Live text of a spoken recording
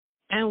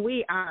And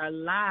we are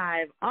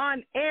live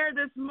on air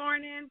this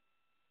morning.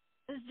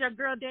 This is your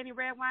girl, Danny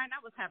Redwine.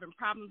 I was having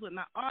problems with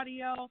my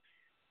audio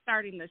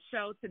starting the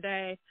show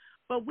today,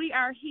 but we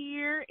are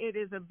here. It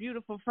is a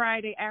beautiful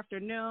Friday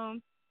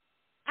afternoon.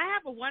 I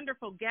have a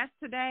wonderful guest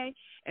today,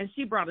 and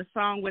she brought a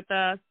song with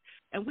us,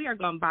 and we are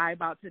going to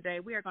vibe out today.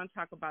 We are going to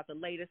talk about the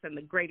latest and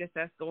the greatest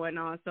that's going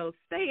on, so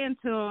stay in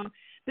tune.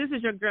 This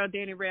is your girl,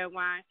 Danny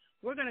Redwine.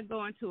 We're going to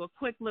go into a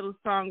quick little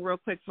song real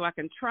quick so I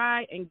can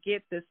try and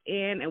get this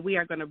in, and we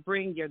are going to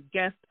bring your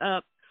guest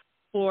up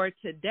for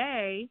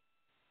today.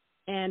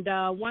 And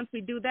once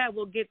we do that,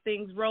 we'll get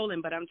things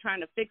rolling, but I'm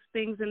trying to fix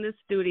things in the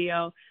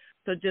studio.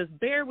 So just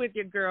bear with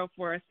your girl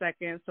for a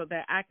second so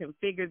that I can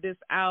figure this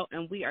out,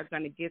 and we are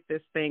going to get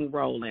this thing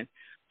rolling.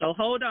 So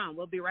hold on.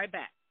 We'll be right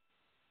back.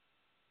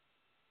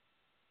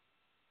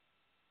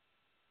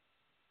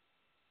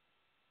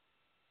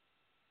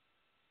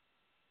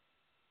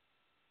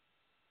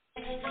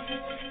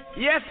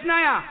 Yes,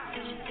 Naya.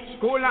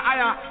 Cool,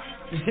 Naya.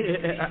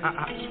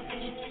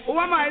 Who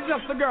am I?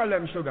 Just a girl,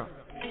 them sugar.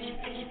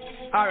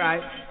 All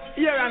right.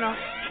 Here I know.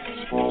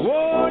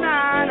 Whoa,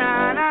 na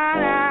na na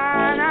na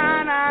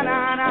na na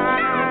na na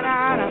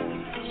na na.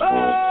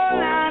 Oh,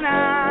 na na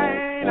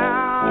na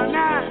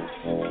na.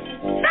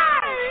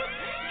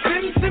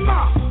 Sim Simma,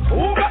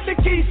 who got the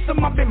keys to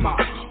my bimmer?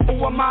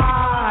 Who am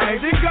I?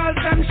 The girls,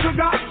 them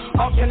sugar.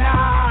 How can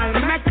I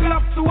make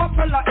love to a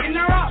fella in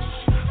a rush?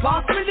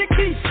 Pass me the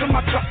keys to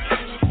my truck.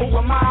 Who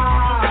am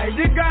I?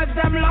 The girls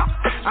them lock.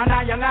 And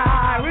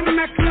I, we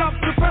make love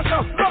to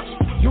pressure.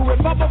 You a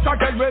bubble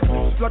again with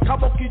like a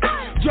bucket.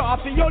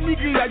 Drop in your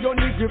nigga like your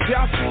nigga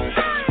pierce.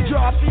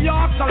 Drop in your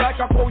oxen like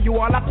a cow you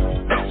all up.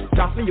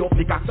 Drop in your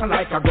pickaxe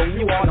like a gun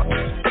you all up.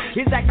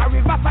 It's like a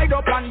river side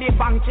up on the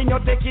bank and you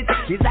take it.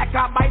 It's like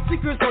a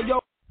bicycle so you.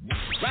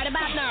 Right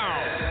about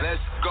now. Let's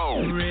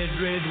go.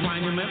 Red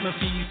wine, you make me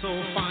feel so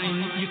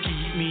fine. You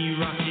keep me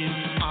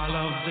rocking all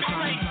of the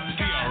time.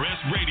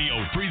 PRS Radio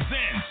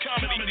presents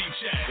Comedy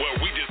Chat, where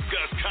we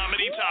discuss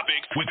comedy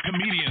topics with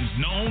comedians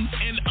known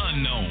and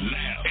unknown.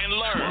 Laugh and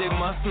learn. They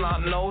must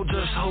not know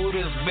just who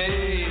this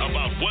be.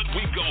 About what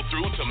we go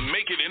through to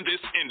make it in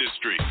this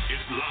industry.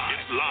 It's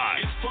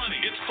live. It's funny,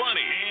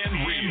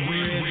 and real.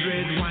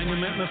 Red wine,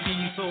 you make me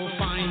feel so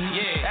fine.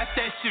 Yeah, that's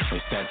that shit.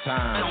 It's that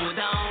time.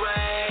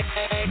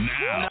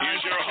 Now,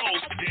 here's your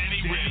host,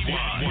 Danny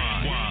Redwine.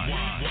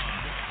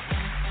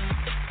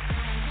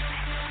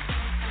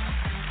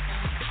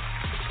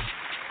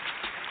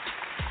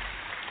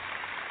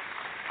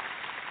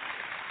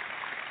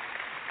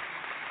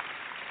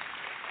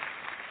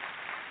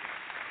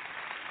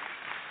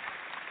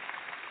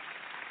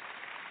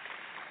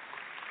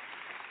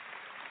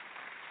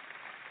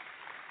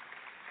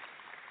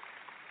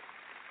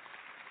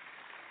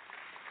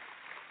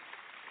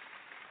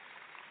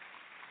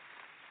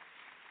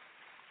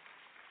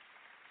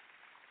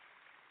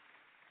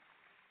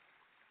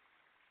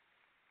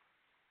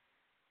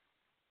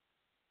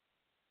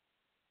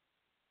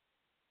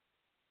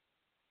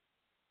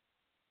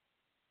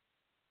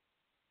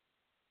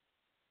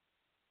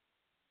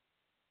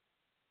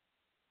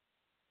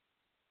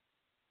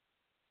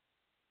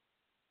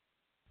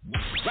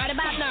 Right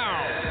about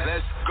now.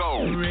 Let's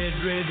go. Red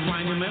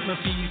wine, you make me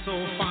feel so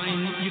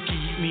fine. You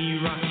keep me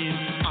rocking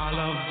all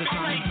of the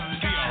time.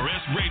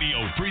 PRS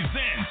Radio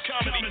presents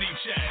Comedy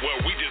Chat,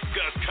 where we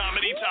discuss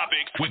comedy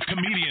topics with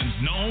comedians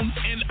known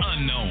and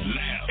unknown.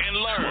 Laugh and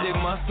learn. They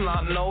must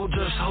not know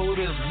just who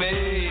this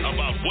be.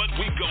 About what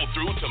we go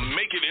through to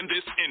make it in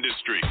this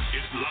industry.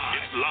 It's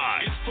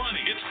live. It's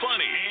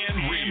funny,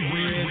 and real.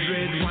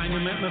 Red wine,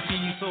 you make me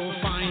feel so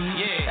fine.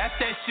 Yeah, that's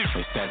that shit.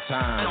 It's that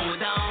time.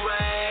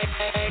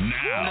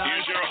 Now,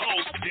 here's your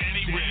host,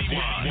 Danny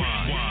Redwine.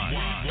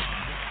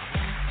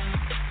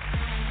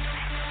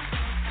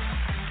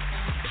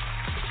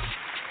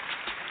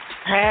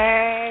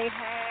 Hey.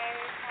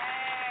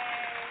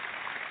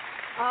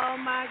 Oh,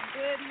 my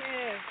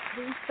goodness.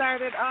 We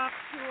started off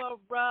to a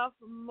rough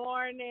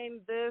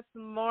morning this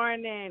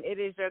morning. It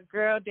is your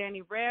girl,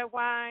 Danny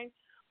Redwine.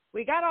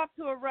 We got off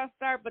to a rough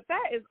start, but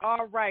that is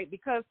all right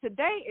because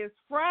today is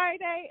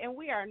Friday, and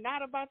we are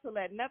not about to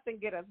let nothing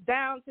get us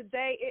down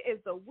today. It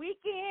is the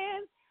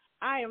weekend.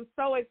 I am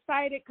so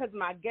excited because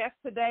my guest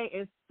today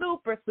is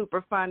super,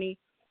 super funny,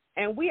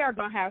 and we are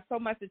going to have so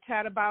much to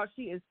chat about.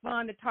 She is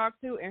fun to talk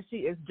to, and she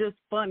is just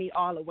funny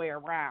all the way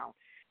around.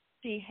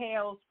 She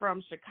hails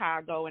from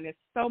Chicago, and there's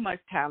so much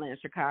talent in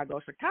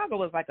Chicago. Chicago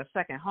was like a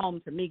second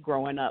home to me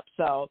growing up,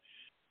 so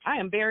I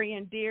am very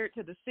endeared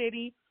to the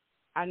city.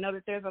 I know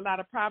that there's a lot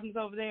of problems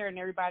over there, and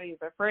everybody is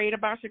afraid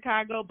about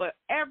Chicago, but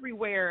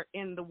everywhere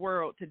in the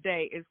world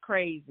today is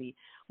crazy.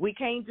 We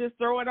can't just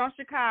throw it on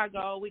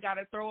Chicago. We got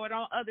to throw it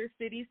on other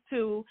cities,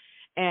 too,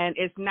 and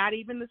it's not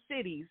even the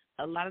cities.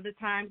 A lot of the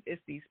times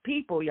it's these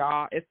people,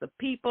 y'all. It's the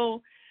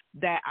people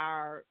that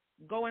are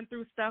going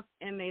through stuff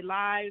in their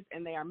lives,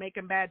 and they are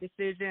making bad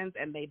decisions,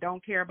 and they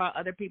don't care about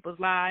other people's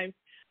lives.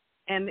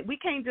 And we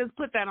can't just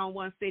put that on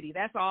one city.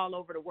 That's all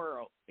over the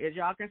world. As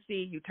y'all can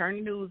see, you turn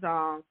the news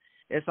on,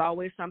 it's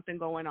always something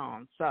going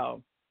on.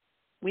 So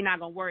we're not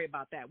going to worry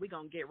about that. We're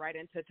going to get right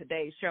into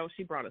today's show.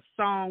 She brought a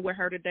song with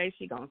her today.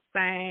 She going to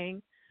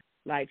sing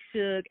like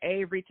Suge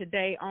Avery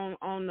today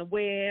on the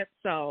web.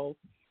 So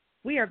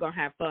we are going to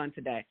have fun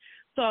today.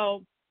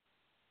 So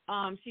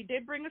she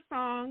did bring a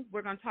song.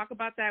 We're going to talk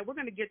about that. We're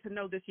going to get to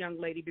know this young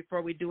lady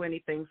before we do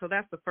anything. So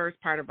that's the first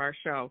part of our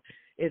show,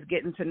 is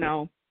getting to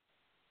know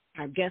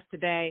our guest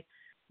today.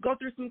 Go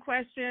through some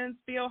questions,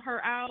 feel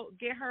her out,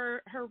 get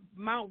her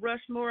Mount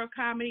Rushmore of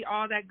comedy,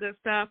 all that good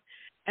stuff.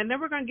 And then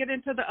we're going to get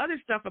into the other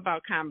stuff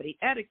about comedy,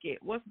 etiquette,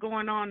 what's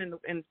going on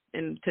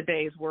in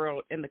today's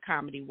world, in the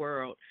comedy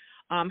world,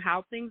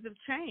 how things have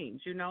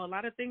changed. You know, a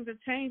lot of things have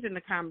changed in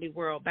the comedy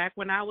world. Back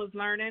when I was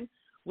learning,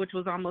 which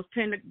was almost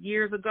 10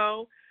 years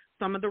ago,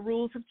 some of the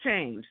rules have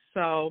changed.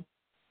 So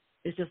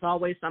it's just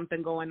always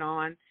something going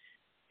on.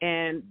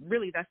 And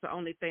really, that's the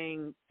only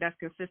thing that's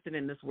consistent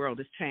in this world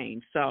is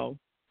change. So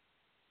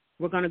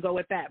we're going to go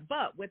with that.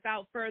 But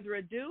without further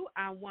ado,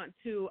 I want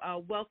to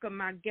welcome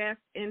my guest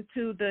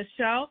into the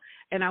show.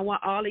 And I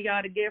want all of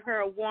y'all to give her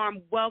a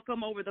warm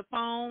welcome over the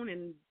phone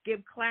and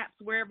give claps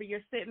wherever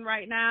you're sitting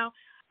right now.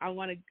 I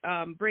want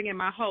to bring in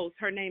my host.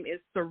 Her name is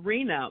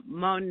Serena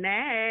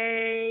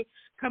Monay.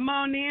 Come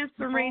on in,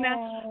 Serena.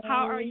 Hey.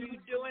 How are you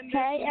doing this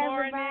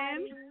morning?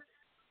 Everybody.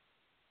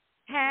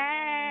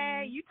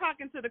 Hey, you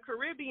talking to the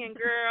Caribbean,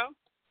 girl.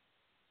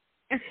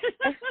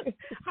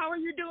 How are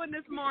you doing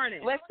this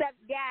morning? What's up,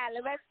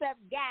 gal? What's up,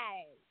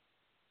 guys?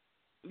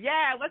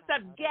 Yeah, what's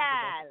up,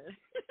 gal?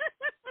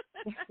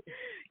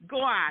 Go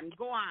on.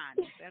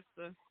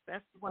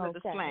 That's one of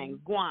the slangs.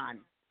 Go on.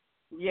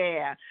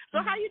 Yeah. So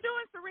how you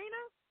doing,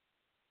 Serena?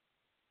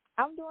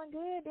 I'm doing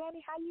good,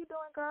 Danny. How you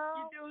doing,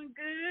 girl?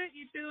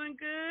 You're doing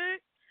good.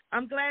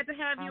 I'm glad to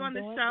have you on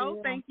the show.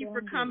 Good. Thank you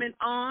for coming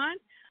on.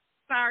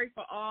 Sorry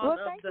for all of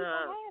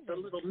the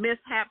little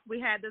mishaps we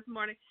had this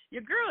morning.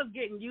 Your girl is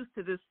getting used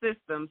to this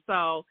system.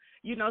 So,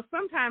 you know,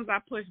 sometimes I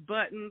push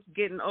buttons,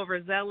 getting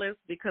overzealous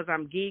because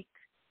I'm geeked,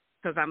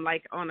 because I'm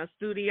like on a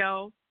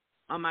studio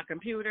on my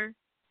computer.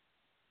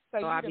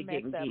 So I you be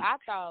getting messed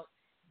up.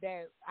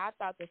 geeked. I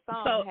thought the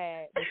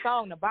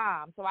song the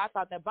bomb. So I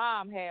thought the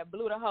bomb had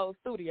blew the whole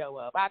studio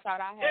up. I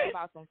thought I had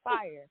about some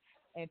fire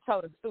and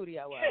tore the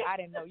studio up. I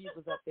didn't know you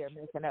was up there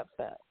messing up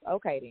stuff.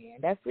 Okay,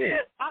 then that's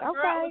it. I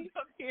was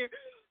up here.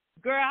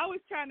 Girl, I was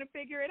trying to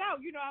figure it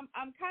out. You know,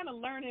 I'm kind of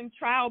learning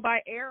trial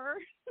by error.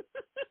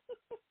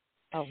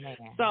 Oh man.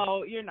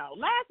 So, you know,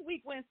 last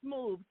week went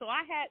smooth. So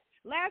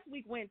last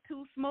week went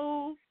too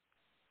smooth.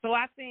 So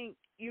I think,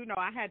 you know,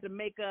 I had to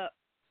make up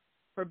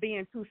for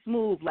being too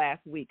smooth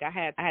last week. I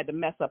had to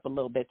mess up a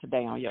little bit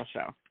today on your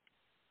show.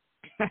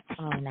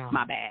 Oh no.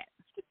 My bad.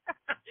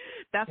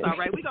 That's all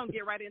right. We're going to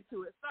get right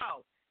into it.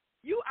 So,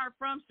 you are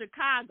from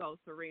Chicago,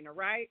 Serena,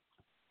 right?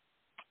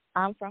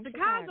 I'm from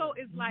Chicago.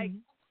 Is like,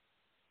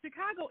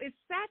 Chicago is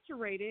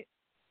saturated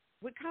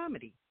with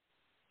comedy.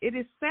 It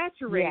is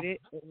saturated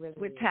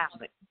with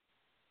talent.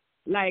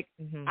 Like,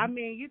 I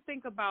mean, you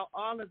think about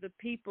all of the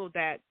people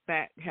that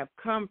have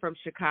come from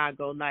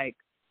Chicago, like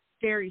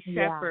Sherry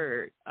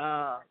Shepherd,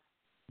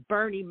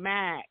 Bernie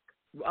Mac,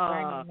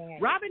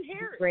 Robin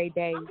Harris. Great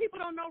day. Some people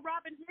don't know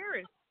Robin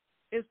Harris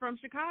is from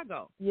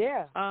Chicago.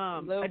 Yeah.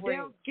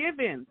 Adele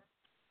Givens,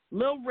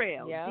 Lil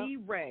Rel,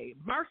 D-Ray,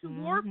 Marsha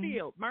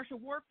Warfield. Marsha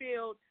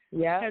Warfield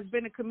has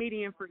been a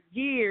comedian for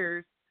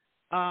years.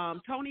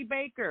 Tony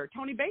Baker.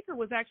 Tony Baker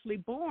was actually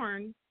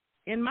born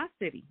in my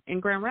city, in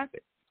Grand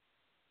Rapids.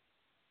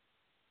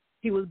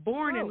 He was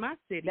born in my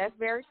city. That's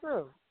very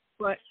true.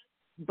 But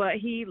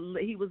he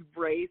was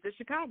raised in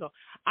Chicago.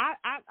 I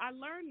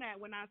learned that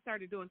when I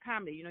started doing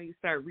comedy. You know, you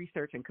start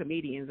researching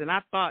comedians, and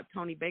I thought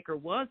Tony Baker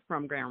was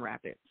from Grand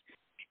Rapids.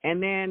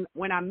 And then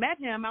when I met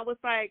him, I was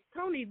like,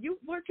 Tony,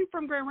 weren't you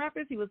from Grand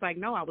Rapids? He was like,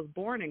 no, I was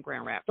born in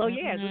Grand Rapids. So,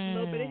 yeah, there's a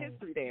little bit of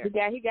history there.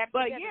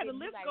 The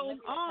list goes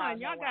on.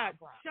 Y'all got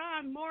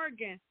Sean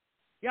Morgan.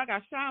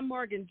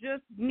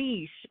 Just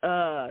Niche,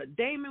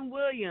 Damon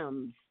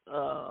Williams.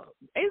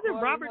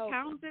 Isn't Robert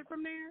Townsend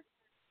from there?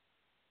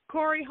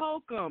 Corey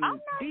Holcomb.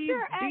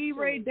 D.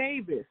 Ray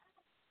Davis.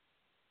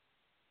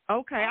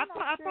 Okay, I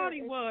thought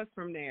he was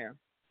from there.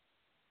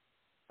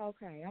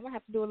 Okay, I'm going to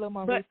have to do a little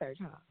more research,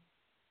 huh?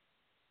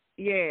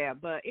 Yeah,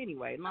 but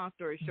anyway, long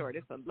story short,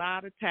 it's a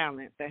lot of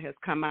talent that has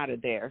come out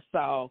of there.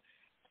 So,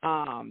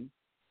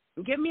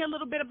 give me a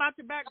little bit about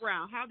your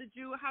background. How did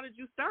you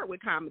start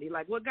with comedy?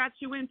 Like, what got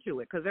you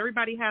into it? Because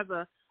everybody has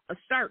a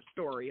start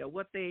story of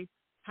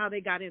how they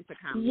got into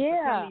comedy. Yeah.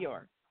 So tell me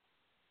yours.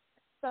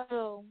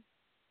 So,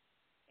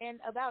 in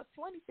about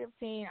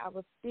 2015, I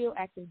was still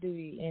active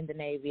duty in the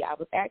Navy. I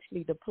was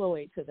actually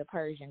deployed to the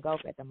Persian Gulf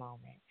at the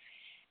moment.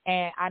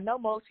 And I know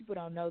most people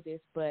don't know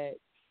this, but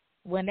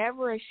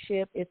whenever a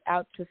ship is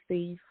out to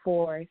sea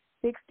for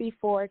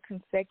 64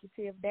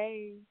 consecutive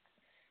days,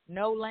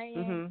 no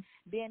land,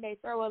 then they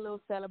throw a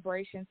little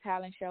celebration,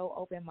 talent show,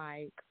 open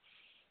mic,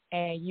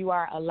 and you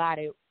are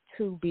allotted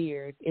 2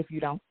 beers if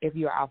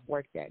you're off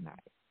work that night.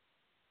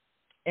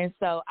 And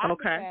so I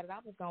decided I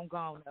was going to go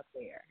on up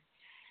there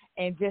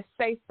and just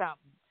say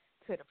something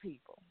to the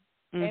people.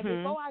 And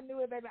before I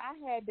knew it, baby,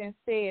 I had been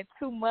said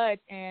too much,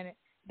 and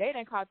they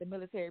didn't call the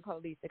military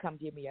police to come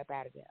get me up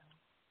out of there.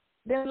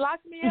 Then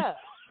locked me up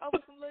over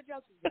some little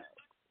jokes.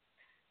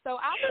 So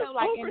I felt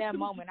like in that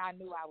moment I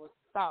knew I was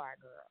a star,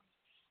 girl.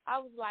 I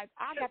was like,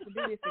 I got to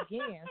do this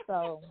again.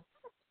 So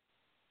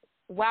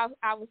while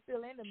I was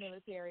still in the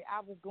military, I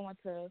was going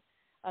to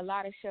a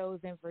lot of shows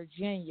in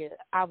Virginia.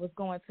 I was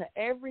going to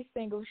every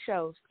single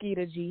show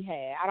Skeeter G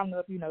had. I don't know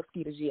if you know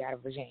Skeeter G out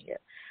of Virginia.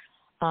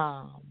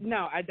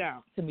 No, I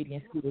don't.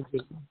 Comedian Skeeter G.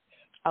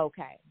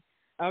 Okay.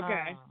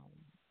 Okay.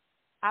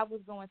 I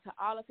was going to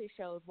all of his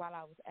shows while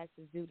I was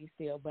active duty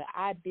still, but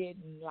I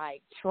didn't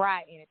like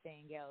try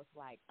anything else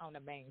like on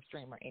the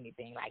mainstream or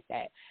anything like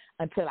that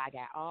until I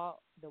got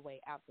all the way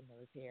out the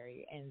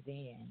military. And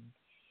then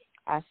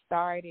I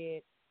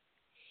started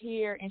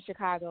here in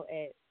Chicago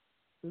at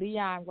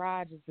Leon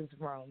Rogers'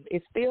 room.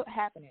 It's still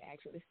happening,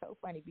 actually. It's so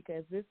funny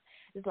because this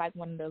is like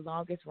one of the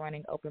longest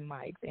running open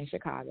mics in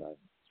Chicago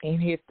in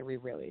history,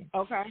 really.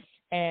 Okay.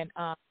 And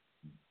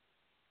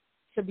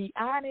to be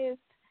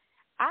honest,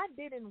 I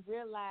didn't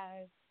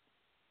realize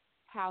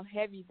how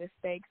heavy the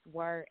stakes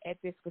were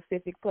at this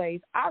specific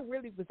place. I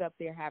really was up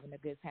there having a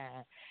good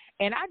time.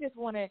 And I just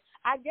want to,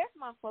 I guess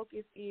my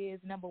focus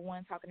is, number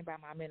one, talking about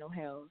my mental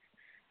health.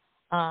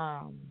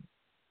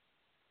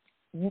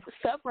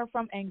 Suffering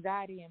from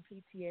anxiety and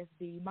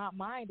PTSD, my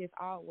mind is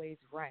always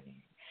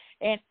running.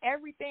 And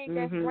everything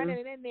that's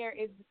running in there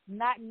is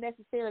not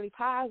necessarily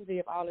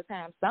positive all the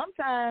time.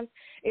 Sometimes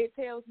it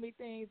tells me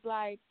things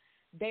like,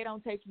 they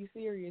don't take you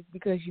serious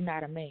because you're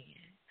not a man.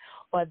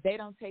 Or they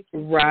don't take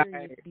you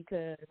serious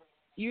because,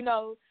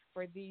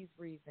 for these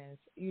reasons.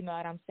 You know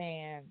what I'm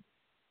saying?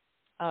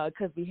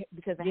 Because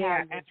of how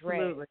you're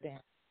dressed. And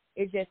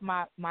it's just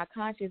my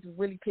conscience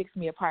really picks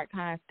me apart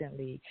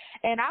constantly.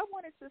 And I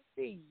wanted to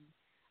see,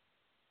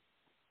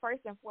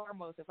 first and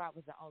foremost, if I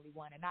was the only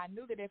one. And I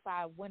knew that if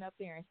I went up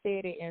there and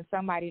said it and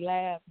somebody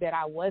laughed, that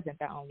I wasn't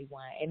the only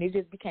one. And it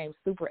just became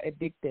super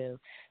addictive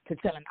to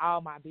telling all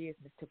my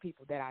business to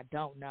people that I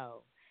don't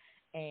know.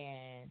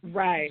 And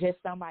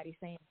just somebody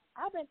saying,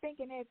 I've been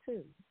thinking that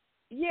too.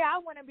 Yeah, I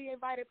want to be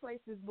invited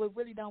places but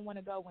really don't want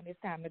to go when it's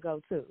time to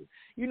go too.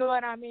 You know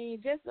what I mean?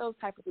 Just those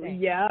type of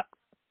things. Yeah.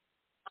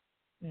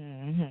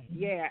 Mm-hmm.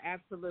 Yeah,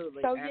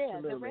 absolutely. So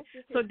absolutely. The rest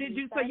is so did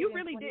you? So you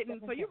really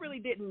didn't. So you really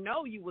didn't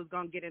know you was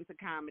gonna get into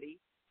comedy.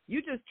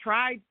 You just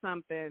tried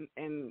something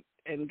and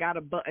got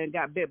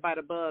bit by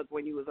the bug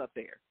when you was up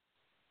there.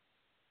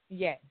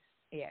 Yes.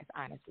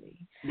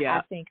 Honestly. Yeah.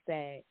 I think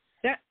that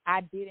I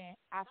didn't.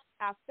 I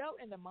felt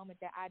in the moment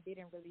that I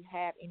didn't really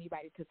have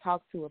anybody to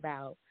talk to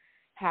about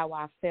how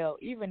I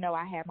felt, even though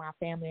I had my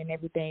family and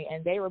everything,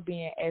 and they were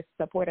being as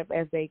supportive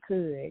as they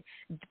could.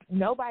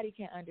 Nobody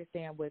can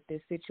understand what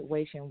this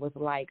situation was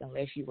like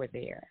unless you were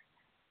there.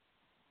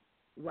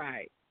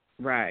 Right.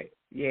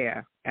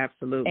 Yeah,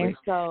 absolutely. And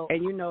so,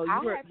 you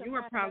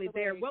were probably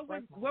there. What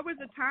was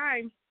the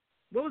time?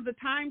 What was the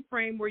time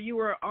frame where you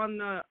were on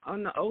the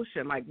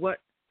ocean? Like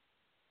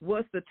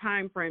what's the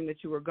time frame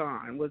that you were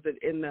gone? Was it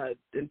in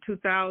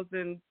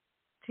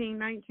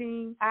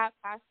 2019? I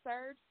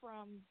served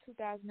from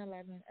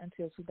 2011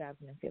 until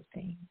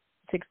 16.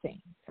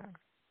 Sorry.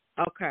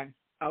 Okay.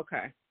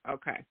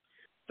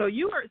 So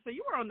you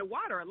were on the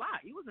water a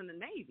lot. You was in the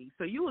Navy,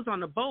 so you was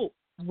on the boat,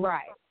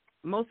 right?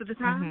 Most of the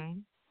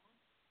time.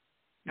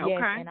 Mm-hmm. Okay.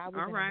 Yes, and I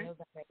was in the Mills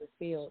and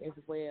field as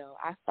well.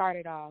 I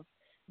started off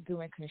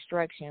doing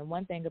construction.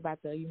 One thing about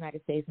the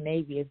United States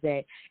Navy is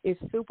that it's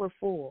super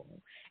full,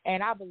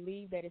 and I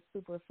believe that it's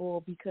super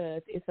full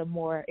because it's a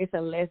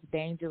less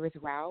dangerous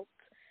route,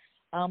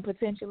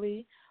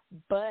 potentially.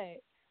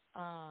 But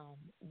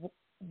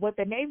what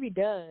the Navy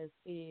does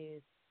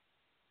is,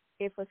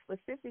 if a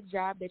specific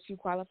job that you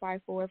qualify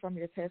for from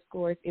your test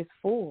scores is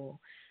full,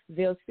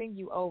 they'll send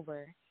you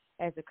over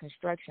as a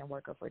construction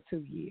worker for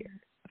 2 years.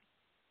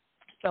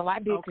 So I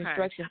did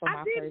construction for my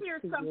first 2 years. I did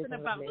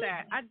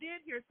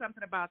hear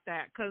something about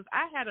that because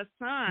I had a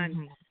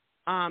son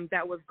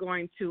that was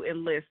going to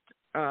enlist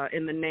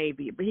in the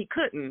Navy, but he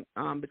couldn't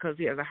because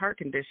he has a heart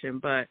condition.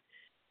 But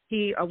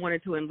he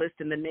wanted to enlist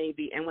in the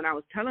Navy, and when I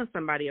was telling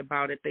somebody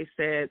about it, they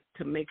said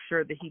to make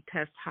sure that he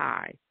test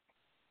high.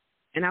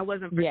 And I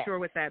wasn't for sure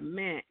what that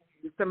meant.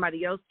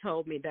 Somebody else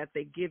told me that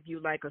they give you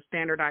like a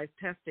standardized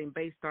testing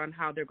based on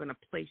how they're going to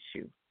place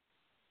you.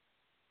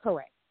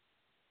 Correct.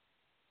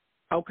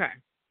 Okay.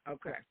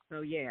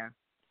 So, yeah.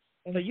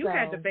 So you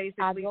had to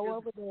basically I go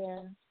over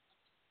there.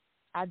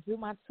 I do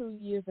my 2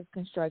 years of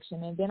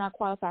construction, and then I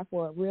qualify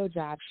for a real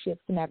job,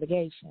 ship's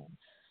navigation.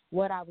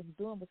 What I was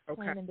doing was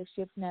planning the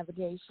ship's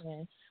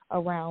navigation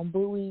around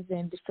buoys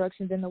and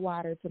destructions in the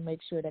water to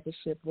make sure that the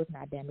ship was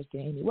not damaged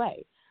in any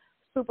way.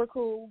 Super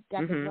cool.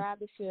 Got to drive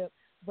the ship,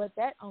 but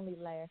that only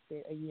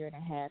lasted a year and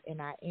a half,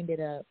 and I ended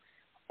up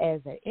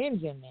as an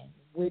engineman,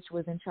 which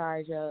was in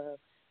charge of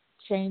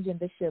changing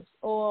the ship's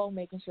oil,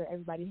 making sure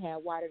everybody had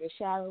water to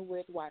shower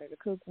with, water to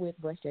cook with,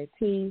 brush their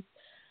teeth,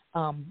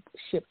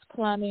 ship's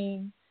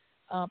plumbing,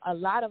 a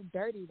lot of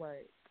dirty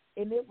work.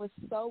 And it was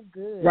so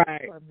good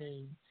for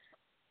me,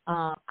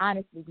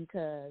 honestly,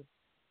 because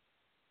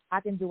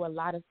I can do a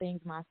lot of things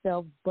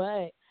myself,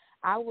 but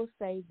I will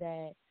say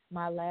that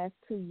my last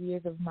 2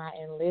 years of my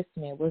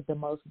enlistment was the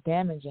most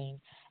damaging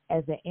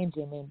as an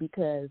engineman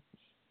because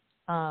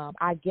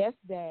I guess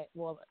that,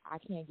 well, I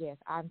can't guess.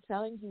 I'm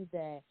telling you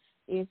that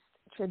it's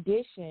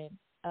tradition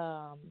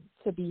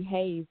to be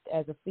hazed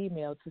as a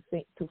female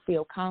to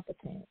feel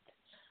competent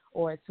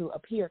or to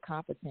appear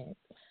competent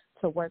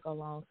to work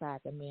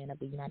alongside the men of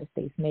the United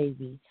States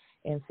Navy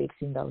in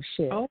fixing those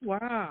ships. Oh,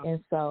 wow.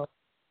 And so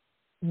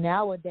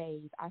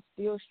nowadays, I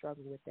still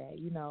struggle with that.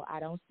 You know, I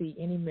don't see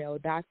any male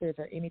doctors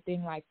or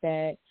anything like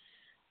that.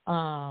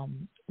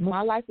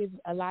 My life is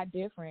a lot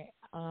different.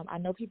 I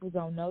know people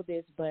don't know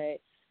this, but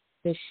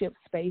the ship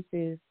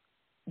spaces,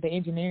 the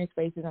engineering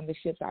spaces on the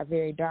ships are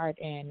very dark.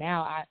 And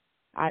now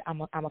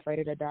I'm afraid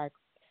of the dark.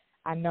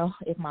 I know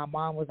if my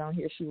mom was on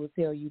here, she would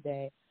tell you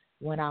that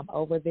when I'm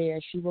over there,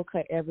 she will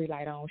cut every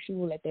light on. She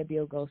will let that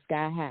bill go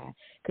sky high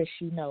because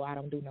she know I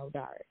don't do no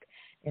dark.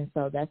 And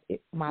so that's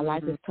it. My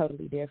life is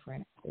totally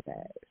different with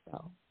that.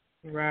 So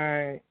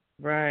Right,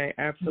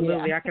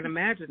 absolutely. Yeah. I can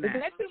imagine that.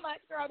 Is that too much,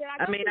 girl? Did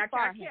I I go mean, too I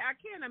far?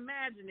 can't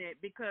imagine it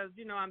because,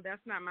 you know,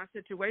 that's not my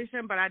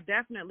situation, but I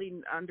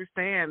definitely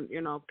understand,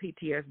 you know,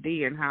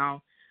 PTSD and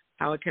how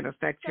it can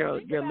affect So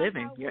your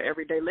living, your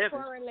everyday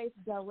living. Correlates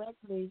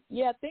directly.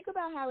 Yeah, think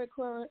about how it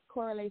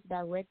correlates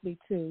directly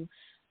to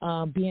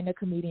being a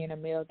comedian in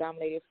a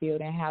male-dominated field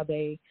and how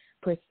they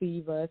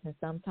perceive us and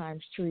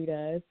sometimes treat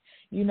us.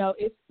 You know,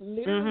 it's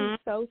literally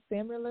so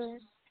similar.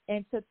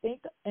 And to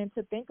think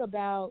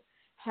about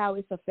how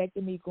it's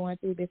affected me going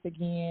through this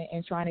again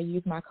and trying to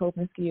use my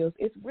coping skills,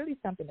 it's really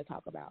something to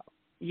talk about.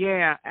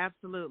 Yeah,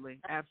 absolutely.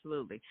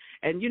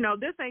 And, you know,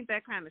 this ain't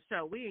that kind of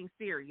show. We ain't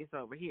serious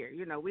over here.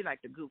 You know, we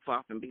like to goof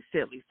off and be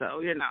silly. So,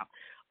 you know,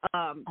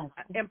 I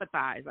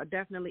empathize. I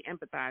definitely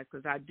empathize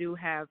because I do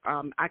have,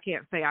 I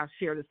can't say I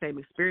share the same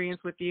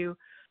experience with you.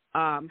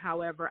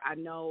 However, I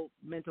know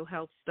mental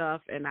health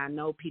stuff and I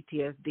know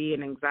PTSD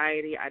and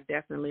anxiety. I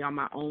definitely on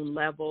my own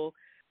level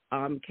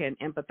can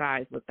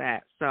empathize with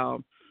that.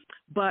 So,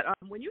 but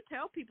when you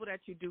tell people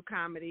that you do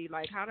comedy,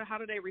 like how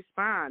do they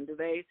respond? Do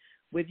they,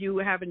 with you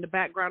having the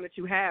background that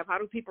you have, how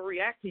do people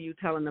react to you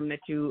telling them that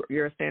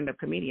you're a stand-up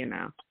comedian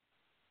now?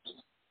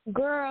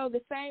 Girl,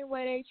 the same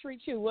way they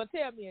treat you. Well,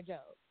 tell me a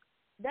joke.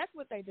 That's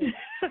what they do.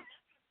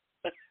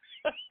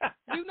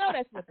 You know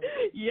that's what they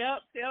do. Yep,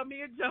 tell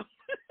me a joke.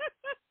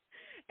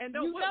 And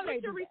You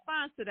what's your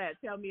response to that?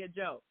 Tell me a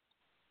joke.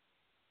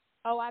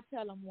 Oh, I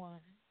tell them one.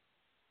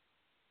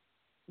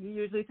 You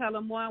usually tell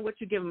them one? What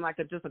you give them, like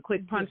just a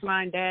quick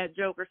punchline dad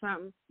joke or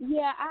something?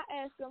 Yeah,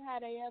 I ask them how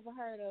they ever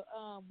heard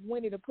of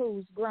Winnie the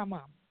Pooh's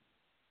grandmama.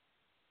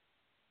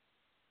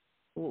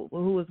 Who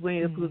was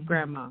Winnie the Pooh's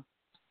grandma?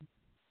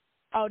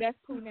 Oh, that's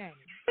Pooh Nanny.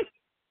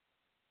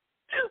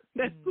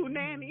 That's Pooh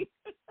Nanny?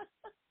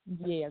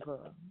 Yeah,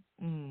 girl.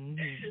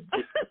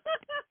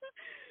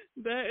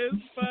 That is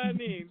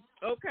funny.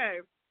 Okay.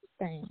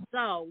 Thanks.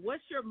 So,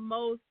 what's your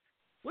most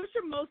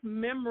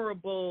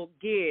memorable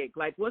gig?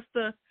 Like, what's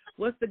the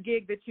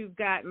gig that you've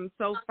gotten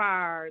so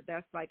far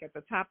that's like at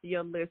the top of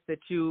your list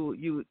that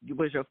you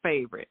was your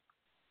favorite?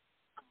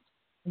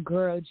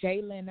 Girl,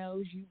 Jay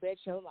Leno's "You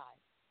Bet Your Life."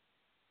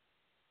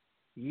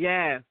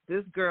 Yes,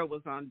 this girl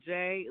was on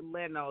Jay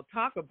Leno.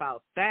 Talk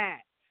about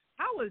that.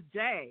 How was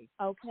Jay?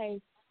 Okay,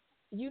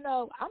 you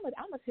know, I'm gonna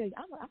tell you,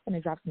 I'm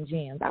gonna drop some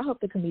gems. I hope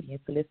the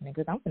comedians are listening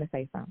because I'm gonna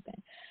say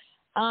something.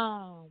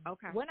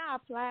 Okay. When I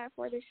applied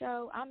for the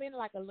show, I'm in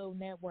like a little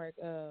network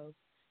of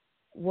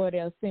where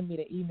they'll send me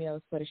the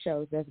emails for the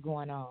shows that's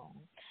going on.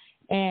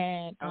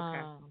 And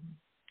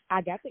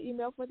I got the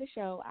email for the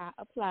show. I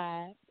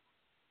applied.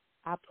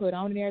 I put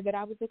on there that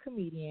I was a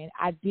comedian.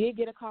 I did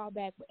get a call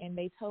back, and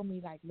they told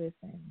me, like,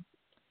 listen,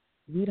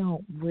 we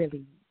don't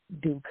really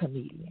do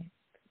comedians.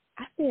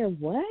 I said,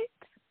 what?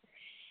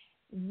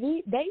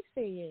 They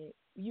said,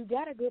 you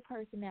got a good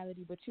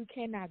personality, but you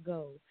cannot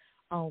go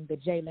on the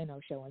Jay Leno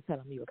show and tell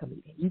them you're a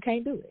comedian. You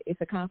can't do it.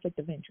 It's a conflict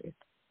of interest.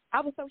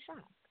 I was so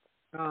shocked.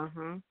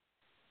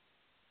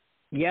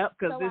 Yep,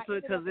 because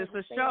it's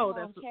a show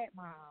that's cat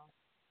mom.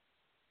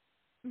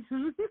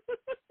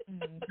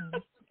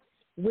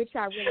 Which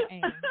I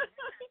really am.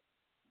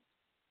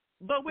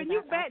 But when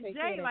you met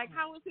Jay, like,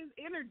 how was his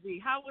energy?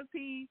 How was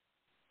he?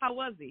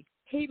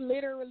 He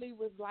literally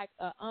was like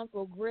an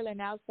uncle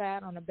grilling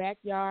outside on the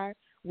backyard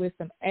with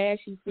some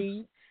ashy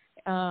feet,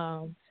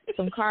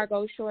 some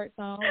cargo shorts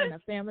on, and a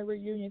family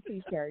reunion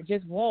T-shirt.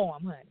 Just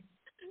warm, honey.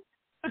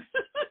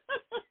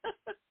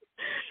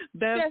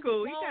 That's just cool.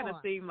 warm. He kind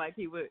of seemed like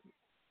he would.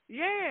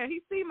 Yeah,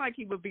 he seemed like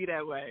he would be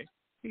that way.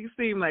 He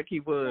seemed like he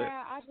would.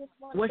 Yeah, I just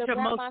wanted to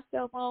wrap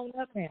myself on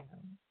up now.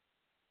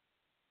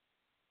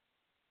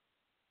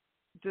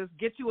 Just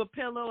get you a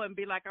pillow and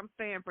be like, I'm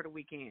staying for the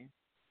weekend.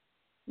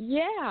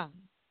 Yeah.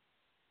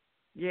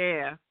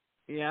 Yeah.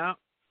 Yeah.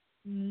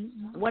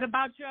 Mm-hmm. What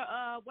about your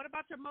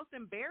most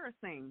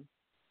embarrassing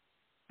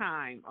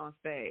time on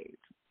stage?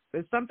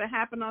 Did something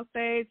happen on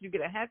stage? You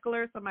get a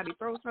heckler, somebody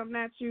throw something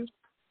at you?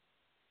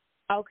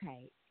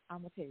 Okay, I'm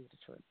gonna tell you the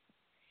truth.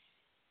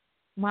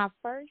 My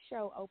first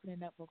show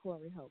opening up for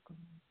Corey Holcomb,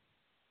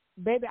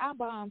 Baby, I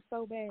bombed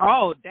so bad.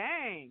 Oh,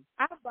 dang.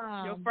 I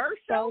bombed Your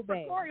first so show for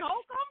bad. Corey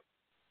Holcomb?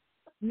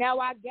 Now,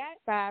 I got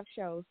 5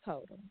 shows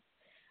total.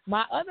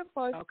 My other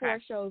first 4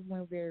 shows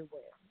went very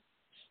well.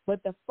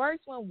 But the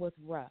first one was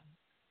rough.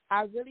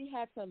 I really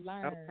had to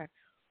learn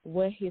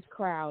what his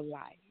crowd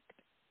liked.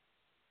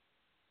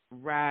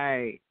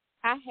 Right.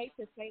 I hate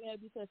to say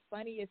that because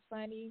funny is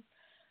funny,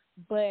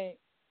 but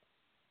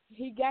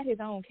he got his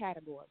own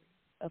category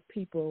of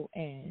people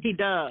and he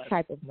does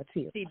type of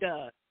material. He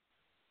does.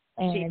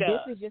 And he does.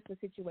 This is just a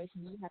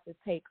situation you have to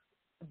take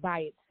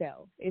by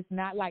itself. It's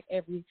not like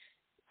every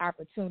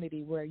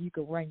opportunity where you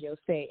could run your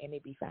set and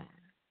it be fine.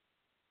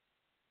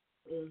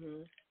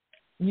 Mhm.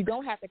 You're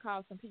going to have to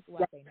call some people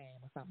out their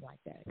name or something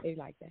like that. They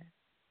like that.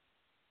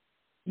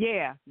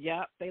 Yeah,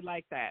 yep, they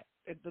like that.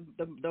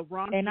 The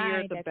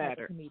raunchier, the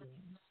better.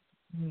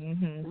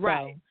 Mm-hmm.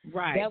 Right, so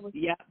right.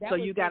 So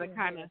you got to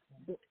kind of,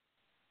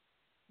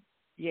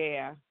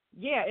 yeah,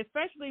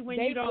 especially when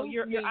you're out of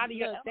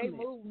your element. They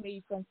moved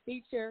me from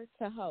feature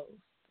to host.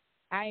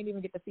 I ain't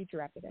even get the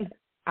feature after that.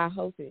 I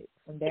hosted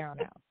from there on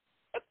out.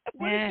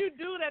 What did you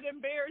do that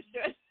embarrassed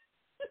you?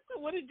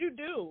 What did you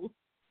do?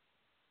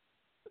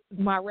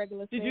 My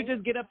regular Did you set,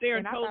 just get up there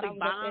and totally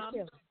bomb?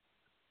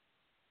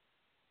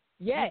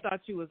 Yes. You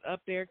thought you was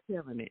up there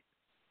killing it.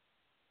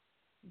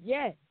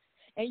 Yes.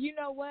 And you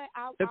know what?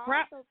 I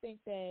also think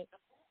that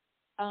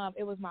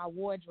it was my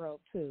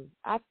wardrobe too.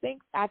 I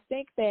think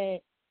that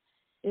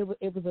it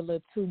was a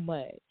little too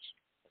much.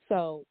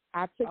 So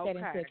I took that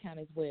into account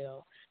as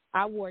well.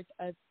 I wore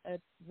a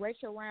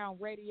Retro Round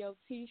Radio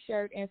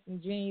T-shirt and some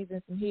jeans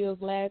and some heels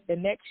the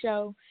next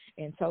show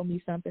and told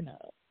me something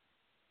up.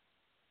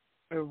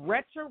 A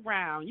Retro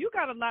Round. You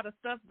got a lot of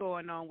stuff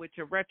going on with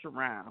your Retro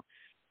Round.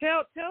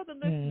 Tell the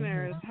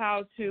listeners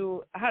how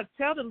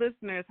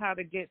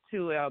to get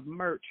to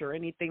merch or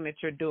anything that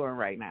you're doing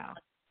right now.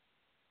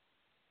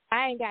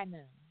 I ain't got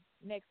none.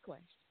 Next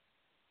question.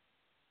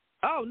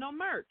 Oh, no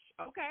merch.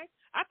 Okay.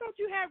 I thought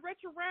you had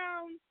Retro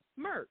Round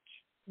merch.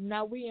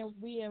 No, we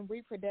in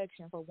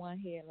reproduction for One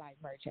Headlight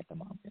merch at the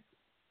moment.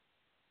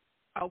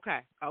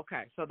 Okay.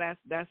 So that's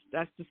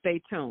to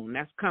stay tuned.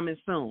 That's coming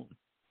soon.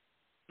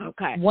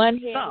 Okay. One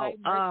Headlight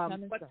merch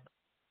coming soon.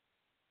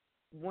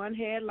 One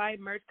Headlight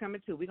merch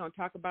coming too. We're going to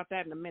talk about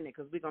that in a minute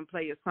because we're going to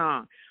play your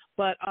song.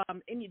 But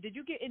did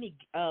you get any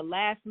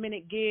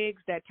last-minute gigs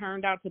that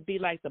turned out to be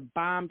like the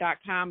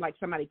bomb.com, like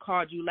somebody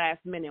called you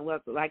last minute,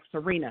 was like,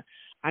 Serena,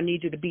 I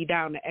need you to be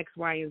down to X,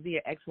 Y, and Z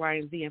or X, Y,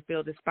 and Z and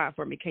fill this spot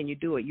for me. Can you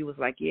do it? You was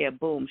like, yeah,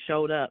 boom,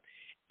 showed up,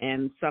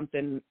 and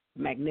something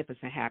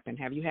magnificent happened.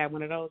 Have you had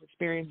one of those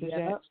experiences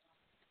yet?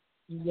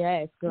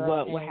 Yes,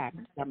 girl. What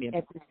happened? Tell me about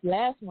it. At this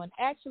last one,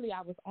 actually,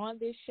 I was on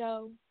this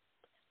show,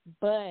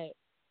 but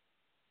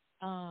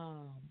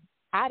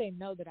I didn't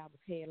know that I was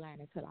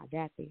headlining until I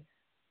got there.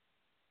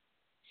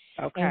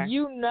 Okay. And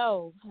you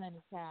know,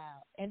 honey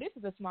child, and this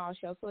is a small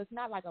show, so it's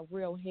not like a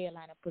real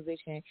headliner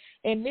position.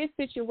 In this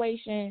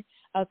situation,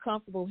 a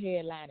comfortable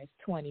headline is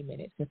 20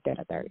 minutes instead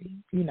of 30.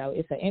 You know,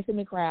 it's an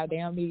intimate crowd. They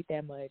don't need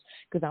that much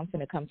because I'm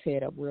going to come tear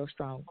it up real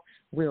strong,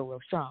 real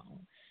strong.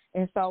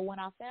 And so when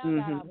I found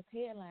out I was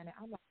headlining,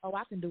 I'm like, oh,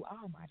 I can do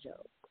all my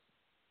jokes.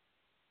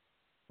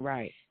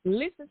 Right.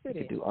 Listen to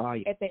this. Do all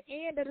At the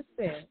end of the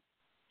set,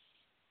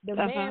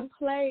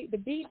 the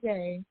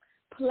DJ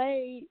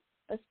played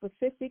a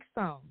specific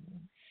song,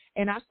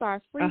 and I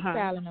started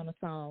freestyling on the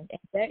song, and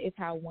that is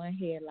how One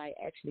Headlight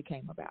actually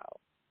came about.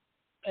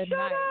 Shut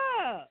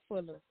up! Full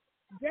of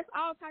just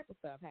all type of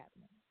stuff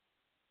happening.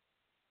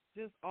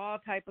 Just all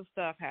type of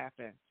stuff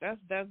happened.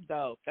 That's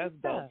dope. That's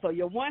dope. So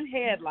your One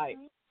Headlight.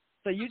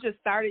 So you just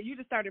started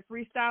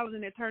freestyling,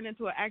 and it turned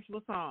into an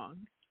actual song.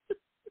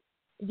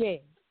 Yeah.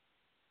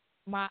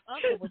 My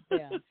uncle was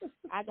there.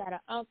 I got an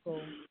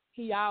uncle.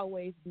 He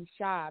always be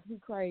sharp. He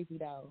crazy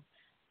though.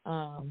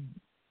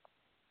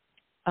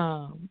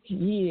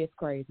 He is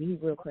crazy. He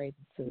real crazy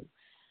too.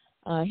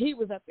 He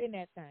was up in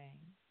that thing,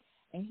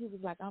 and he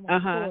was like, "I'm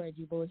gonna record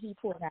you," but he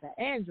pulled out an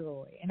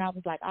Android, and I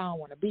was like, "I don't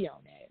want to be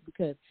on that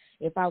because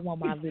if I want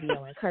my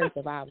video in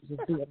cursive, I would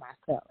just do it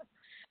myself."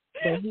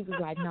 But he was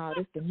like, "No,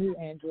 this the new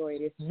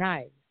Android. It's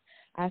nice."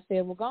 I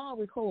said, "Well, go on,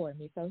 record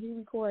me." So he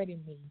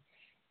recorded me,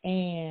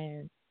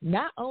 and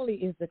not only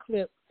is the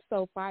clip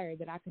so fire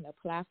that I can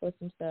apply for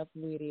some stuff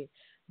with it,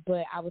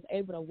 but I was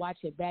able to watch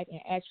it back and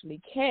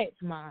actually catch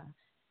my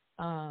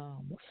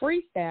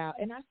freestyle.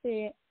 And I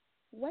said,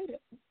 wait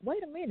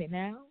a minute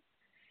now.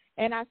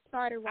 And I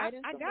started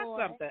writing some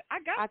more. I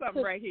got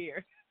something right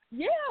here.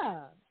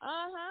 Yeah.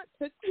 I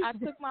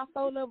took my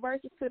 4 little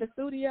verses to the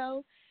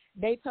studio.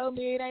 They told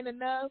me it ain't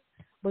enough,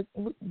 but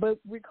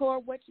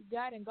record what you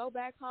got and go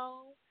back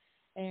home,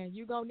 and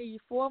you're going to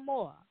need 4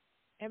 more.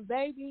 And,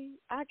 baby,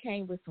 I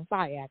came with some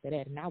fire after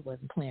that, and I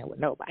wasn't playing with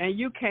nobody. And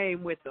you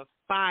came with the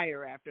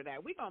fire after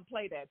that. We're going to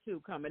play that,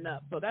 too, coming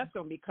up. So that's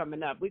going to be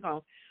coming up. We're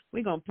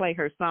gonna play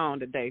her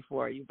song today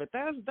for you. But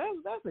that's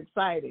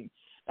exciting.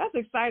 That's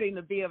exciting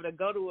to be able to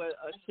go to a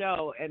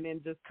show and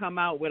then just come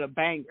out with a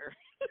banger.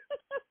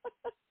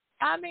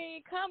 I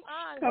mean, come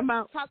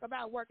on. Talk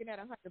about working at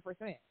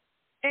 100%.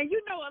 And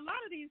you know, a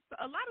lot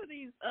of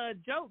these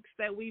jokes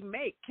that we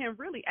make can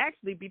really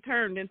actually be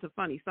turned into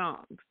funny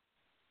songs.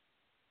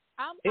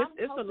 I'm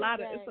It's a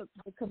lot of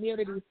the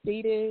community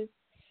see this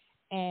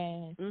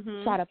and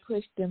try to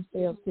push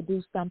themselves to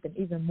do something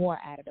even more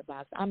out of the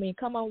box. I mean,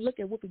 come on, look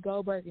at Whoopi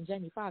Goldberg and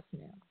Jamie Foxx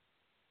now.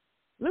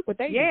 Look what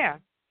they do. Yeah.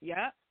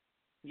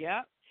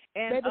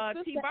 And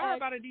T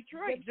Barb out of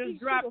Detroit just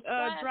dropped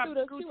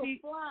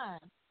Gucci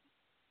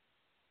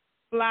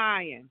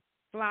flying.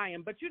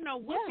 But you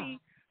know, Whoopi,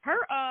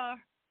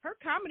 her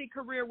comedy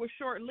career was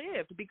short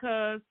lived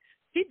because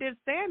she did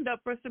stand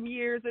up for some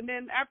years, and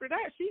then after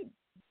that she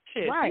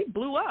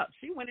blew up.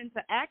 She went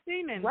into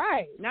acting, and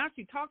now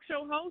she talk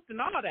show host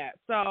and all that.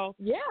 So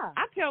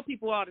I tell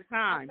people all the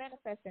time, I'm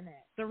manifesting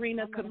that.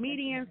 Serena,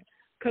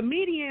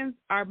 comedians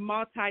are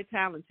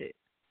multi-talented.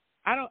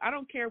 I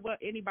don't care what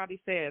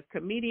anybody says.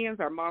 Comedians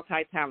are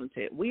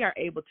multi-talented. We are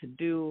able to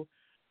do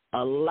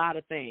a lot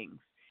of things.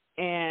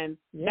 And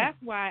that's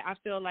why I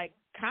feel like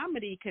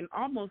comedy can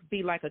almost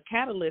be like a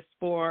catalyst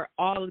for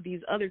all of these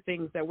other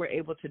things that we're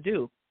able to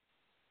do.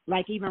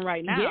 Like even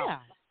right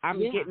now, I'm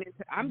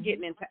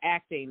getting into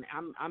acting.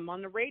 I'm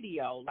on the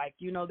radio. Like,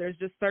 you know, there's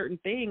just certain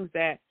things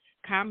that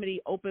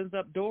comedy opens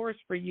up doors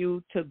for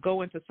you to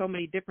go into so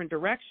many different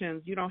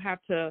directions. You don't have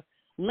to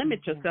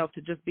limit yourself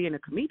to just being a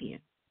comedian.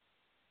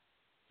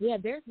 Yeah,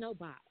 there's no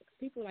box.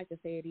 People like to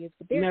say it is,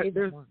 but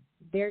there's one.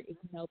 There's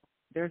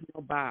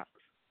no box.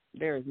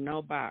 There is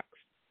no box.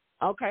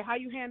 Okay, how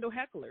you handle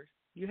hecklers?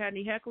 You had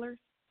any hecklers?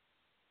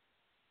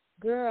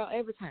 Girl,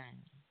 every time.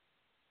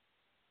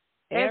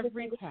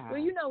 Every time.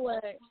 Well, you know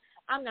what?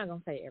 I'm not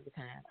gonna say every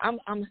time. I'm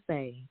gonna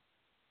say,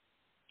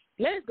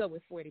 let's go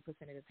with 40% of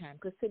the time.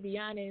 Because to be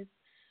honest,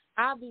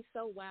 I'll be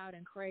so wild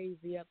and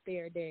crazy up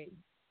there that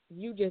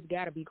you just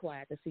gotta be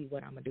quiet to see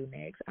what I'm gonna do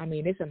next. I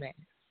mean, it's a mess.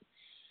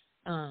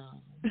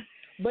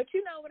 But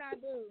you know what I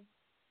do?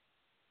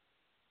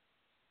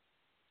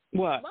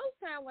 What? Most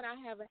time when I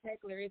have a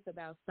heckler, it's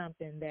about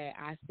something that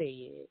I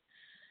said.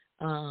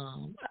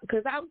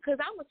 Cause I'm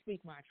gonna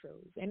speak my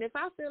truth. And if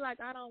I feel like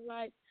I don't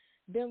like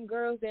them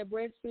girls that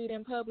breastfeed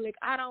in public,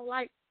 I don't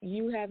like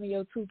you having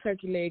your two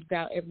turkey legs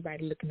out,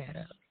 everybody looking at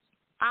us.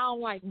 I don't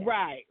like that.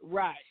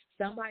 Right.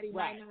 Somebody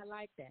might not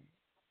like that.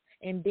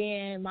 And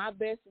then my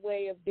best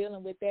way of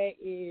dealing with that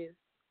is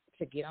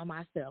to get on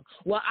myself.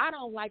 Well, I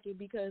don't like it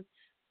because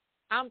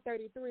I'm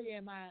 33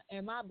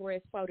 and my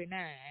breast 49,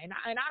 and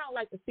I don't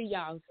like to see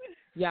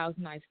y'all's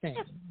nice things.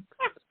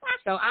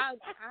 So I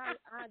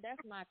that's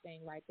my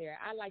thing right there.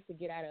 I like to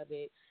get out of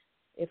it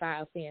if I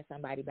offend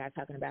somebody by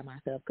talking about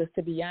myself. Because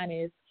to be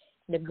honest,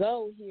 the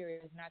goal here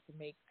is not to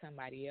make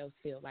somebody else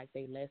feel like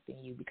they less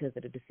than you because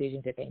of the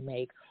decisions that they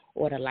make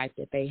or the life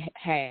that they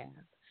have.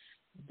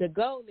 The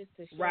goal is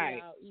to show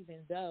y'all,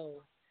 even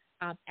though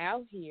I'm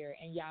out here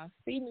and y'all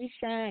see me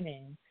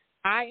shining,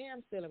 I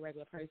am still a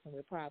regular person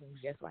with problems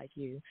just like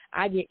you.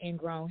 I get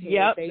ingrown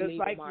hair. They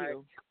leave a mark.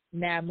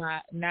 Now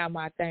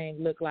my thing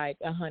look like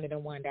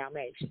 101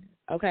 Dalmatians.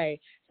 Okay,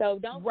 so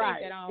don't think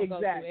that I don't go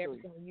through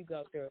everything you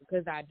go through,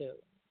 because I do.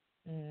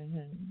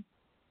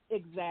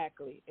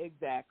 Exactly.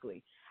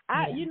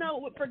 You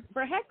know,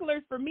 for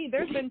hecklers, for me,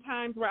 there's been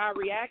times where I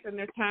react and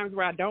there's times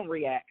where I don't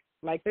react.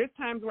 Like there's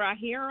times where I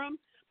hear them,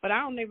 but I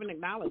don't even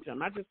acknowledge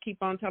them. I just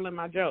keep on telling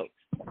my jokes.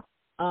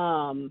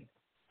 And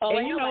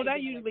you know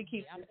that usually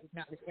keeps. I'm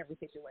acknowledge every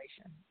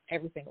situation,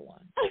 every single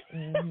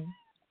one.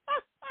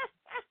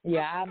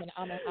 Yeah, I'm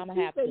gonna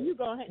have to. You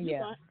gonna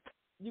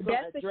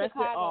That's the address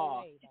Chicago it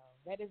all. way,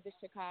 though. That is the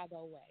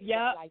Chicago way.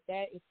 Yeah, like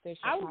that. It's the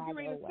I Chicago was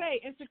going to way.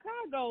 say in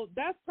Chicago,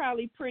 that's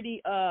probably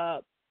pretty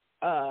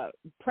prevalent.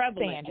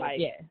 Standard, like,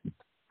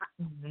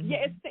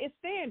 yeah, it's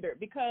standard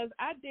because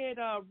I did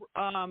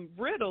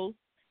riddles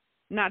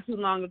not too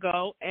long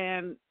ago,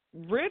 and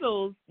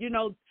riddles, you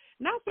know,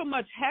 not so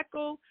much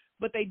heckle,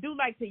 but they do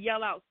like to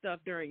yell out stuff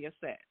during your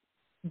set.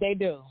 They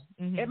do.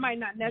 It might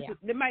not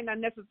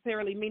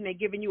necessarily mean they're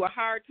giving you a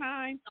hard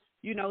time.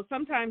 You know,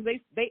 sometimes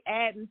they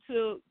add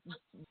into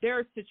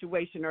their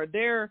situation or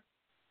their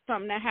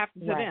something that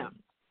happened to them.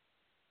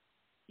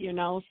 You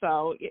know,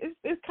 so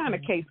it's kind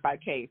of case by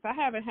case. I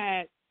haven't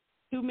had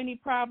too many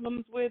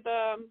problems with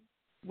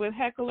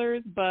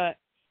hecklers, but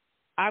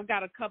I've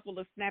got a couple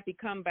of snappy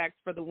comebacks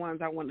for the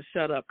ones I want to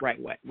shut up right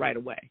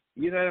away.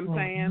 You know what I'm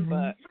saying?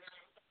 But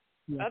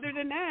other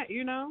than that,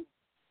 you know,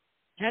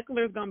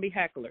 hecklers gonna be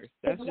hecklers.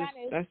 That's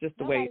just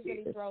the way it is. Nobody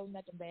really throws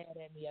nothing bad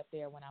at me up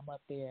there when I'm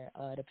up there.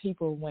 The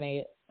people, when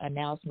they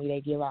announce me, they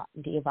give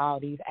all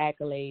these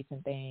accolades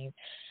and things.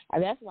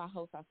 That's why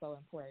hosts are so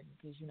important,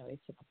 because you know they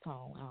set the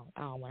tone.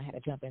 I don't want to have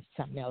to jump into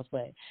something else,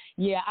 but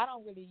yeah, I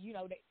don't really, you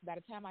know, by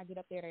the time I get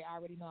up there, they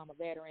already know I'm a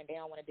veteran. They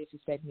don't want to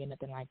disrespect me or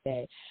nothing like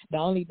that. The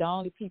only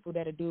people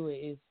that'll do it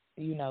is,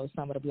 you know,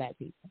 some of the black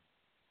people.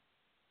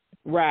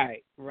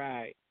 Right.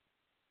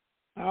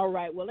 All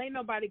right. Well, ain't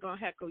nobody going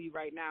to heckle you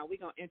right now. We're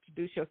going to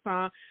introduce your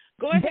song.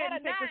 Go ahead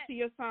and take us to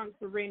your song,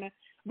 Serena.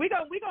 We're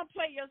gonna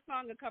play your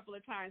song a couple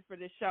of times for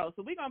this show.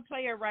 So we're going to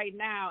play it right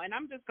now, and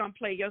I'm just going to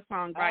play your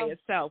song by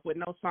yourself with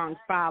no songs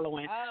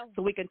following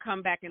so we can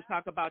come back and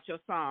talk about your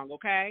song,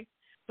 okay?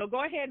 So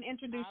go ahead and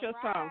introduce your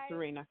song, right.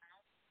 Serena.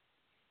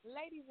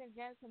 Ladies and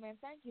gentlemen,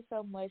 thank you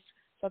so much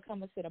for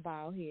coming to the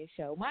Bald Head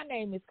Show. My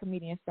name is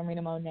comedian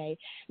Serena Monay.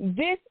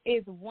 This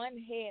is One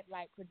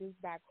Headlight,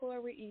 produced by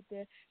Corey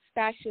Ether,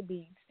 Stasha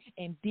Beats,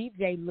 and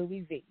DJ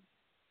Louis V.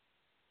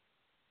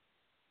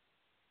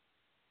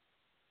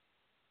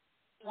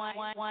 One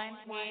headlight, one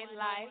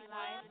headlight,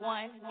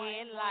 one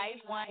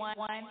headlight, one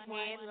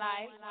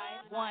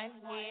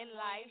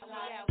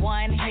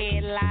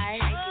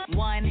headlight,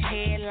 one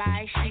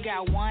headlight. She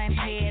got one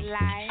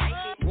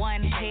headlight,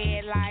 one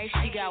headlight.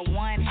 She got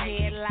one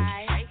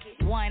headlight,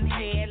 one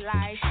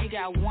headlight. She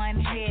got one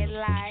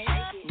headlight,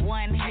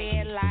 one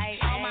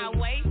headlight. On my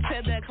way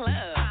to the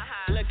club,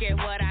 look at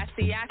what I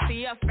see. I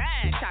see a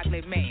fine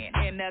chocolate man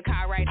in the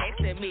car right next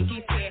to me.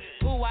 He said,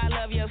 "Ooh, I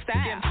love your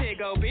style." Them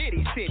Tig-O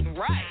bitties sitting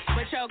right,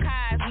 but your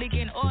car's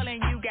leaking oil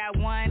and you got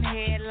one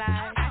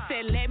headlight. I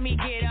said, let me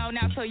get on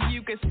now so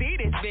you can see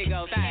this big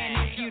old thing.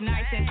 And if you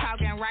nice and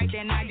talking right,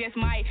 then I just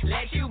might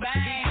let you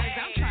bang. Cause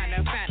I'm trying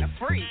to find a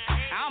freak.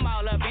 I'm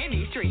all up in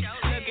these streets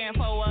looking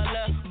for a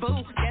little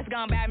boo that's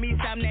gonna buy me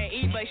something to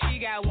eat. But she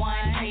got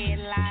one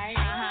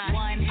headlight,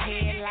 one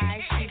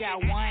headlight. She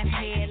got one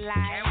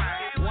headlight,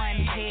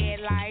 one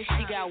headlight.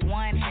 She got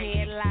one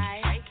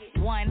headlight,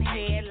 one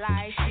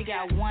headlight. She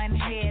got one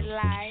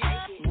headlight,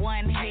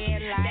 one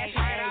headlight. That's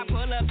right, I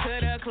pull up to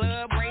the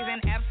club,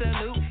 raising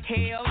absolute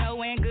hell,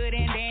 knowing good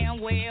and damn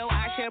well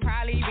I should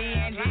probably be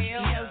in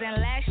jail. Nails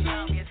and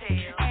lashes,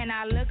 and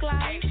I look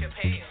like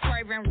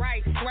swerving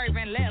right,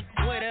 swerving left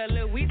with a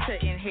Louis to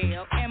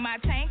inhale. In my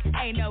tank,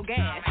 ain't no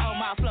gas. On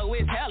my flow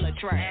is hella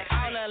trash.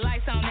 All the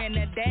lights on in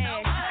the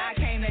dash. I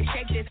came to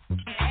shake this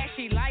ass.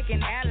 She like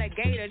an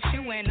alligator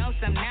chewing on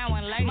some now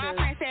and later. My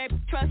friend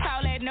said, trust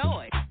all that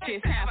noise.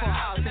 It's time for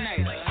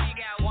alternator.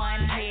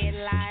 One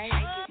headlight,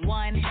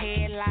 one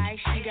headlight.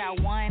 She got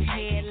one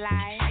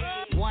headlight,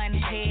 one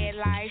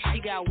headlight. She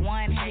got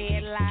one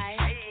headlight,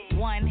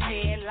 one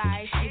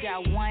headlight. She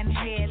got one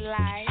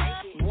headlight,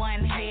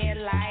 one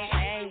headlight.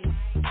 Hey,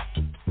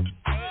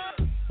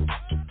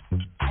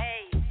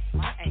 hey,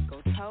 my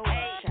ankle toe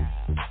up,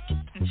 child.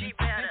 She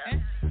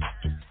better.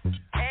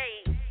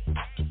 Hey,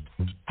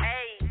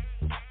 hey,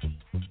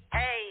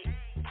 hey,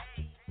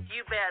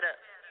 you better.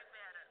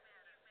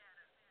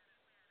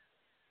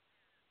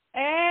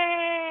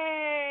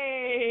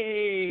 Hey,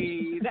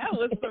 that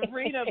was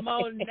Serena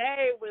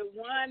Monay with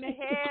one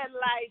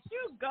headlight.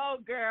 You go,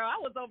 girl. I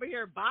was over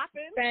here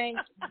bopping.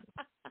 Thanks.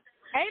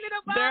 Ain't it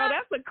a bop? Girl,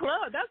 that's a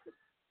club.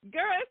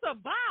 Girl, it's a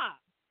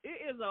bop. It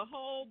is a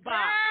whole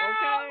bop,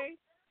 okay?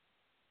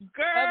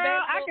 Girl,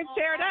 I can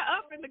tear that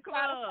up in the club.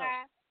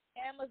 Spotify,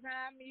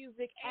 Amazon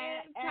Music,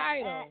 and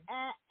Tidal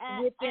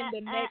within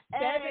the next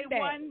 7 days.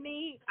 One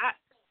knee.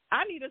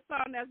 I need a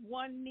song that's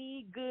one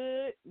knee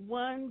good,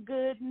 one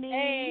good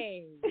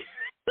knee.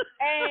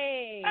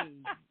 Hey.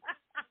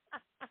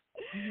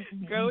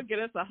 Girl, we get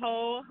us a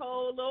whole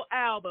little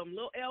album,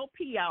 little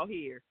LP out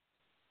here.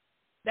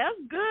 That's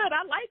good.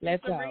 I like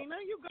it, Serena.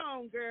 You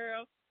gone,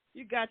 girl.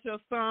 You got your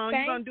song.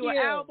 You gonna do an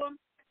album?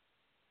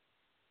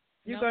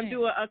 You gonna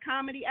do a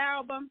comedy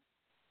album?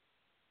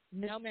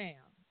 No, ma'am.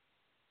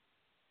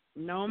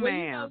 No,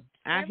 ma'am.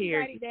 I hear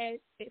you. Everybody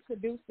that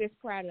produced this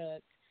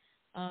product,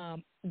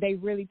 they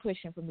really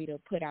pushing for me to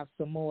put out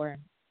some more.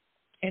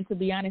 And to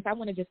be honest, I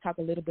want to just talk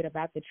a little bit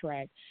about the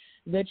track.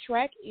 The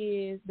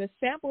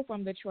sample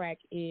from the track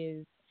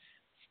is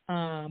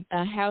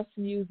a house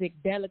music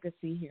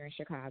delicacy here in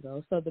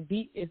Chicago. So the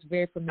beat is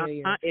very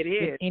familiar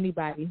with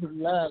anybody who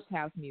loves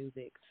house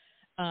music.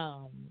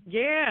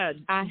 Yeah,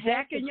 I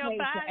have to your pay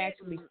body, to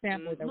actually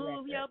sample the move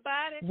record. your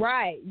body.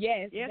 Right,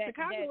 yes. Yeah,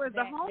 Chicago is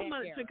the home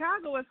of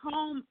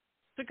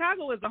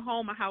Chicago is the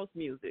home of house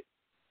music.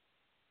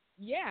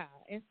 Yeah,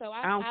 and so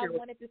I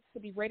wanted this to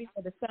be ready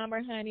for the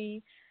summer,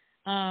 honey.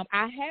 I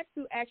had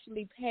to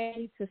actually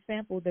pay to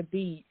sample the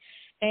beat,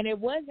 and it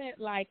wasn't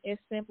like as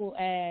simple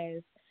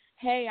as,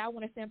 hey, I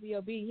want to sample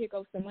your beat, here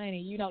goes some money.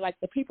 You know, like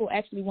the people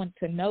actually wanted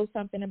to know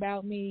something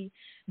about me.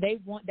 They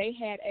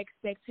had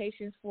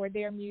expectations for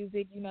their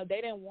music. You know,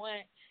 they didn't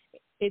want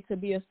it to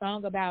be a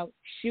song about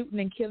shooting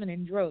and killing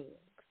and drugs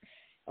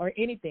or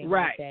anything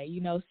like that, you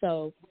know.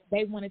 So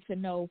they wanted to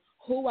know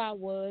who I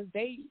was.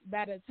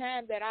 By the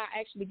time that I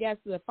actually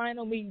got to the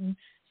final meeting,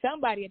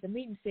 somebody at the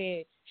meeting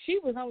said, she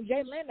was on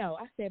Jay Leno.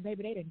 I said,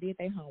 baby, they done did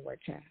their homework,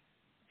 child.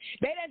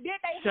 They done did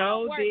their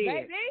homework,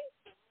 baby.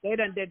 They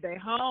done did their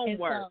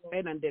homework. So,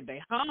 they done did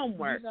their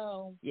homework. You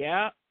know,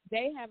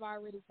 they have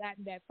already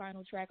gotten that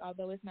final track,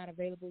 although it's not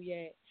available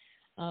yet.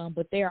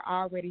 But they're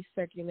already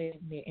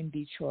circulating it in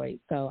Detroit.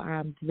 So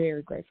I'm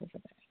very grateful for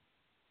that.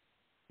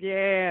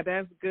 Yeah,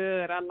 that's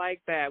good. I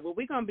like that. Well,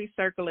 we're going to be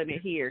circling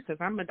it here because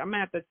I'm going to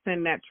have to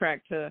send that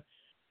track to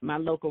my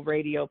local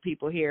radio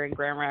people here in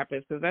Grand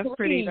Rapids because that's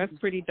pretty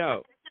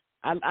dope.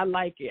 I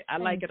like it. I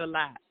like it a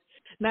lot.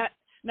 Now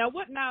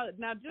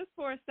just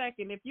for a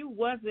second, have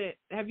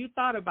you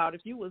thought about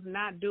if you was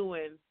not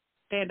doing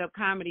stand-up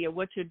comedy or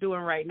what you're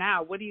doing right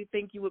now, what do you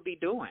think you would be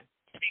doing?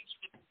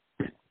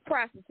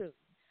 Prostitute.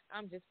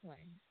 I'm just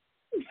playing.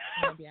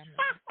 Maybe I'm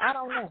not. I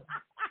don't know.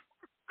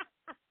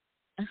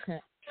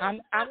 I'm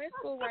in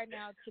school right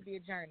now to be a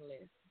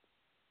journalist.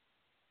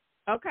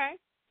 Okay.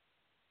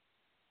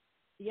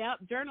 Yep,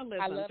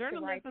 journalism. I love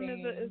Journalism to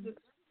write is a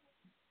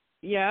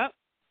yep.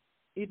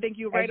 You think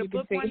you write a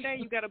book one day?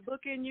 You got a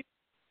book in you?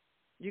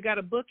 You got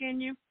a book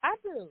in you? I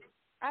do.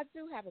 I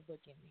do have a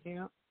book in me.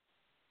 Yeah.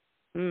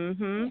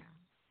 Mhm. Yeah.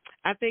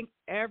 I think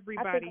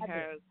everybody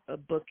has a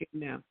book in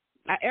them.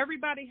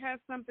 Everybody has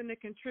something to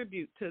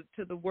contribute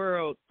to the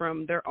world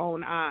from their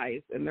own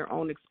eyes and their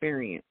own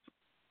experience.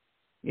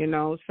 You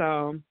know,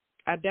 so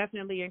I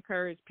definitely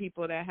encourage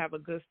people that have a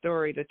good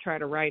story to try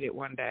to write it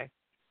one day.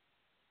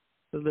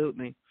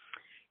 Absolutely.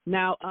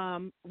 Now,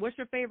 what's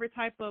your favorite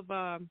type of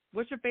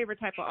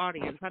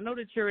audience? I know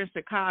that you're in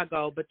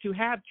Chicago, but you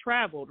have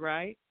traveled,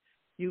 right?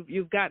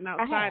 You've gotten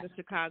outside of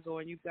Chicago,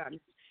 and you've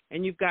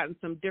gotten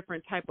some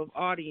different type of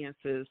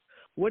audiences.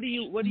 What do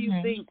you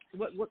think?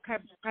 What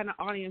kind of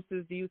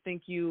audiences do you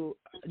think you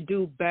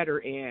do better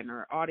in,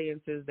 or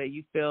audiences that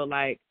you feel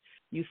like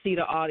you see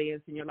the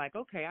audience and you're like,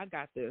 okay, I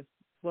got this.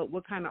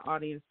 What kind of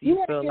audience do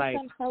you feel like? You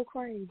want to hear something so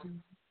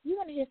crazy? You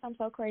want to hear something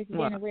so crazy?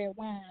 What? Than a red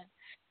wine.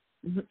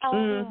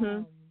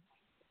 Mm-hmm.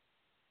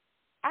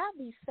 I'd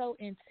be so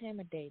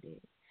intimidated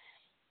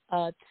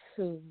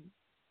to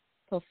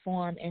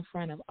perform in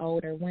front of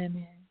older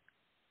women.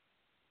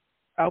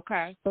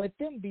 Okay. But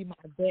them be my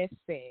best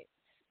sets.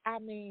 I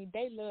mean,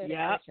 they love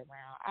to push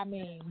around. I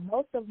mean,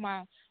 most of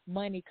my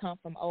money come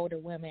from older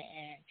women,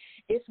 and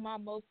it's my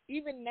most,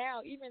 even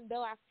now, even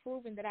though I've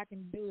proven that I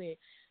can do it,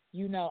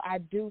 you know, I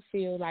do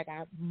feel like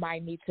I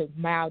might need to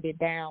mild it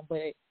down,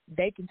 but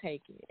they can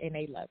take it, and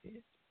they love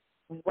it.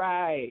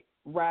 Right.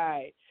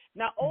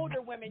 Now,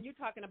 older women, you're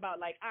talking about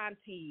like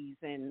aunties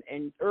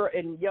and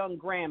young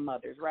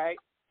grandmothers, right?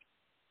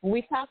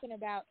 We're talking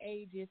about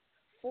ages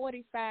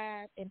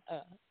 45 and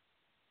up.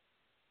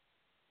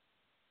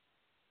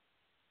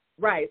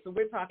 Right, so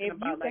we're talking if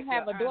about you can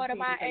have a daughter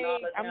my age,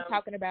 I'm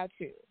talking about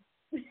you.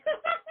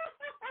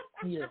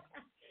 Yeah.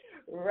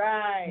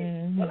 Right.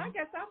 Mm-hmm. Well, I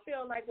guess I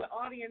feel like with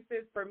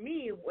audiences, for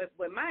me, with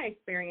my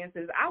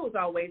experiences, I was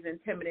always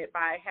intimidated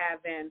by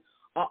having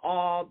an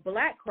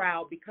all-black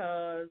crowd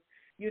because,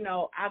 you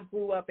know, I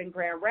grew up in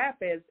Grand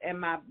Rapids, and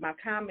my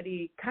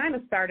comedy kind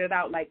of started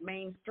out like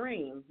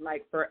mainstream,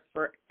 like for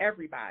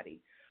everybody.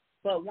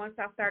 But once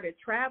I started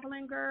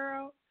traveling,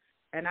 girl,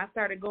 and I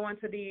started going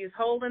to these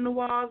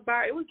hole-in-the-walls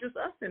bar, it was just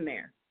us in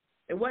there.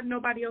 There wasn't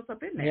nobody else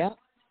up in there. Yeah.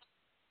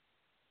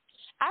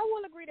 I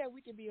will agree that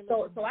we can be a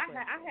little So I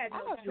had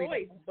no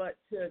choice but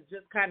to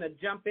just kind of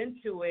jump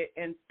into it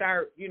and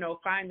start, you know,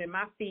 finding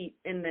my feet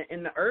in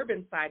the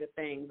urban side of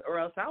things, or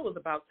else I was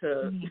about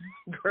to,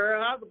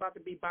 girl, I was about to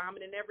be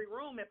bombing in every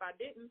room if I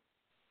didn't.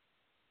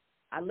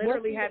 I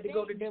literally had to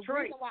go to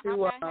Detroit. The reason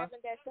why I'm not having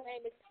that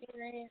same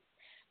experience,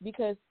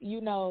 because, you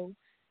know,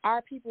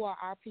 our people are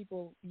our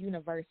people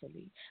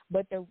universally.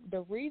 But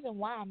the reason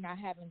why I'm not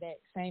having that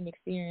same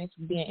experience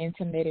being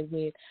intimidated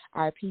with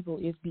our people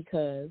is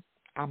because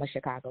I'm a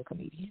Chicago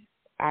comedian.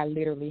 I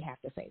literally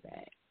have to say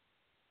that.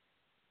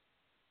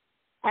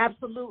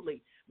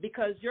 Absolutely,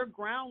 because your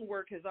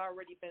groundwork has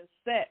already been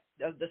set.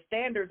 The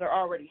standards are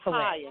already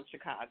high in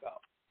Chicago.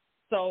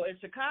 So in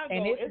Chicago,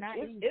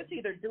 it's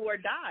either do or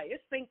die.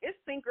 It's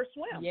sink or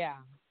swim. Yeah.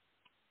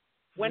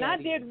 When I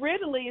did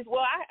Ridley's,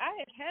 well, I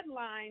had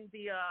headlined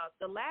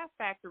the Laugh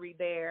Factory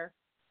there.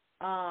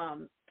 I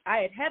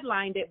had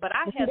headlined it, but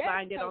I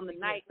headlined it on the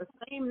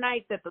same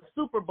night that the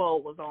Super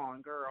Bowl was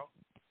on, girl.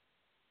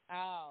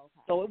 Oh,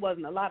 okay. So it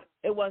wasn't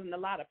a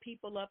lot of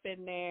people up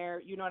in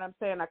there. You know what I'm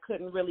saying? I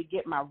couldn't really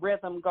get my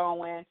rhythm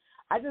going.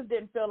 I just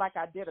didn't feel like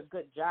I did a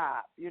good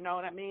job. You know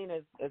what I mean?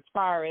 As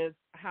far as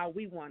how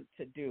we want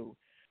to do.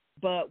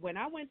 But when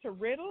I went to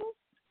Riddles,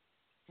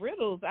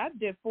 I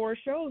did 4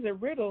 shows at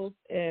Riddles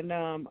and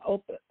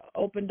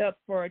opened up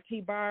for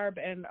T-Barb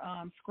and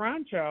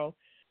Scrancho,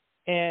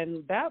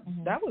 and that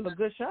was a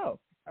good show.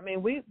 I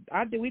mean, we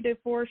did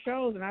 4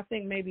 shows, and I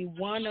think maybe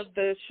one of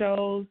the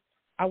shows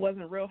I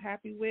wasn't real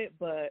happy with,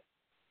 but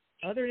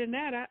other than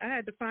that, I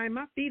had to find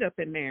my feet up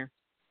in there.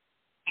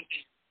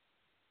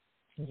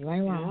 You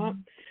ain't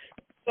wrong.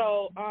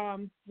 So,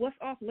 what's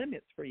off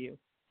limits for you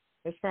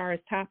as far as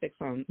topics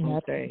on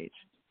stage?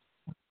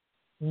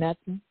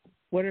 Nothing.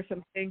 What are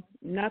some things?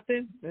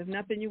 Nothing? There's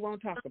nothing you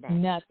won't talk about?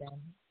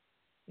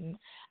 Nothing.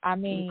 I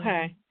mean,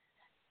 okay.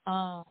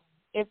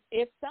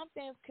 If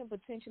something can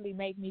potentially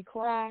make me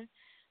cry,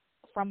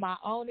 from my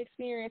own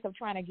experience of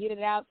trying to get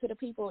it out to the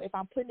people, if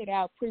I'm putting it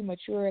out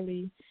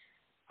prematurely,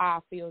 I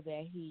feel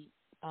that heat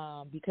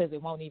because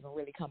it won't even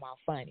really come out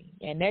funny.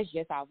 And that's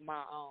just off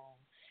my own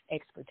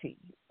expertise.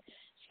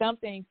 Some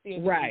things still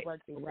need to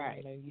work through. Right.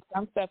 You know,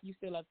 some stuff you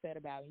still upset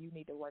about, and you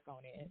need to work on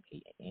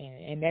it.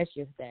 And that's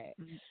just that.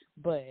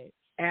 But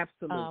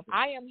absolutely,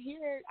 I am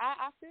here.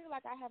 I feel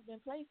like I have been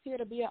placed here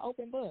to be an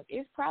open book.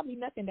 It's probably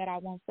nothing that I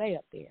won't say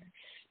up there.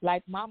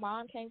 Like my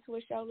mom came to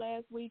a show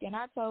last week, and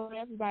I told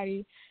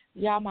everybody,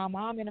 y'all, my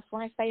mom in the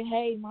front say,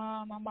 hey,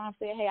 Mom. My mom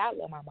said, hey, I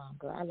love my mom,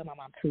 girl. I love my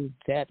mom too.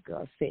 That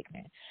girl's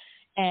sickening.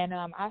 And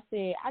I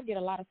said, I get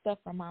a lot of stuff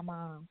from my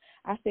mom.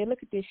 I said,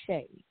 look at this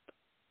shape.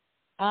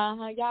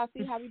 Y'all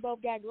see how we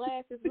both got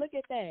glasses? Look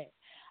at that.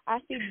 I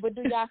see, but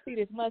do y'all see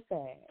this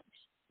mustache?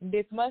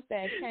 This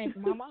mustache came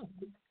from my mom.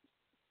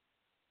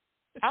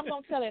 I'm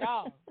gonna tell it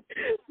all.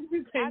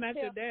 You say not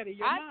your daddy,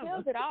 your mama. I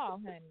tell it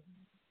all, honey.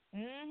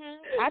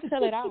 I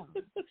tell it all.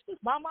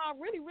 My mom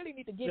really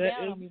need to get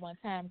down on me one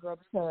time, girl,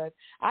 because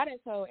I done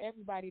told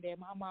everybody that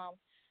my mom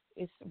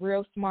is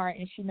real smart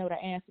and she know the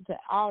answer to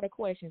all the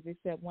questions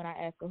except when I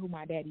ask her who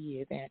my daddy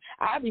is, and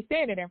I be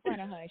standing in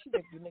front of her and she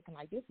just be looking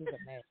like this is a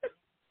mess.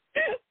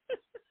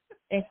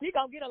 And she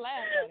gonna get a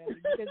laugh out of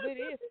it because it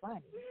is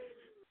funny.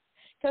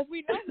 Because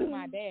we know who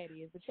my daddy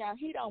is, but child,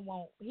 he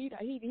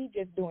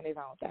just doing his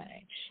own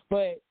thing.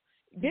 But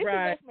this is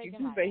us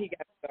making life. He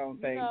got his own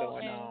thing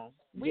going on.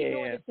 We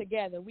doing it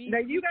together.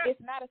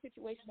 It's not a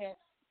situation that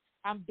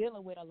I'm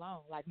dealing with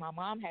alone. Like my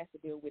mom has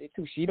to deal with it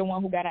too. She the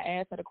one who got to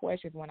answer the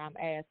questions when I'm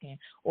asking,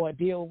 or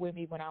deal with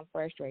me when I'm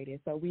frustrated.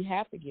 So we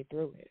have to get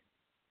through it.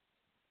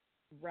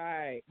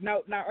 Right.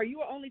 Now, are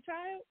you an only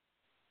child?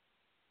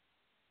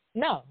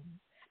 No,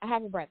 I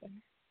have a brother.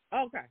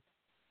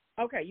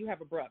 Okay, you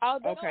have a brother.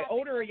 Okay,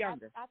 older or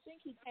younger? I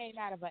think he came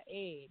out of an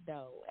egg,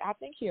 though. I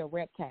think he a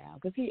reptile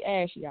because he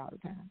ashy all the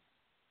time.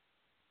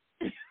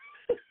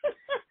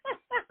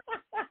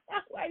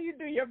 Why you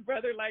do your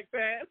brother like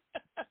that?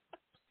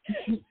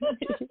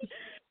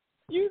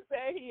 You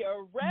say he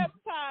a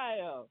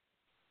reptile.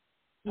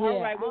 Yeah,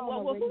 all right.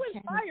 Well, who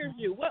inspires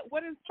you?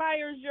 What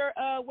inspires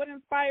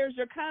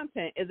your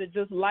content? Is it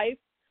just life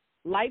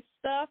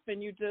stuff,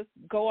 and you just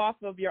go off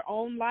of your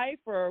own life,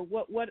 or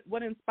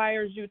what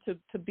inspires you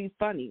to be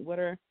funny? What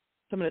are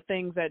some of the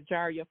things that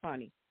jar your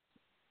funny?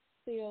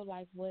 I feel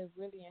like what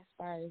really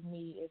inspires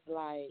me is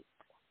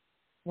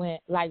when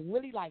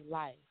really like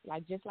life,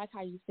 like just like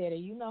how you said it.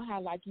 You know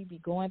how like you be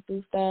going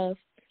through stuff.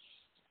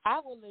 I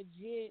will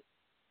legit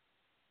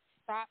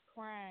stop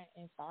crying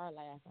and start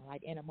laughing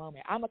like in a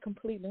moment. I'm a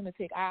complete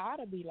lunatic. I ought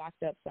to be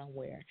locked up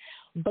somewhere,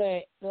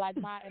 but like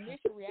my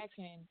initial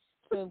reaction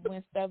to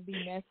when stuff be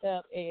messed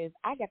up is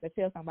I got to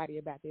tell somebody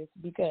about this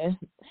because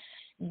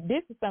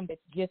this is something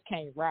that just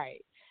came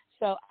right.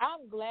 So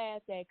I'm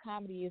glad that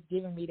comedy is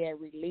giving me that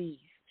relief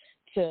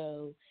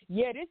to,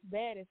 this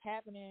bad is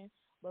happening,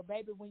 but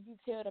baby, when you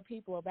tell the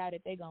people about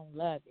it, they gonna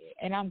love it.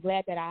 And I'm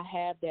glad that I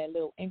have that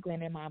little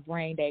inkling in my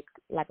brain, that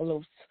like a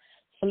little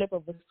flip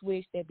of a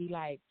switch that be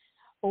like,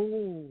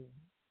 oh,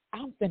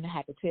 I'm finna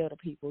have to tell the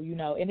people,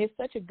 and it's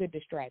such a good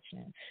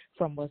distraction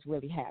from what's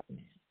really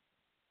happening.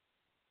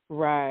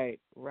 Right.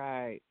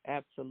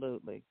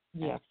 Absolutely.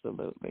 Yeah.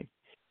 Absolutely.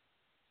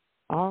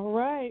 All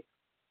right.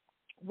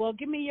 Well,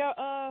 give me your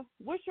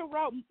what's your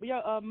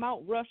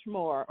Mount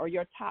Rushmore or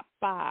your top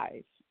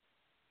 5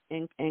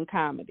 in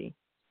comedy?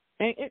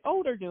 And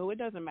old or new, it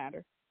doesn't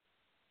matter.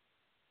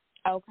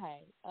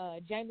 Okay.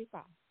 Jamie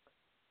Foxx.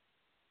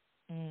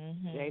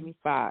 Mm-hmm. Jamie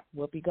Foxx.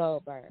 Whoopi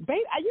Goldberg.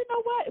 Babe, you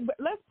know what?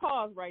 Let's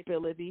pause right,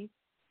 ability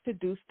to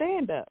do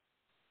stand up.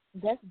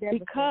 That's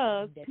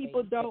because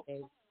people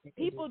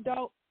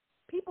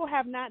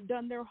have not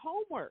done their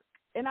homework.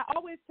 And I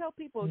always tell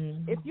people,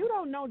 if you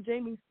don't know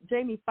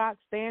Jamie Foxx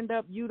stand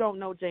up, you don't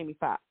know Jamie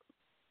Foxx.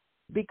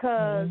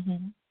 Because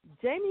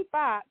Jamie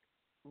Foxx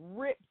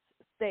rips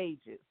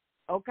stages.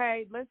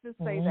 Okay? Let's just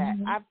say that.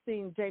 I've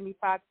seen Jamie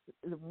Foxx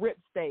rip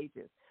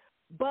stages.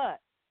 But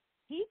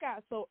he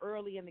got so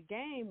early in the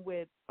game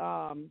with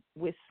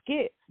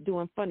skits,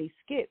 doing funny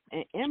skits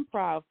and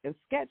improv and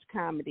sketch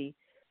comedy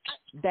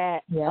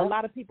that a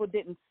lot of people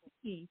didn't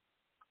see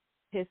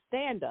his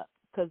stand-up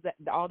because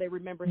all they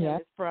remember him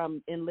is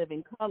from In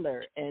Living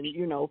Color and,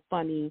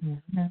 funny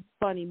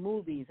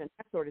movies and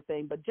that sort of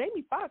thing. But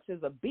Jamie Foxx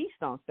is a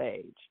beast on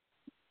stage.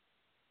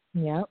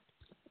 Yep.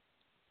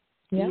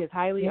 He is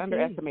highly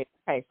underestimated.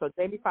 Okay, so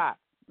Jamie Foxx.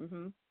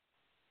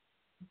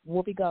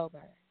 Whoopi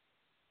Goldberg.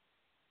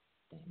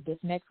 This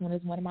next one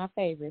is one of my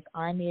favorites,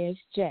 Arnez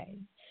J.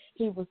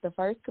 He was the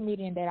first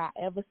comedian that I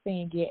ever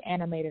seen get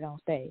animated on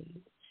stage.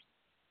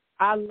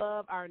 I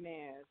love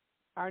Arnez.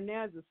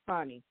 Arnez is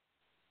funny.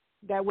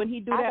 That when he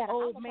do that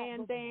old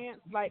man dance,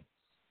 like,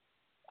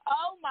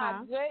 oh my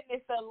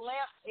goodness, the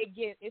limp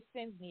it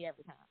sends me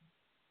every time.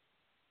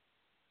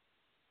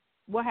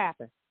 What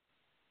happened?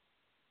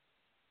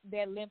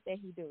 That limp that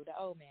he do, the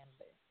old man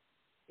limp.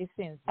 It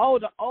sends me. Oh,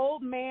 the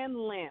old man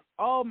limp.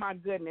 Oh my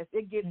goodness,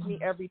 it gets me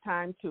every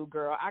time too,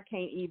 girl. I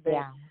can't even.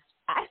 Yeah.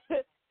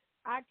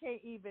 I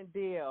can't even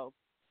deal.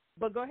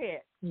 But go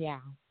ahead. Yeah.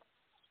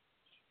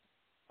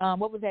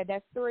 What was that?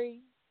 That's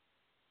 3.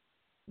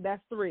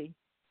 That's 3.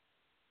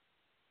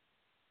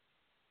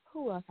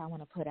 Who else I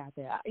want to put out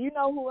there? You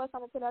know who else I'm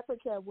going to put out there?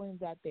 Cat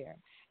Williams out there.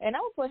 And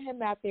I'm going to put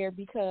him out there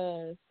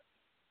because,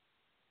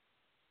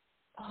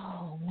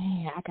 oh,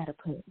 man, I got to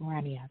put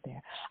Ronnie out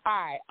there. All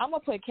right, I'm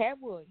going to put Cat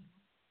Williams.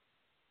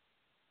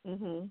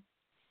 And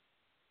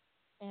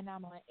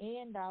I'm going to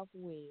end off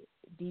with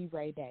D.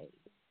 Ray Davis.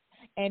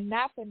 And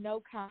not for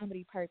no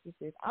comedy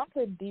purposes. I'm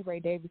putting D. Ray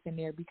Davis in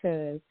there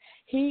because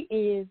he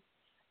is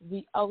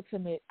the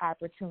ultimate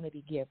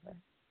opportunity giver.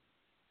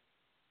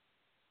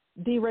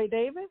 D. Ray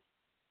Davis?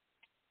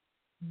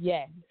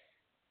 Yes.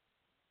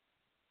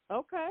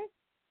 Okay.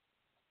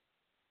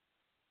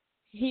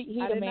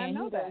 He the man.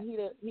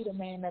 He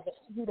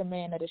the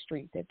man of the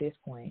streets at this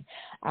point.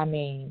 I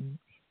mean,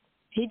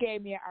 he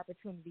gave me an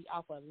opportunity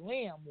off a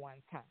limb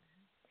one time,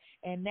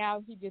 and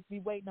now he just be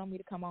waiting on me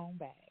to come on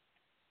back.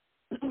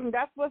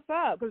 That's what's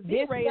up. Because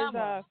this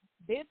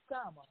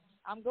summer,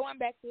 I'm going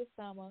back this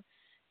summer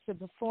to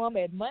perform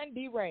at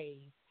Monday Rays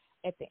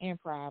at the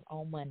Improv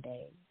on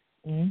Monday.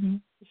 Mm-hmm.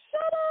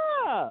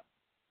 Shut up.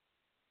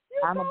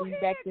 I'm gonna be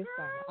back this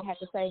summer. I have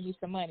to save me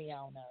some money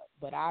on up,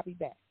 but I'll be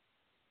back.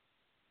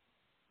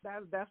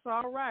 That's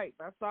all right.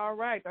 That's all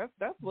right.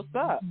 That's what's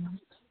up.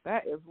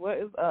 That is what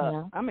is up.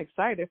 Yeah. I'm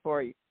excited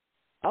for you.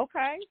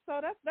 Okay,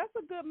 so that's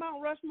a good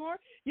Mount Rushmore.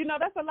 You know,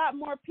 that's a lot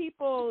more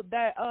people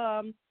that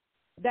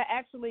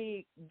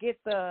actually get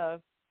the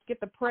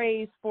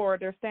praise for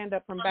their stand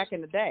up from back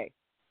in the day.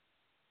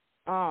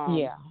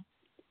 Yeah,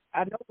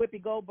 I know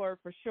Whoopi Goldberg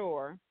for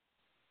sure.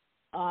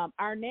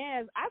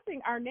 Arnaz, I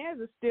think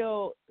Arnaz is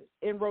still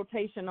in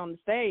rotation on the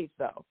stage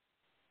though.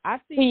 I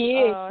see he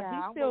is. He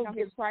still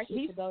gets prices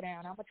to go down.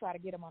 I'm gonna try to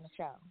get him on the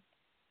show.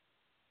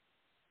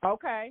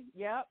 Okay,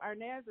 yep.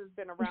 Arnaz has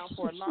been around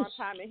for a long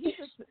time, and he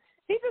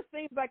just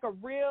seems like a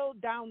real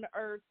down to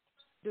earth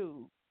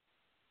dude.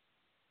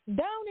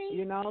 Don't he?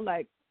 You know,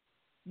 like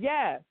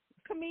yes,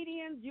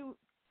 comedians.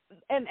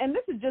 And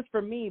this is just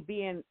for me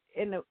being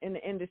in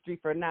the industry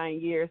for 9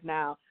 years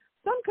now.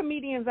 Some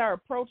comedians are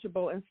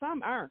approachable, and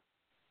some aren't.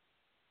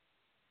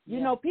 You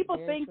know, people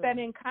think that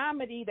in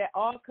comedy that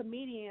all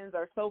comedians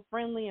are so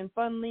friendly and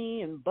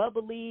funny and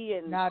bubbly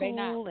and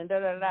cool and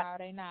da-da-da. No,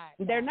 they're not.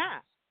 They're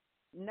not.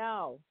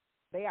 No,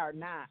 they are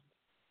not.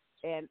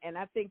 And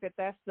I think that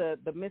that's the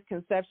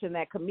misconception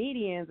that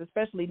comedians,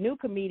 especially new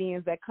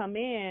comedians that come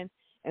in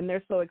and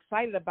they're so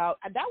excited about.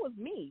 That was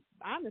me,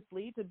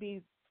 honestly, to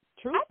be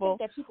truthful. I think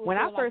that people when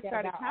I feel first like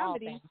started about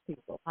comedy,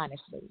 people,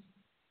 honestly.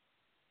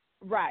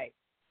 Right.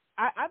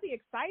 I'd be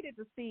excited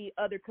to see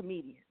other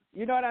comedians.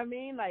 You know what I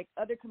mean? Like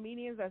other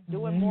comedians that's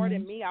doing more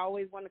than me. I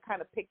always want to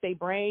kind of pick their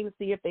brain and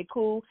see if they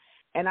cool.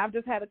 And I've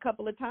just had a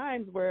couple of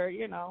times where,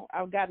 you know,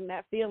 I've gotten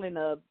that feeling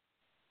of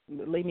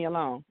leave me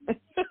alone.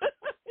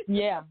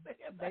 Yeah,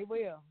 they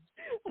will.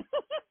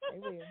 They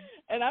will.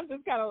 And I'm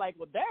just kind of like,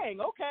 well,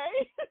 dang,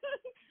 okay.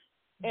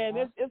 And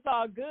it's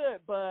all good,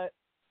 but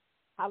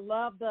I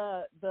love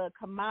the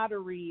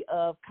camaraderie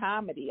of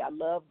comedy. I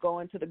love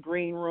going to the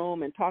green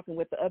room and talking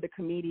with the other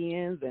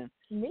comedians and,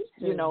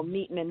 you know,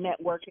 meeting and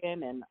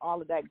networking and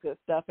all of that good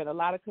stuff. And a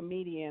lot of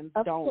comedians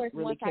don't really care for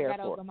it. Once I got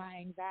over my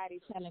anxiety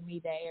telling me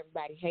that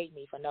everybody hate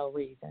me for no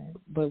reason.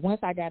 But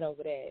once I got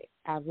over that,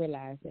 I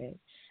realized that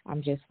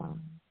I'm just fine.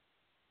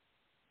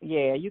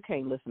 Yeah, you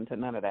can't listen to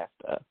none of that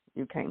stuff.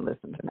 You can't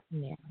listen to that.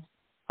 Yeah.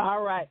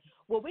 All right.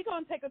 Well, we're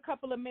going to take a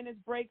couple of minutes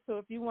break, so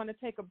if you want to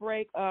take a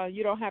break,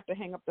 you don't have to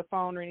hang up the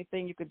phone or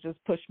anything. You could just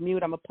push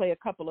mute. I'm going to play a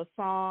couple of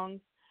songs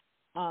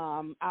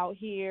out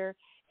here.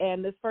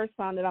 And this first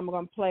song that I'm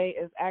going to play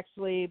is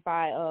actually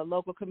by a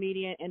local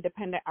comedian,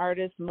 independent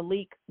artist,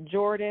 Malik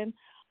Jordan.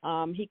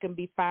 He can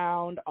be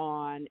found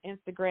on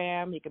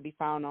Instagram. He can be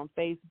found on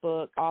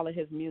Facebook. All of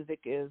his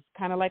music is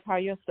kind of like how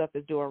your stuff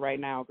is doing right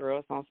now, girl.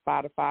 It's on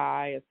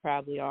Spotify. It's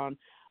probably on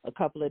a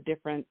couple of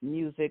different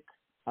music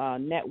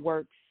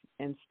networks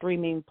and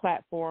streaming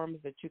platforms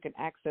that you can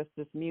access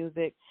this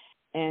music.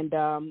 And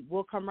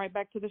we'll come right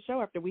back to the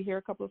show after we hear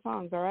a couple of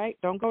songs, all right?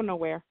 Don't go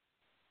nowhere.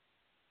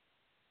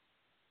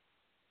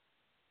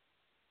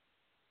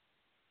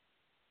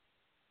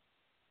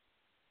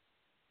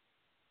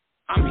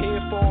 I'm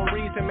here for a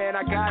reason, man,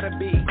 I gotta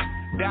be.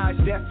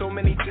 Dodged death so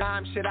many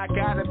times, shit, I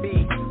gotta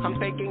be. I'm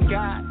thanking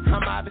God,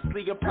 I'm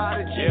obviously a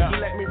prodigy. He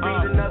let me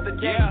read another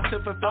day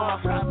to fulfill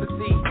my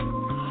prophecy.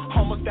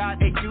 Almost died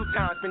a few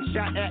times, been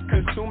shot at,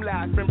 consumed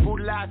lives, been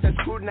brutalized and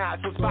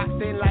scrutinized, was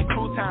boxed in like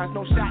croutons,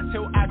 no shot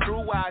till I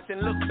grew wise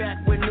and looked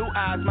back with new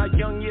eyes. My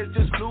young years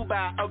just flew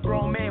by, a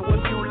grown man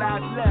with few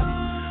lives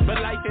left. But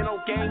life ain't no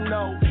game,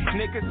 no.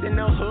 Niggas in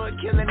the hood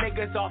killing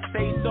niggas off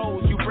say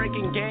souls. You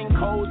breaking gang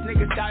codes,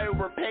 niggas die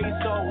over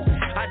pesos.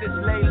 I just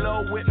lay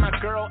low with my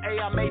girl,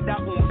 I made that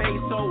one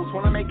pesos.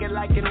 Wanna make it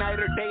like a night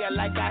or day,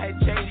 like I had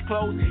changed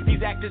clothes. These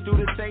actors do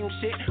the same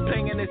shit,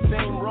 playing in the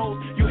same roles.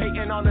 You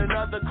hating on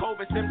another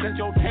COVID symptoms,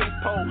 your taste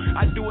pole.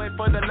 I do it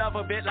for the love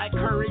of it like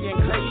Curry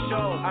and Clay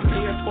show. I'm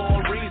here for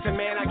a reason,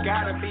 man, I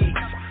gotta be.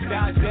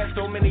 Dodged death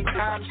so many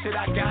times, shit,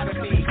 I gotta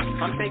be.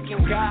 I'm thanking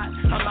God,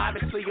 I'm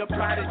obviously a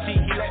prodigy.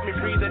 He let me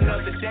breathe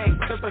another day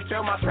to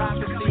fulfill my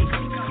prophecy.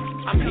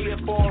 I'm here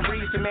for a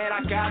reason, man,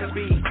 I gotta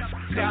be.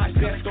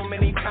 Dodged death so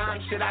many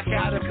times, shit, I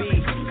gotta be.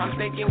 I'm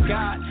thanking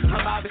God,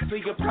 I'm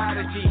obviously a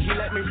prodigy. He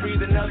let me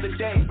breathe another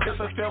day to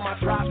fulfill my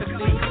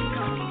prophecy.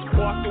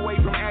 Walked away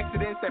from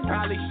accidents that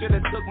probably should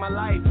have took my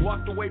life.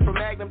 Walked away from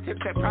magnum tips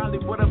that probably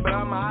would have, but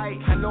I'm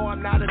alright. I know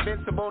I'm not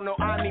invincible, no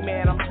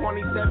Omni-Man. I'm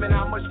 27,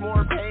 how much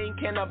more pain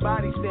can a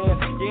body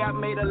stand? Yeah, I've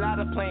made a lot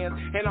of plans,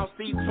 and I'll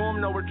see to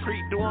them, no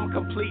retreat, do them,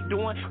 complete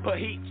doing, put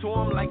heat to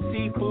them like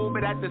seafood,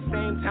 but at the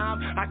same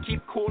time, I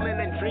keep cooling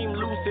and dream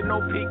lucid,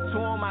 no peak to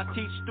them. I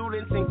teach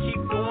students and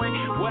keep doing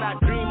what I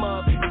dream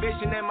of.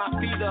 vision and my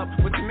feet up.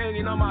 With $1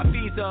 million on my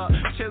visa.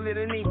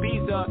 Chillin' in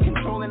Ibiza.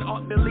 Controlling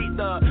alt delete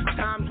the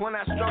times when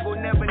I struggle,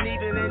 never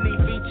needed any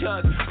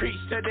features. Preach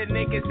to the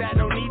niggas that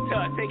don't need to.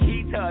 Take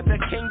heed to the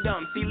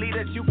kingdom. See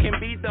leaders, you can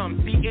beat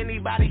them. See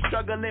anybody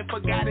struggling for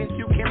guidance,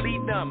 you can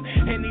lead them.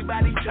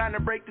 Anybody trying to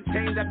break the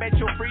chains, I bet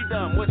you'll free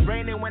them. Was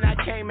raining when I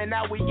came and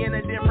now we in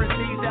a different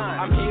season.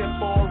 I'm here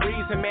for a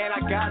reason, man,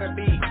 I gotta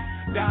be.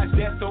 Dodged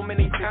death so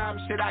many times,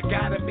 shit, I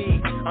gotta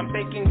be. I'm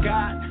thanking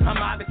God, I'm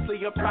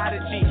obviously a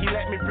prodigy. He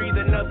let me breathe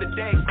another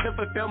day to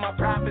fulfill my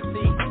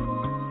prophecy.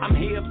 I'm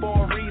here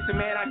for a reason,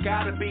 man, I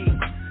gotta be.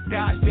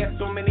 Dodged death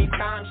so many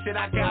times, shit,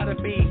 I gotta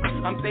be.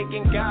 I'm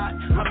thanking God,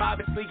 I'm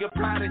obviously a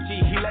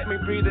prodigy. He let me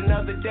breathe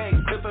another day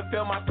to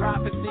fulfill my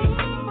prophecy.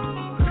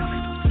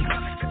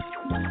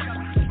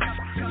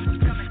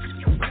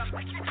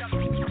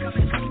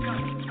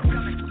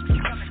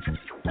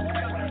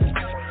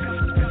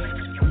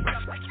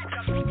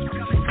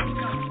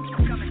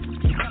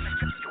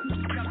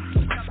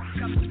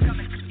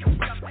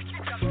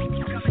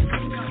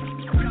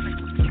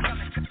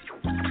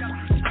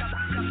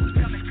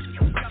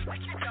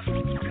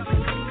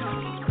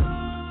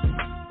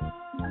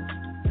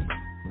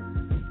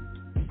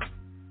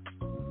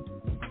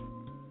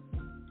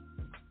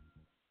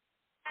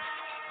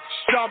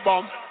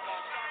 Shabam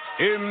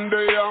in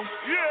there.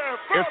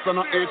 S and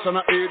a H and a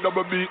A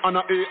double B and a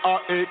A R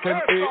A K A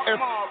S.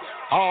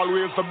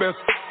 Always the best.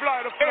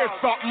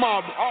 A$AP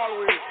mob.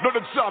 Always. Do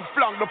the job,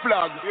 flag the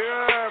flag.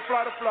 Yeah,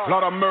 fly the flag.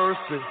 Lot of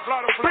mercy.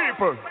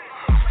 People.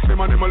 Say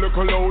my name a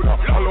little louder.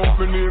 I love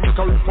me name, make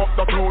a rip up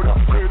the crowd.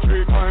 Pray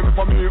 3 times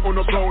for me on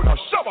the crowd.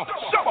 Shabba,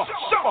 shabba,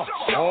 shabba.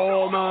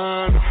 Oh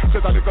man, say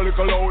that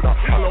little louder.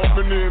 I love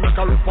me name, make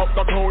a rip up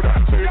the crowd.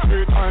 Pray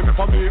 3 times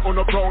for me on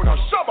the crowd.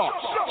 Shabba,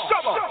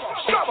 shabba,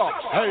 shabba.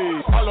 Hey,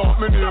 I love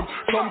me name,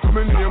 come to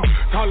me name.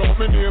 Call out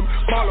me name,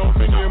 call out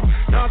me name.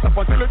 Dance up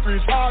until it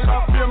reach all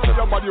of fame. Say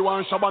your body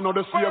want shabba, not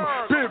the same.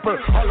 People,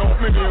 I love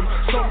me name,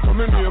 come to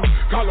me name.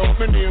 Call out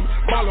me name,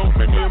 call out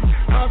me name.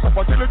 Dance up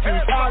until it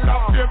reach all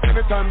of fame.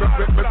 Anytime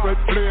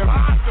with flame.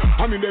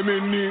 I mean them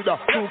in need a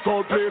too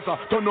cold placer,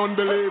 turn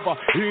unbeliever,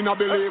 in a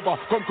believer.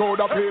 Come code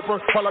a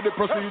paper, follow the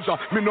procedure.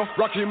 Me no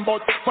rock him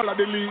but follow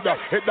the leader.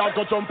 Head dog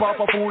go jump off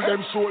a fool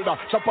them shoulder.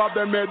 Chop off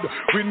them head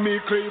with me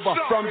cleaver.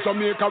 From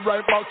Jamaica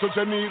right back to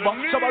Geneva.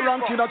 Shabba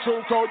ranking a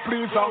too cold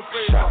pleaser.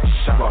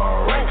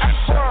 Shabba rank,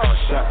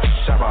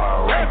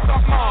 shabba rank.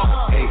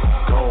 8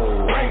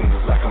 gold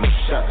rings like I'm a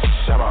shot.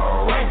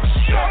 Shabba rank.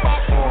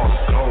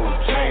 4 gold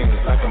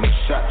chains like I'm a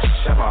shot.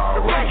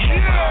 Shabba rank.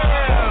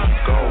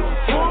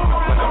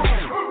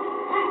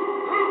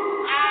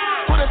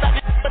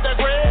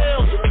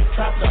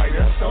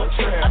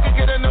 I can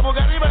get a new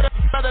Bugatti by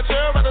the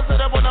chair, rather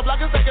sit up on the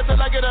block and take it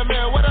till I get a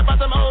meal. What about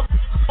them old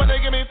when they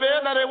give me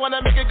fear? Now they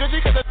wanna make it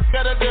Gucci cause they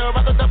got a deal.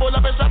 Rather double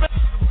up and shop it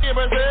in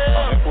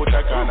Brazil. Put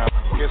that kind of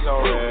it's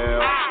so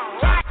real.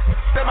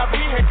 Set my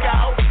vehicle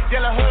out,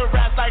 yellow hood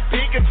rats like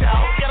Pikachu.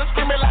 Get them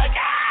screaming like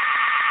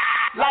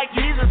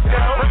Jesus do.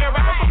 Bring it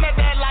right from that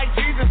dad like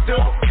Jesus do.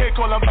 Can't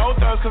call them both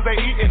thugs cause they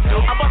eatin'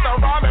 too. I'm about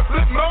to rhyme and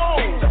flip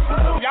moves.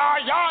 Y'all,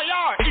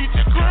 eat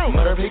your crew.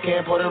 Mother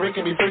pecan, Puerto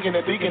Rican, be freaking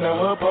and thinking the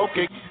hood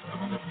poking.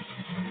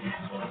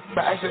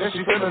 By accident,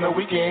 she feeling the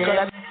weekend.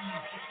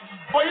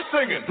 Boy, you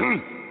singing.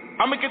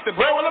 I'ma get the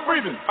bread while I'm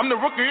breathing. I'm the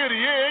rookie of the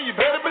year, and you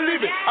better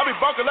believe it. I be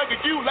barking like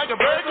a Q, like a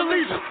bird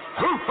collision.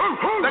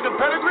 Like a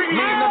pedigree.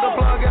 Need another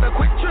plug at a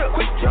quick trip.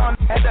 John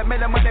had that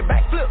made the money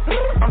backflip.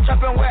 I'm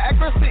chopping with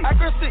accuracy.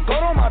 Go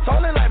on my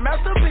toilet like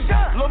Master P.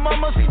 Lil'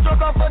 mama, she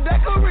drunk off a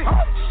daiquiri.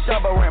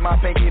 Shabba ran my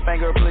pinky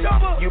finger, please.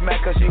 You mad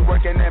cause she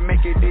working at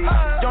Mickey D.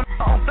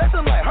 I'm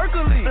flexing like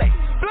Hercules.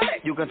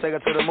 You can take her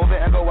to the movie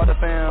and go watch the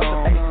film.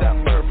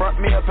 ASAP, front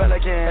me a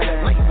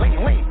Pelican.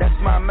 Link, that's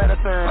my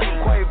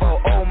medicine.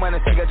 Quavo, old money,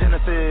 take a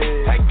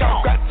Genesis. Take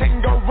off, got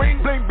tingo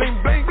ring, bling,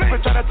 bling, bling.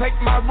 Been trying to take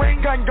my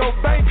ring, gun go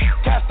bang.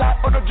 Cast out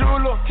on the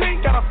jeweler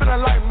king. Got a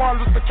feeling like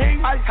Martin Luther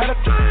King. I had a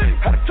dream.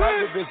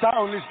 I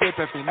only stay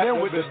pepping.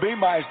 Then with the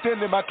beam, I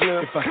extended my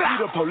clip. If I see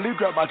the police,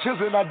 grab my chins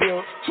and I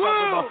deal.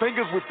 My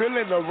fingers, we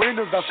feeling the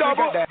rings. I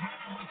figure that.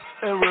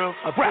 And real,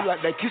 I feel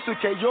like that Kissa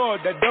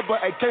KO, that double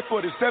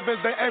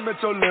AK-47s, they aim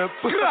at your lip.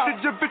 But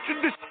your bitch,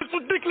 this is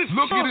ridiculous.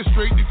 Look at it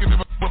straight, you can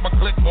never with my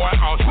click, boy.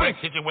 I'll straight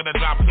hit you with a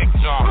drop kick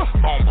jaw.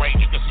 Bone break,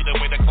 you can see the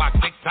way the clock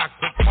tick tock,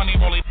 tick 20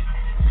 rolling.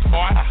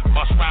 Boy,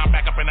 bust round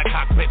back up in the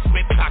cockpit,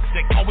 spit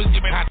toxic, always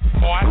give it hot,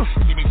 boy.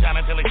 See me shine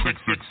until it six.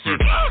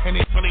 And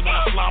they really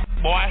wanna flop,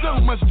 boy.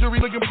 So much jury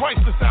looking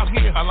priceless out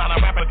here. A lot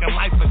of rappers looking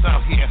lifeless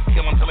out here.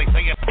 Kill them till they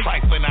say it's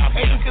priceless out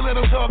here. Hey, you can let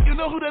them talk, you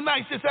know who the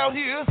nicest out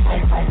here?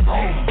 Boom, boom,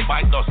 boom.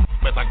 Fight those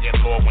best I get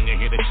low when you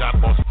hear the shot,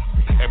 boss.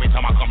 Every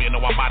time I come, you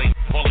know my body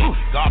fully.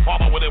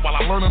 Godfather with it while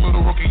I learn a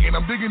little rookie. And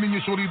I'm digging in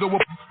your shorty, though.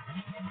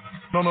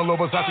 On the low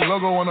Versace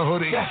logo on the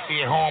hoodie.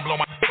 Stay at home, blow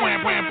my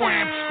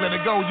wham. Let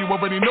it go, you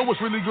already know what's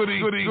really goody.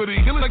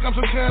 Kill it like I'm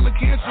some kind of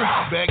cancer.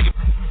 Bag it.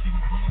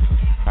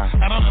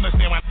 I don't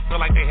understand why feel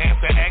like they have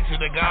to ask who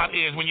the God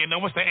is when you know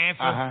what's the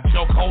answer.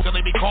 Show cold till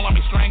they be calling me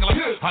strangler.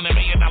 $100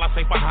 million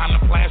safe behind the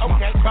plasma.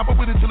 Stop it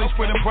with it till they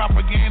spreading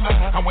propaganda.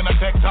 And when I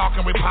tech talk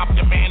and we pop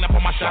your man up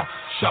on my shop,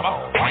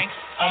 shabba ranks.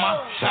 On my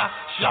shop,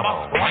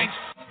 shabba ranks.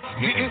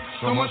 Getting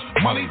so much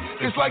money,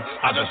 it's like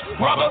I just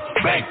robbed a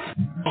bank.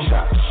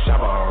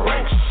 Shabba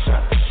ranks,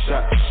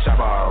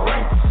 shabba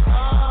ranks.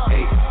 8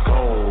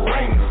 gold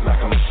rings like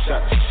I'm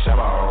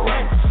shabba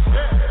ranks.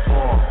 4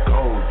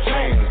 gold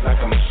chains like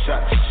I'm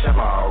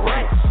shabba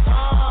ranks.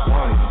 1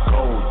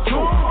 gold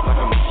tooth like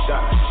I'm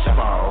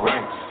shabba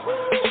ranks.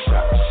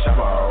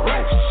 Shabba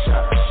ranks,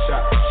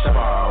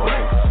 shabba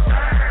ranks.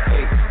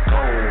 8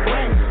 gold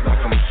rings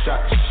like I'm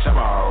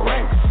shabba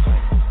ranks.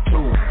 2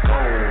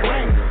 gold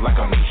rings like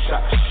I'm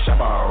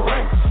shabba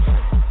ranks.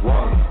 1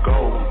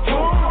 gold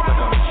tooth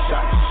like I'm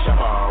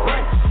shabba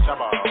ranks.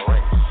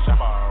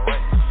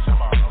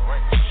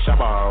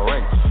 Shabba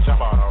ranks,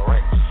 shabba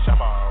ranks,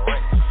 shabba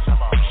ranks,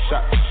 shabba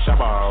ranks,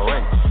 shabba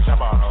ranks,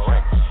 shabba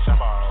ranks,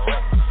 shabba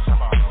ranks,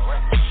 shabba ranks,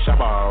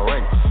 shabba ranks, shabba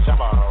ranks,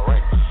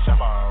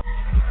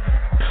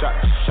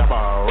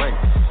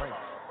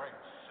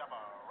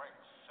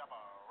 shabba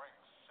ranks,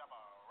 shabba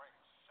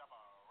ranks, shabba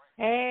ranks.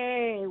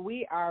 Hey,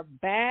 we are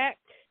back.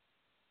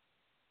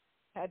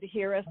 Had to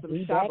hear us some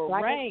Shabba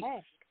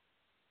ranks.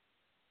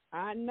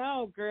 I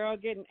know, girl,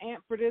 getting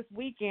amped for this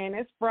weekend.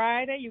 It's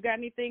Friday. You got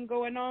anything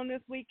going on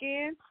this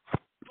weekend?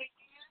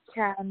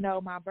 Child,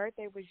 no, my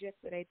birthday was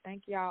yesterday.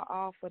 Thank y'all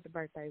all for the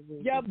birthday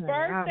week. Your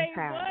birthday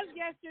was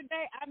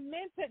yesterday. I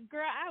meant it,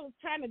 girl. I was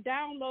trying to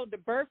download the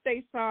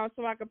birthday song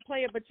so I could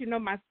play it, but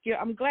my skill.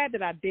 I'm glad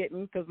that I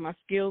didn't because my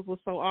skills were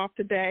so off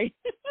today.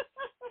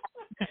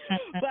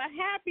 But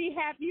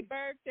happy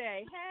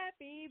birthday.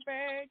 Happy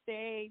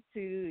birthday to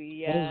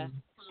ya.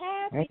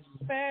 Happy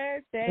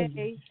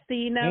birthday,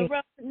 Serena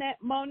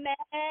Monay.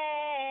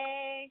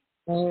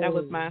 That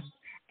was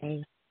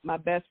my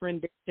best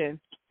rendition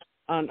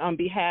on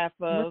behalf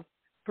of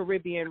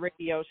Caribbean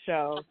Radio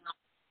Show.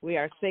 We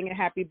are singing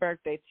happy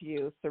birthday to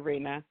you,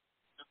 Serena.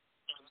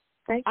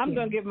 I'm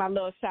going to give my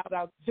little shout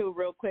out too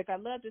real quick. I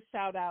love to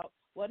shout out.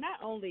 Well,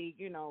 not only,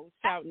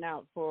 shouting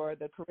out for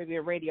the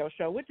Caribbean Radio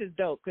Show, which is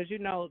dope because,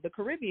 the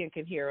Caribbean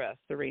can hear us,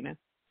 Serena.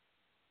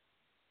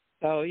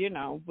 So,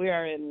 we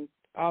are in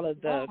all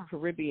of the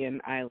Caribbean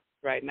islands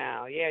right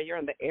now. Yeah, you're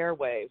on the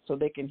airwaves so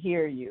they can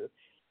hear you.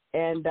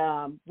 And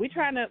we're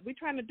trying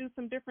to do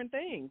some different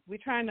things. We're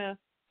trying to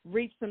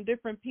reach some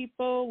different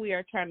people. We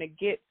are trying to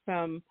get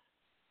some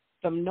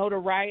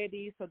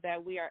notoriety so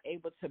that we are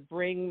able to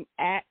bring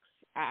acts.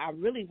 I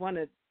really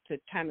wanted to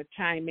kind of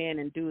chime in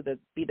and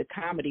be the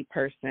comedy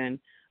person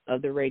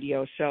of the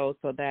radio show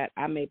so that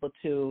I'm able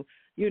to,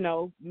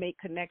 make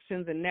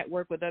connections and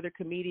network with other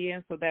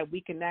comedians so that we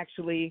can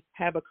actually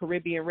have a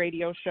Caribbean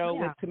radio show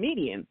with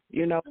comedians,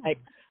 like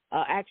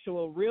an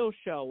actual real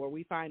show where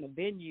we find a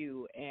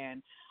venue.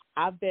 And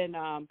I've been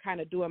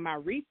kind of doing my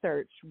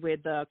research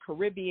with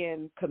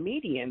Caribbean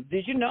comedians.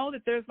 Did you know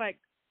that there's like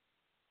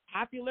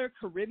popular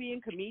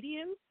Caribbean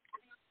comedians?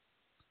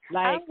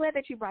 Like, I'm glad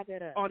that you brought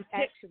that up. On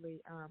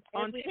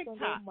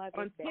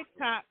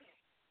TikTok.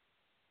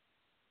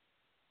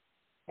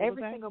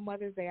 Every single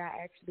Mother's Day, I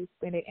actually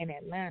spend it in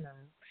Atlanta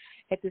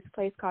at this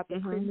place called the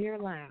Premier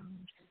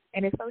Lounge.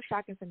 And it's so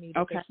shocking to me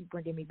that they keep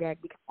bringing me back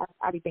because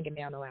I be thinking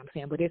they don't know what I'm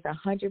saying, but it's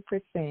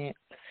 100%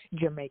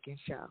 Jamaican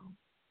show.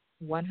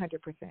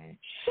 100%.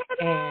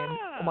 And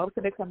most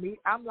of the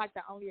I'm like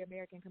the only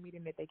American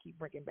comedian that they keep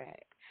bringing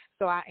back.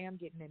 So I am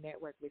getting a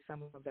network with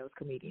some of those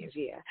comedians,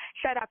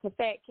 Shout out to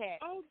Fat Cat.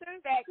 Oh,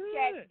 that's Fat good.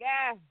 Cat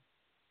guy.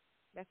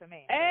 That's a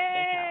man.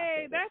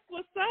 Hey, that's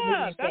what's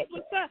up. That's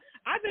what's up.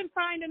 I've been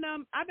finding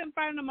them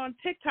on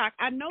TikTok.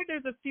 I know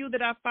there's a few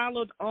that I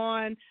followed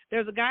on.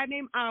 There's a guy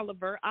named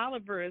Oliver.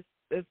 Oliver is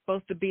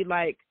supposed to be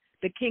like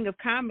the king of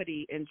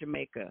comedy in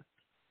Jamaica.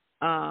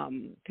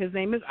 His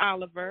name is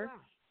Oliver.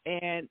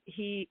 And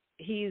he's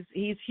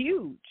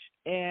huge,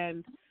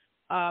 and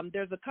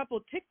there's a couple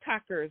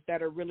TikTokers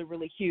that are really,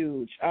 really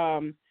huge.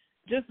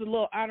 Just a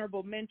little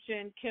honorable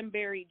mention,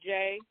 Kimberly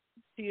J.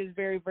 She is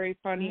very, very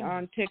funny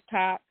on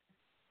TikTok.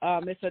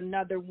 It's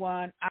another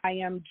one. I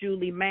am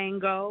Julie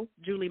Mango.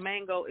 Julie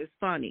Mango is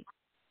funny.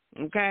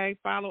 Okay,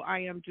 follow I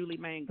am Julie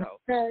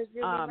Mango.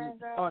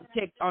 On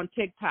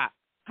TikTok.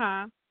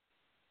 Huh?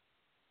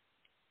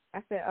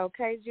 I said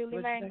okay, Julie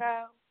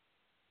Mango.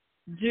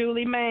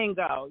 Julie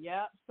Mango,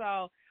 yep.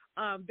 So,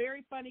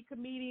 very funny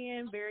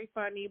comedian, very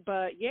funny.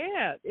 But,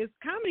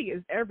 comedy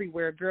is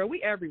everywhere, girl.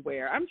 We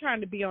everywhere. I'm trying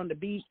to be on the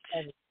beach,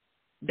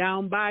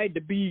 down by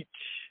the beach.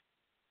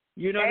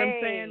 You know what I'm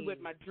saying?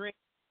 With my drink,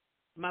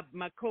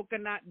 my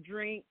coconut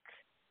drink,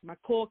 my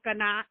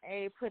coconut.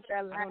 Hey, put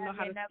that line. I don't know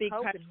how to speak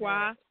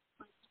patois.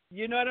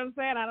 You know what I'm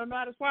saying? I don't know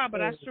how to swap,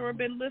 but I sure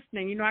been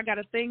listening. I got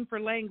a thing for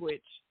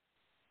language.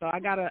 So I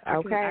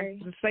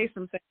can say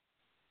some things.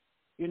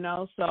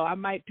 So I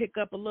might pick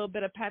up a little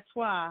bit of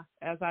patois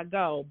as I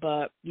go.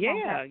 But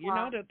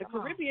the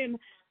Caribbean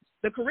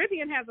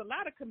has a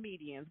lot of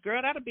comedians.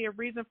 Girl, that'll be a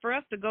reason for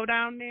us to go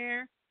down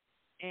there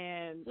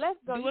and do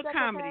a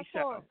comedy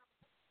show.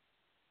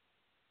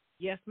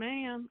 Yes,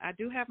 ma'am. I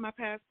do have my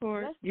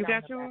passport. Let's You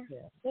got yours?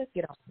 Let's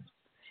get on.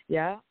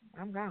 Yeah,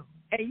 I'm gone.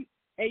 Hey,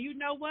 you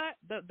know what?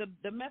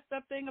 The messed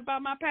up thing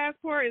about my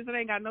passport is it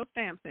ain't got no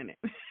stamps in it.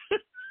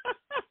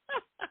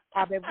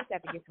 I bet we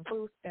got to get some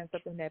food stamps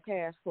up in that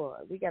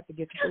passport. We got to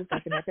get some food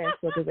stamps in that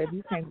passport because if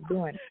you can't be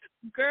doing it.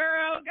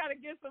 Girl, got to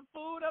get some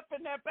food up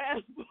in that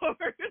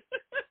passport.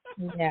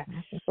 Yeah,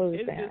 some food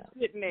it's stamps. just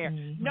sitting there.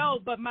 Mm-hmm. No,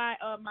 but my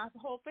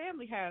whole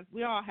family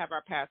we all have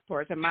our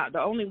passports, and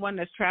the only one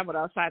that's traveled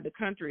outside the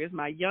country is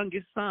my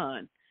youngest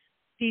son,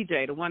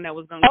 TJ, the one that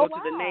was going to go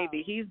to the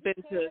Navy. He's been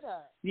to,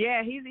 he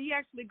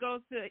actually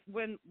goes to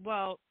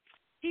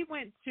he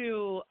went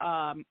to,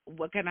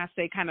 what can I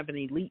say, kind of an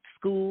elite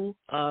school,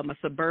 a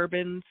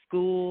suburban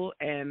school,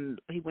 and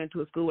he went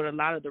to a school with a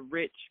lot of the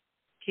rich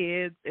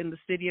kids in the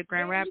city of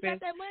Grand Rapids. You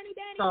got that money,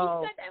 Daddy? So,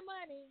 you got that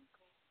money?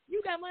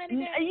 You got money,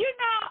 Daddy? You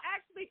know,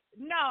 actually,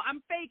 no,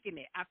 I'm faking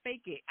it. I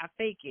fake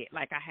it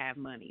like I have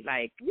money.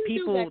 Like,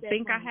 people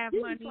think I have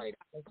money.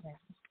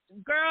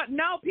 Girl,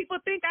 no, people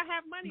think I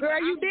have money. Girl,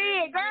 you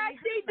did. Girl,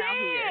 she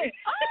did.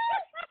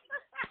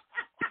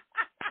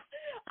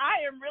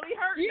 I am really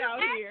hurting out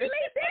here. You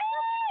actually did.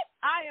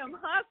 I am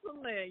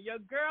hustling. Your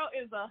girl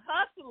is a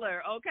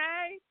hustler,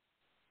 okay?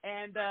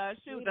 And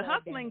the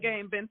hustling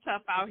game been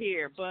tough out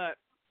here, but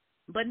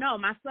no,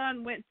 my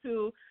son went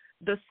to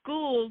the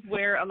schools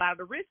where a lot of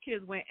the rich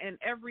kids went, and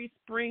every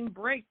spring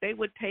break they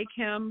would take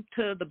him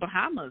to the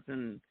Bahamas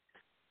and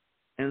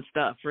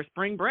stuff for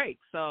spring break.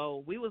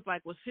 So we was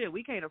like, well, shit,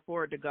 we can't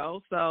afford to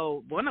go,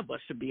 so one of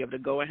us should be able to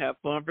go and have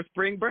fun for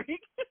spring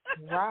break.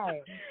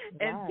 Right.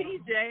 And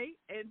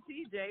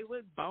TJ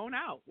would bone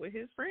out with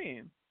his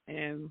friends,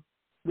 and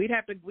we'd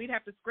have to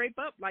scrape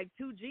up like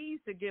 2 G's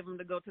to give him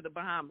to go to the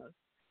Bahamas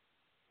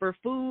for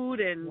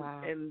food and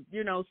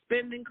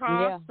spending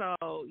costs. Yeah.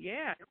 So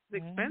yeah, it was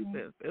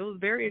expensive. It was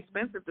very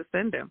expensive to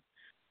send him,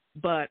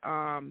 but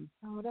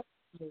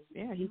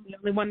yeah, he's the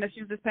only one that's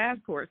used his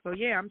passport. So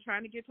yeah, I'm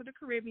trying to get to the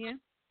Caribbean.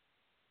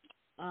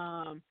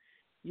 I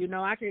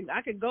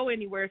could go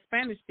anywhere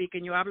Spanish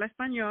speaking. Yo habla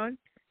español.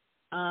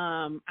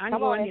 I can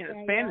go any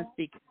Spanish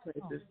speaking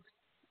places.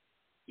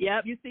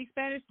 Yep, you speak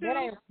Spanish too? That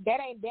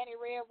ain't Danny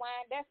Red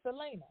Wine, that's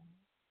Selena.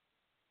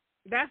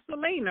 That's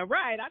Selena,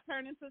 right. I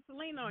turned into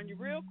Selena on you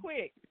real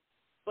quick.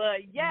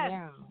 But yes,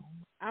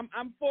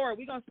 I'm for it.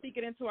 We're gonna speak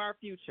it into our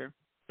future.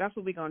 That's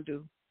what we're gonna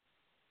do.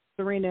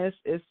 Serena,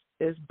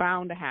 is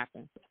bound to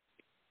happen.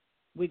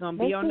 We're gonna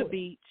be on the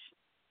beach.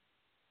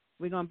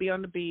 We're gonna be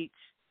on the beach,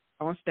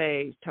 on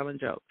stage, telling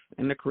jokes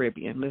in the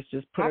Caribbean. Let's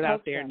just put it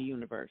out there in the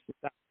universe.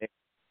 It's out there.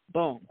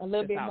 Boom. A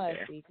little bit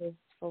musty, because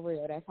for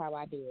real, that's how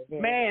I do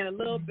it. Man, a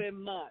little bit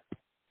much.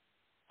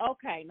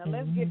 Okay, now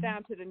let's get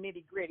down to the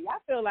nitty gritty. I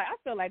feel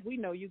like we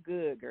know you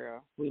good,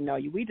 girl. We know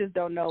you. We just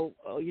don't know,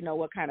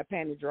 what kind of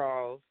panty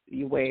draws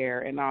you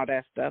wear and all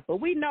that stuff.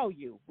 But we know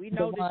you. We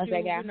know that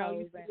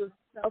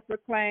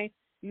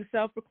you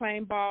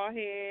self-proclaimed bald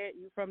head.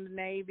 You from the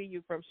Navy.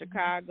 You from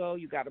Chicago.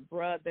 You got a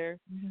brother.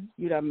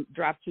 You done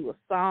dropped you a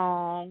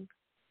song.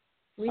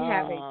 We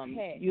have a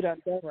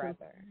pet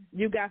brother.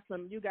 You got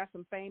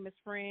some famous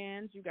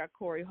friends. You got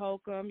Corey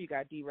Holcomb. You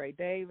got D. Ray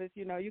Davis.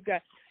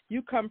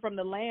 You come from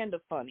the land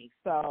of funny.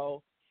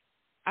 So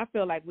I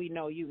feel like we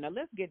know you. Now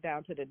let's get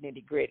down to the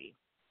nitty gritty.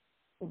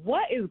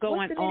 What is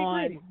going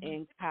on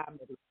in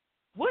comedy?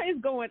 What is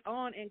going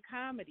on in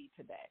comedy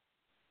today?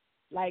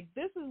 Like,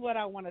 this is what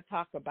I want to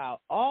talk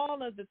about.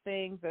 All of the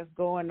things that's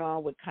going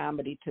on with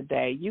comedy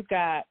today. You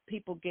got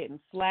people getting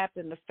slapped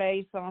in the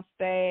face on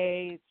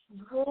stage.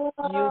 You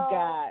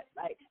got,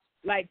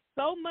 like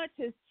so much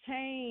has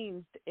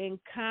changed in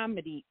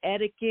comedy.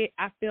 Etiquette,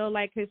 I feel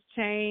like, has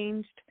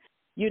changed.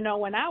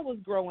 When I was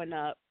growing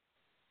up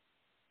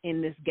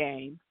in this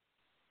game,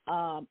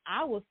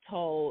 I was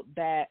told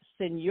that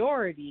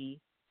seniority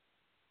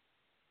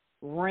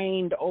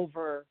reigned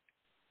over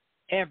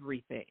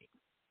everything.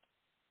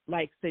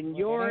 Like,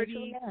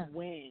 seniority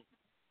wins.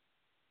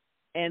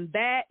 And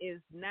that is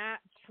not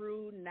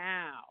true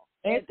now.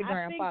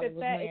 Instagram followers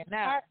win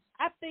now.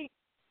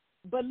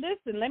 But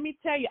listen, let me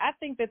tell you, I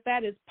think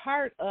that is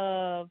part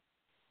of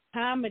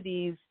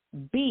comedy's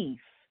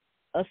beef,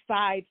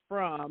 aside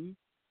from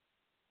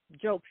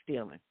joke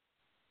stealing.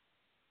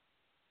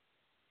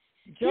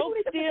 Joke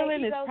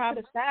stealing is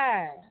probably...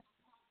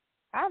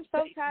 I'm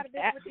so tired of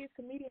dealing with these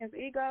comedians'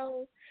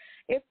 egos.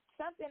 If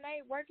something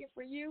ain't working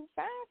for you,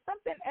 find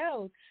something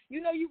else.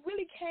 You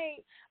really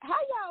can't. How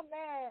y'all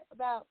mad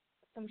about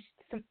some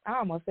I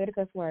almost said a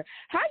cuss word.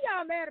 How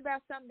y'all mad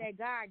about something that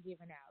God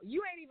given out?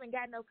 You ain't even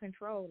got no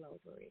control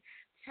over it.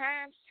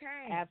 Times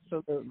change.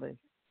 Absolutely.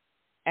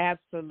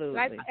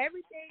 Like,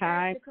 everything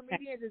that the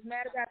comedians is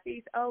mad about,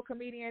 these old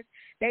comedians,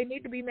 they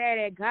need to be mad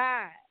at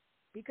God.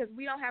 Because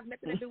we don't have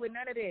nothing to do with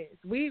none of this.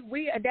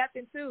 We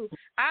adapting too.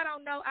 I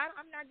don't know.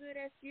 I'm not good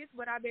at skits,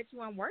 but I bet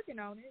you I'm working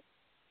on it.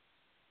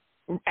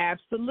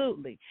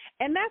 Absolutely.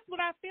 And that's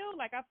what I feel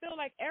like. I feel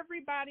like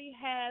everybody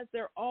has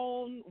their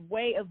own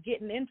way of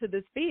getting into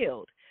this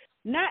field.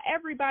 Not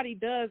everybody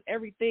does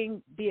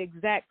everything the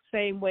exact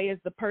same way as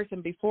the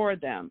person before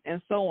them,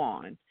 and so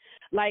on.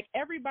 Like,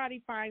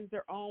 everybody finds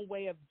their own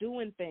way of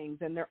doing things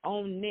and their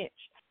own niche.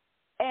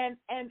 And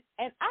I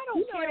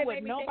don't care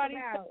what nobody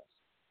says.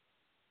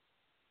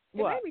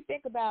 It made me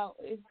think about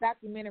this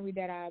documentary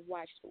that I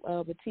watched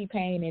with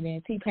T-Pain, and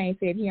then T-Pain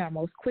said he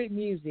almost quit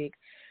music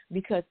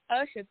because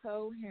Usher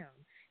told him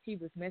he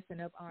was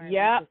messing up R&B.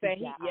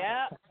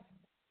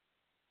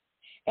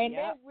 And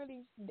that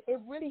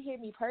really hit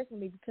me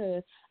personally,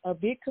 because a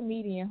big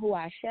comedian who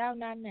I shall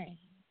not name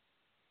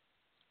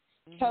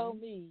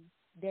told me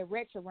that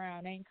retch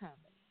around ain't coming.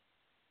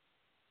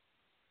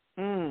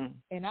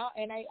 And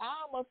I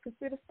almost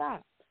consider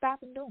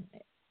stopping doing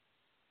it.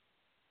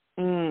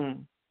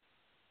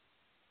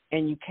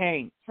 And you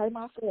can't. Hurt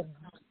my feelings.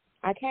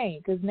 I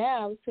can't, because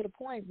now it's to the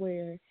point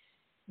where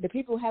the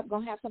people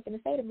gonna have something to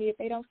say to me if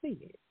they don't see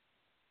it.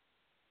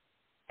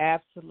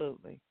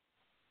 Absolutely.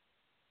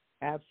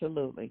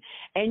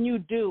 And you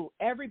do.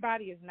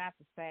 Everybody is not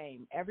the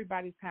same.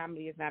 Everybody's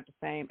comedy is not the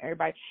same.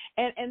 Everybody,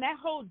 and that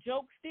whole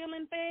joke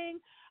stealing thing,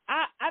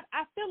 I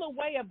feel a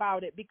way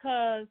about it,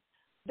 because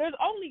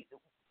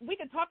we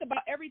can talk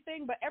about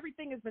everything, but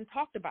everything has been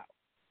talked about.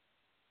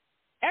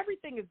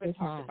 Everything has been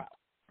talked about.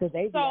 Because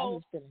they be out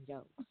here stealing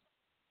jokes.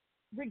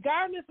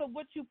 Regardless of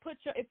what you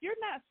if you're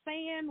not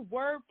saying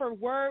word for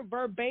word,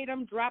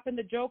 verbatim, dropping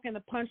the joke and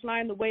the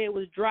punchline the way it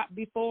was dropped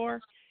before,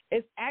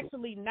 it's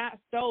actually not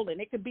stolen.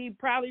 It could be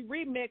probably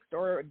remixed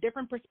or a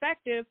different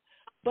perspective,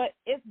 but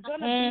it's going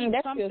to be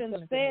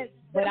something said.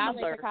 But I'm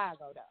in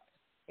Chicago,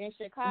 though. In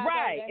Chicago,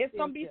 right. It's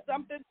going to be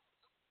something.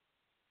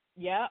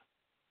 Yep.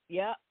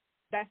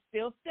 That's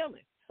still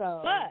stealing.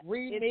 So, but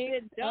remix,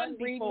 it's been done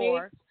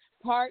before.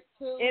 Part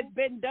 2. It's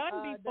been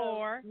done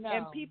before,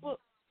 and people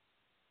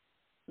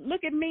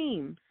look at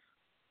memes.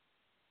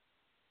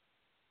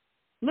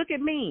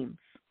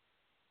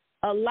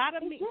 A lot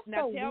of memes.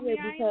 Now so tell me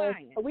I ain't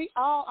lying. We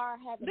all are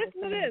having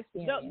Listen to this.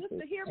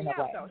 Listen, hear me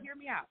out, though. Hear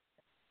me out.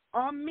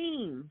 On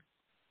memes,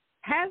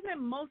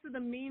 hasn't most of the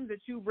memes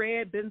that you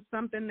read been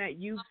something that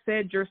you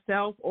said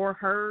yourself or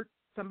heard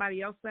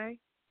somebody else say?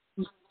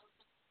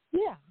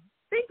 Yeah.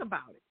 Think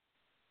about it.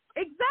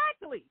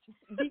 Exactly.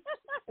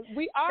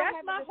 We are That's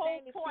having my the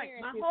whole same point.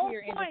 experiences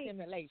here in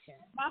the simulation.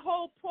 My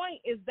whole point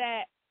is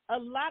that a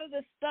lot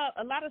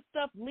of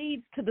stuff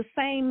leads to the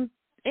same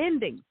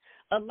ending.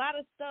 A lot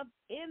of stuff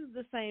ends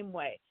the same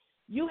way.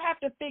 You have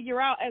to figure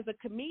out as a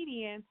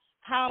comedian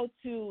how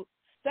to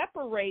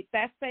separate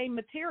that same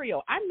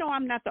material. I know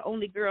I'm not the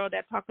only girl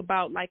that talk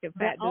about like a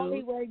fat dude. The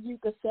only way you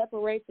could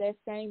separate that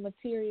same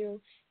material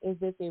is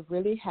if it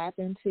really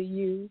happened to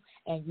you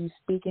and you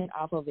speaking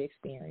off of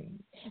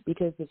experience.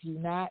 Because if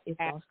you're not, it's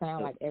going to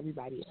sound like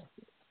everybody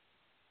else's.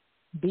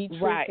 Be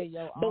true to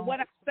your own. But what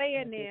I'm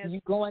saying is,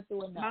 you're going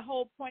through enough. My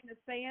whole point of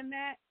saying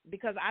that,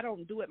 because I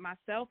don't do it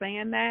myself,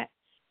 saying that,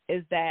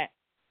 is that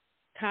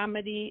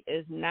comedy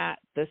is not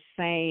the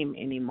same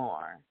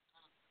anymore.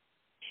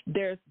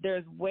 There's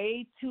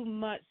way too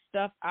much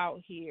stuff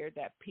out here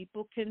that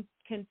people can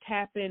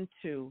tap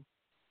into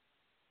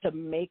to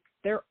make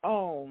their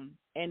own,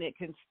 and it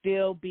can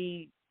still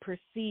be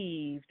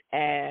perceived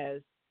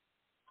as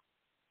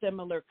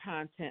similar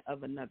content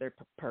of another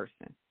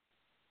person,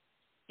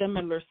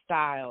 similar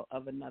style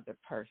of another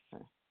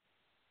person.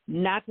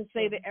 Not to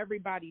say that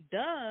everybody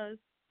does,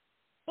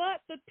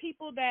 but the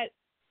people that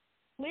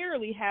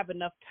clearly have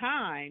enough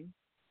time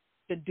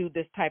to do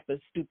this type of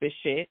stupid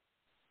shit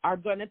are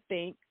going to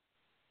think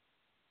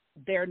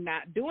they're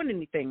not doing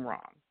anything wrong.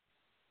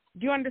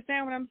 Do you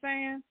understand what I'm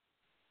saying?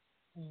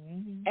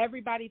 Mm-hmm.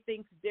 Everybody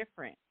thinks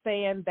different,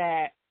 saying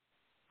that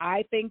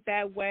I think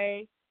that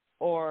way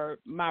or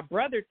my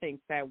brother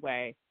thinks that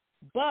way.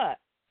 But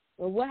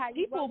what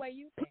way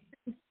you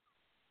think?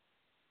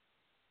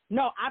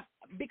 No,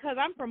 because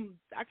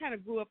I kind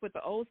of grew up with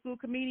the old school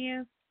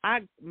comedians.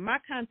 My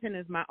content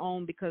is my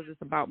own because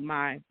it's about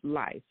my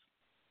life.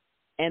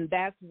 And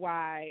that's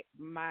why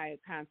my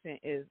content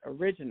is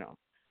original.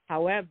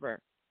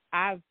 However,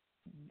 I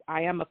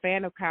am a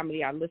fan of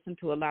comedy. I listen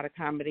to a lot of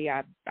comedy.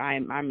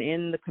 I'm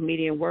in the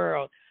comedian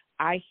world.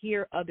 I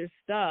hear other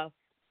stuff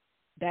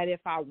that if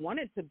I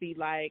wanted to be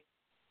like,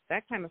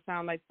 that kind of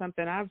sound like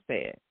something I've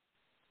said.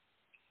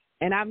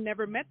 And I've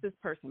never met this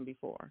person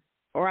before,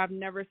 or I've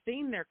never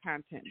seen their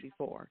content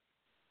before.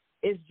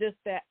 It's just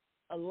that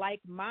like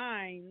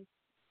minds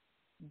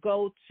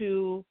go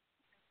to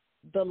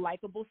the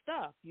likable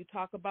stuff. You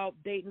talk about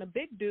dating a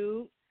big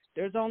dude.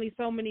 There's only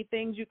so many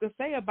things you can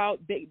say about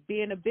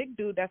being a big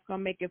dude that's going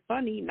to make it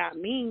funny, not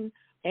mean,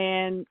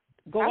 and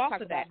go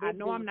off of that. I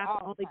know I'm not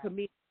the only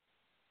comedian.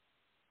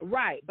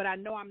 Right, but I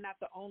know I'm not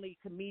the only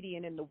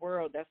comedian in the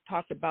world that's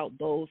talked about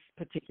those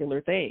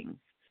particular things.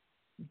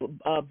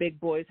 Big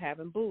boys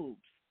having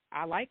boobs.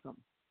 I like them.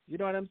 You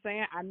know what I'm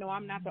saying? I know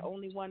I'm not the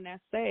only one that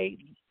say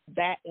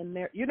that in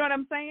there. You know what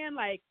I'm saying?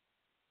 Like,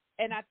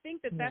 and I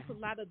think that that's a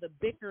lot of the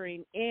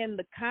bickering in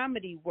the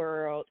comedy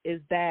world,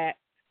 is that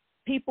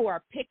people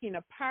are picking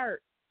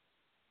apart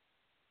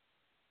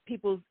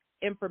people's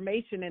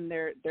information and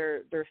their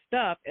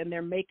stuff, and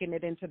they're making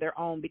it into their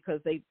own because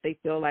they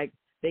feel like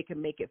they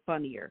can make it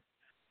funnier,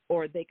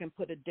 or they can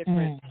put a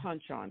different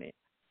punch on it,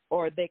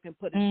 or they can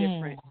put a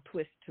different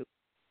twist to it.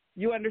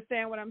 You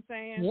understand what I'm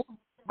saying? Yeah.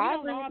 I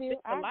don't all think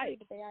alike. agree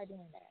that they are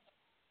doing that.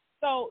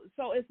 So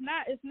it's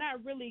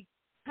not really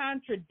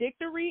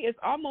contradictory. It's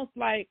almost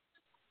like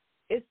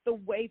it's the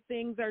way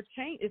things are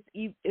changing.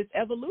 It's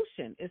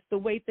evolution. It's the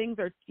way things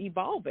are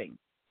evolving.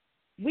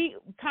 We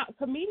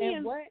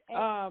comedians.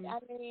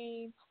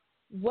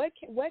 What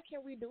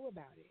can we do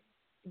about it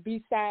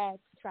besides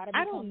try to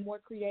become more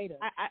creative?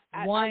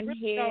 One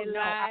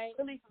headlight. Right.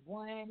 We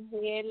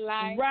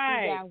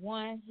got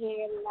one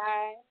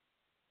headlight.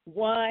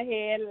 One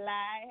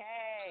headlight.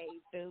 Hey,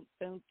 dun,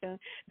 dun, dun.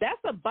 That's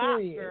a bop,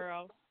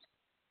 girl.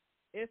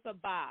 It's a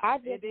bop. I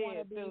just want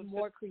to be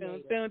more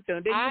creative. Then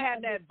you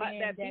have that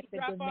the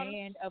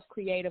demand of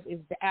creative is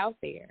out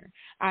there.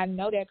 I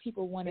know that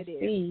people want to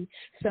see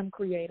some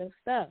creative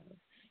stuff.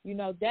 You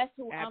know, that's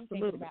who I'm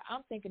thinking about.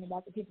 I'm thinking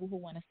about the people who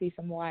want to see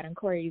some wild and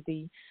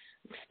crazy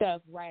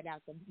stuff right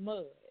out the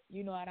mud.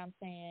 You know what I'm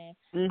saying?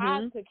 Mm-hmm.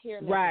 I could care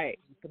less about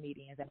these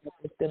comedians and what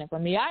they're stealing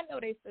from me. I know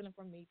they're stealing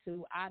from me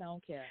too. I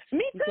don't care.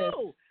 Me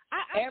too.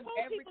 I've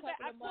told people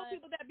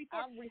that before.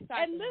 I'm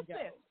recycling and listen,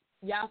 jokes.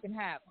 Y'all can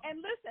have them. And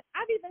listen,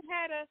 I've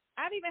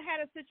even had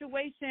a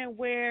situation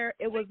where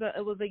it was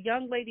a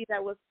young lady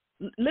that was.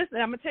 Listen,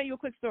 I'm gonna tell you a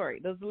quick story.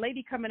 There was a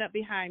lady coming up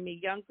behind me,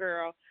 young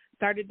girl,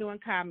 started doing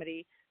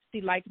comedy.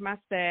 She liked my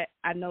set.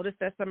 I noticed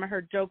that some of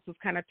her jokes was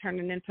kind of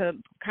turning into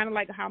kind of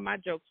like how my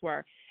jokes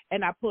were.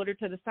 And I pulled her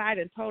to the side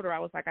and told her, I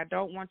was like, I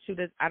don't want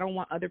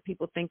other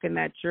people thinking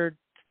that you're,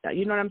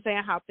 you know what I'm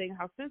saying, how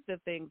sensitive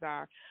things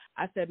are.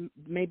 I said,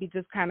 maybe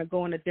just kind of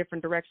go in a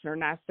different direction or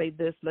not say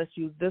this, let's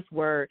use this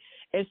word.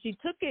 And she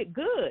took it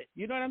good.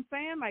 You know what I'm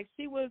saying? Like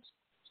she was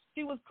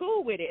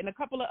cool with it. And a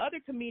couple of other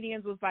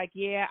comedians was like,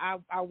 yeah,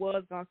 I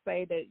was going to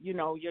say that, you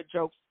know, your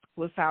jokes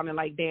was sounding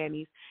like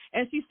Danny's.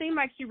 And she seemed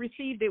like she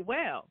received it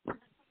well.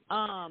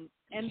 And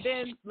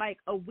then like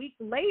a week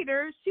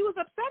later, she was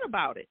upset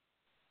about it.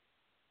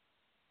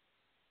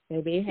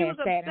 Maybe it had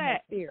sat in her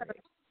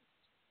spirit.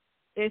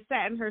 It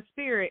sat in her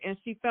spirit, and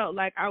she felt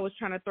like I was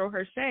trying to throw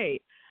her shade.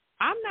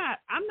 I'm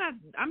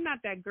not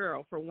that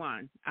girl, for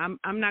one. I'm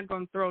not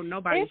going to throw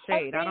nobody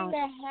shade. I don't.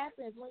 That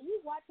happens when you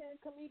watching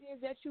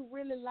comedians that you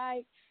really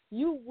like.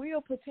 You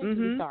will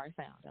potentially start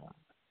sounding like.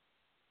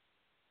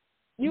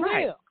 You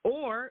will,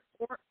 or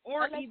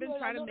even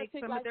try to make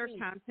some of their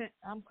content.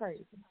 I'm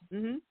crazy.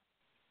 Mm-hmm.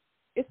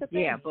 It's a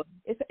thing. Yeah, but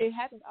it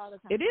happens all the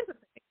time. It is a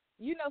thing.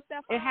 You know,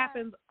 Steph. It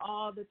happens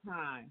all the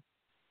time.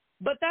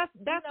 But that's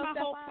my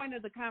whole point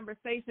of the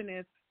conversation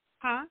is,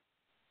 huh?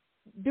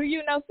 Do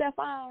you know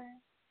Stefan?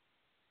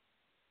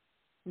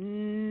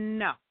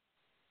 No.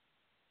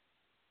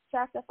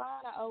 Stefan,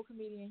 an old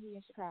comedian here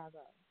in Chicago.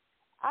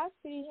 I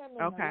see him in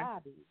the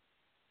lobby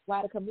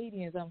while the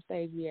comedians on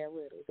stage here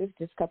with us. It's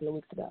just a couple of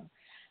weeks ago.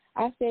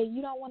 I said,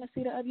 you don't want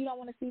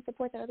to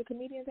support the other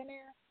comedians in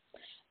there?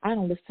 I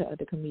don't listen to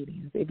other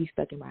comedians. It be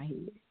stuck in my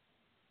head.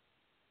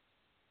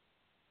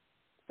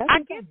 I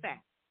get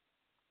that.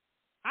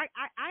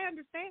 I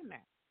understand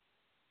that.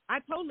 I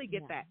totally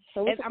get that.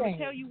 So and I'm going to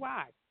tell you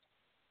why.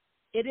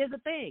 It is a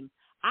thing.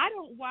 I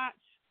don't watch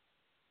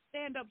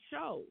stand-up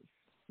shows.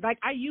 Like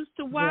I used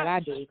to watch I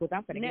do, because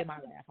I'm going to get my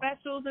laugh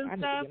specials and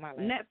stuff,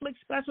 Netflix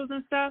specials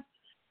and stuff.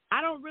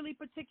 I don't really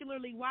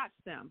particularly watch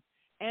them.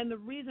 And the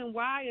reason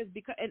why is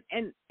because,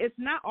 and it's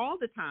not all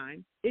the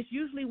time. It's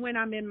usually when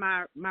I'm in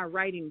my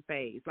writing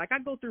phase. Like I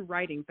go through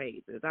writing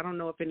phases. I don't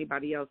know if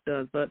anybody else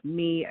does, but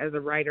me as a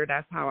writer,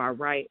 that's how I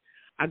write.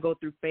 I go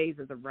through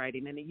phases of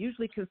writing, and it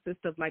usually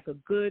consists of like a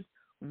good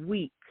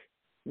week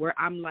where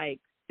I'm like,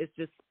 it's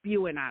just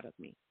spewing out of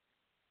me.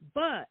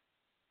 But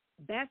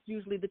that's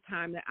usually the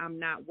time that I'm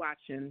not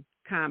watching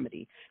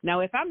comedy.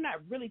 Now, if I'm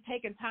not really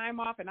taking time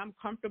off and I'm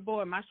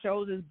comfortable and my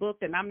shows is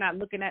booked and I'm not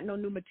looking at no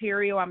new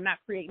material, I'm not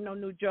creating no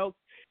new jokes,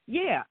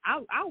 yeah,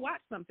 I'll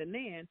watch something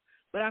then.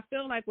 But I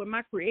feel like when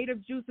my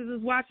creative juices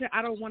is watching,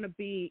 I don't want to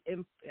be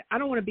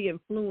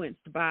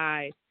influenced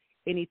by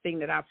anything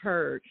that I've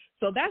heard.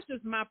 So that's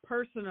just my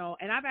personal,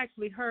 and I've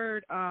actually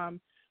heard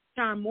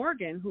Sean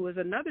Morgan, who is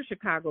another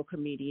Chicago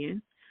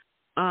comedian.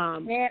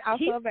 And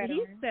also a veteran.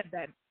 He said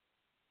that.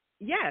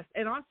 Yes,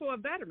 and also a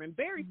veteran.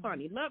 Very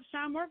funny. Love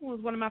Sean Morgan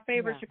was one of my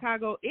favorite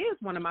is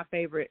one of my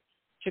favorite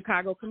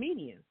Chicago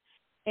comedians.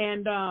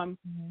 And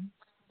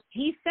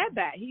he said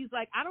that. He's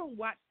like, I don't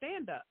watch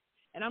stand-up.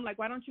 And I'm like,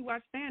 why don't you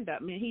watch stand-up?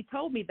 I mean, he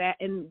told me that,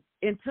 and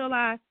until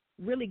I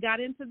really got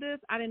into this,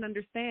 I didn't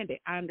understand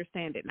it. I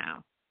understand it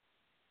now.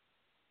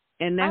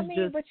 And that's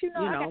but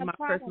I got my a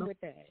problem personal...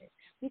 with that.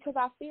 Because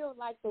I feel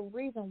like the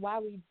reason why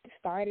we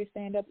started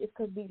stand-up is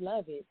because we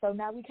love it. So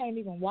now we can't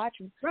even watch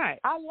it. Right.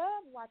 I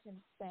love watching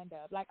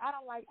stand-up. Like, I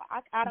don't like,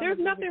 I don't There's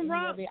nothing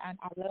wrong. I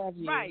love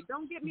you. Right.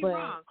 Don't get me but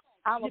wrong.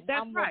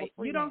 That's right.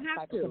 You don't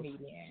have to.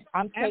 Comedian.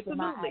 I'm taking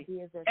my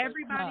ideas as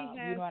everybody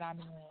has. You know what I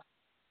mean?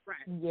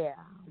 Right. Yeah.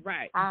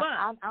 Right.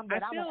 I'm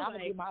going to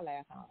get my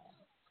laugh on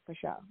for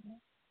sure.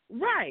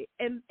 Right,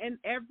 and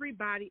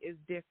everybody is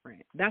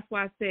different. That's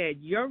why I said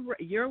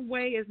your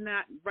way is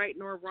not right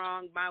nor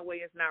wrong. My way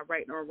is not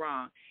right nor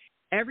wrong.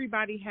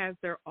 Everybody has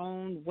their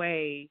own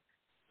way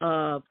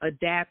of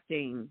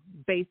adapting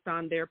based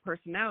on their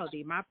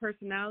personality. My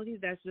personality,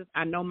 that's just,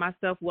 I know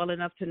myself well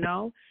enough to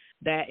know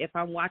that if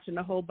I'm watching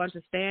a whole bunch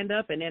of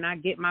stand-up and then I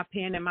get my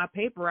pen and my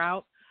paper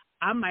out,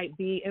 I might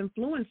be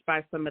influenced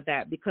by some of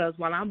that, because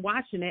while I'm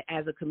watching it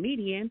as a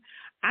comedian,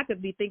 I could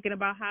be thinking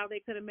about how they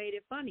could have made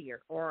it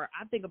funnier. Or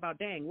I think about,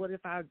 dang, what if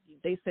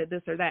they said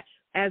this or that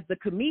as the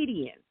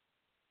comedian,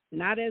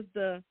 not as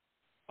the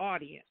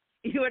audience.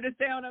 You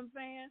understand what I'm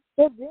saying?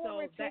 But then so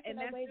we're taking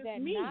away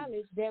that me.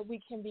 knowledge that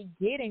we can be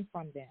getting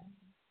from them.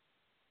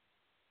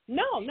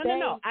 No.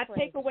 I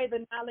take away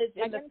the knowledge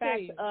and the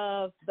fact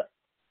of the.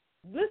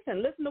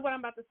 Listen to what I'm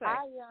about to say.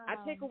 I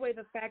take away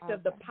the fact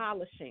of the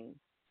polishing,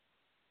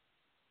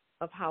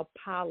 of how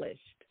polished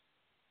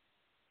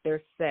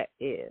their set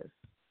is,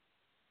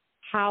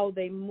 how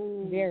they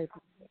move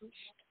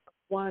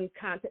one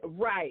content,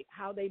 right?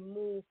 How they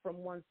move from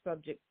one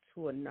subject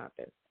to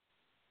another.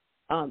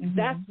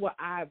 That's what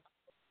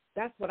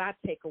I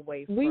take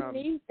away from. We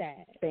need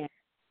that.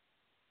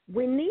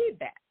 We need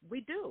that.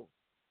 We do.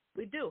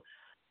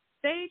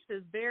 Stage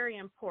is very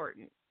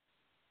important.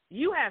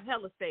 You have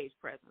hella stage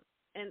presence,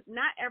 and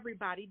not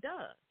everybody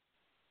does.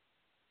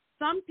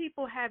 Some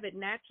people have it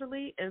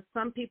naturally, and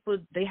some people,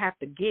 they have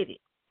to get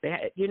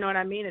it. You know what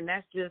I mean? And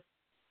that's just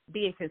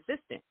being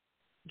consistent,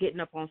 getting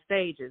up on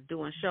stages,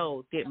 doing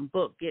shows, getting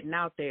booked, getting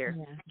out there,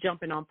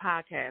 jumping on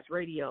podcasts,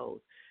 radios,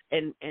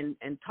 and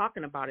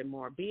talking about it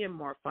more, being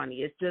more funny.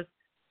 It's just,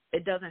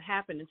 it doesn't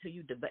happen until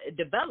it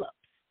develops.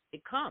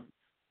 It comes.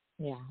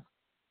 Yeah.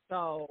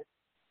 So,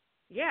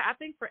 yeah, I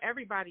think for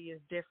everybody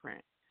is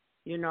different.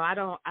 You know, I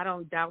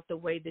don't doubt the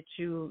way that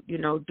you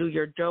do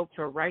your jokes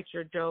or write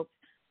your jokes.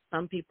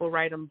 Some people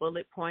write them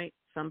bullet points.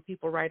 Some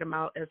people write them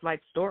out as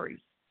like stories.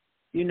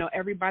 You know,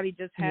 everybody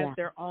just has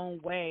their own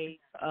way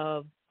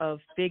of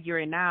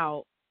figuring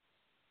out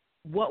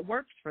what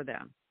works for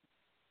them.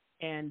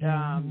 And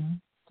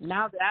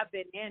now that I've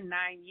been in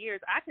 9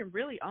 years, I can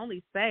really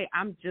only say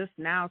I'm just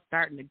now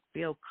starting to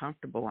feel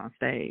comfortable on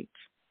stage.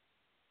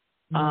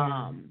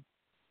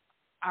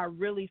 I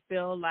really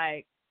feel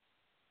like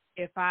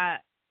if I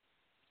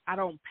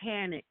don't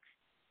panic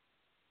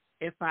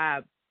if I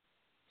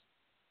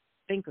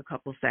think a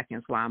couple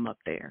seconds while I'm up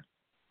there,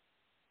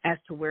 as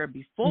to where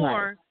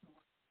before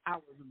I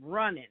was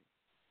running.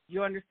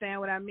 You understand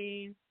what I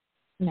mean?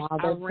 No,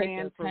 take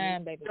your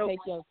time, baby. Take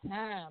your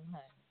time,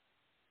 honey.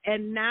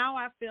 And now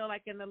I feel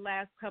like in the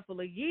last couple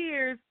of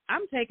years,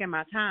 I'm taking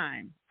my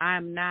time.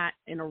 I'm not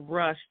in a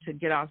rush to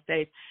get off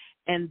stage.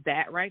 And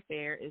that right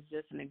there is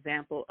just an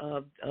example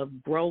of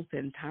growth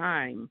and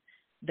time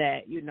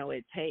that,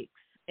 it takes.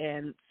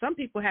 And some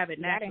people have it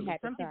naturally.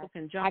 Some people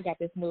can jump. I got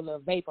this new little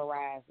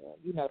vaporizer,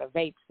 the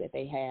vapes that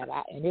they have.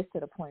 And it's to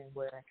the point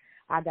where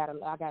I got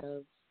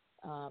a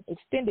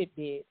extended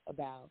bit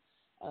about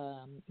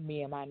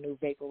me and my new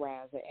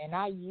vaporizer. And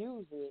I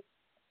use it.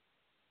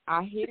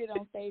 I hit it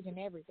on stage and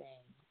everything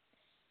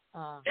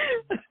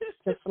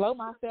to slow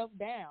myself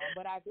down,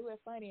 but I do it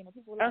funny, and the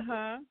people like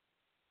it.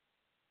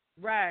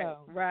 Right, so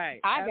right.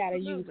 I got to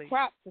use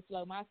props to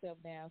slow myself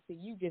down, so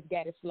you just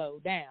got to slow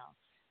down.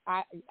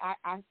 I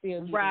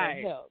still need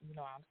help.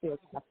 I'm still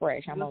kind of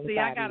fresh. I'm only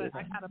 5 years. I gotta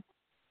talk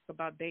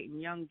about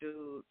dating young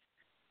dudes,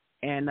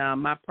 and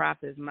my prop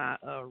is my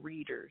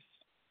readers,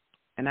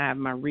 and I have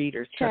my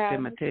readers tucked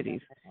in my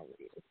titties.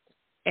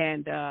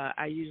 And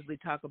I usually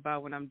talk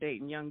about when I'm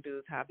dating young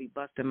dudes how I be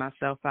busting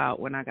myself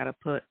out when I got to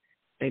put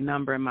their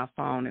number in my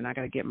phone and I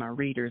got to get my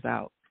readers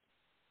out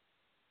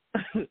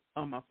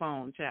on my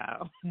phone,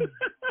 child,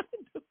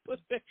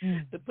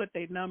 to put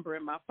their number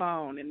in my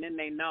phone. And then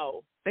they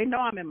know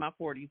I'm in my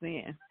 40s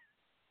in.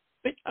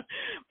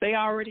 They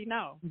already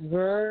know.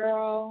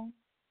 Girl.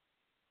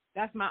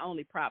 That's my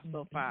only prop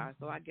so far.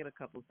 So I get a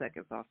couple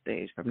seconds off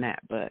stage from that.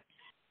 But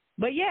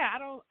yeah,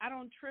 I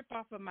don't trip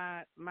off of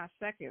my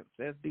seconds.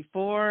 As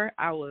before,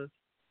 I was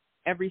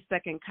every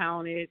second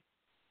counted.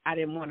 I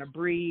didn't want to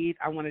breathe.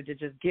 I wanted to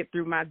just get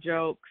through my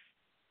jokes.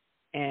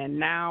 And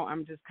now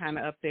I'm just kind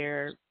of up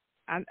there.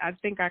 I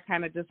think I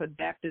kind of just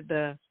adapted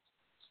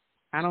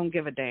I don't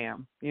give a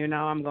damn.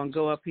 I'm going to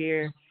go up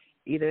here.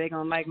 Either they're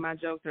going to like my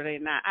jokes or they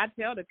not. I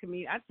tell the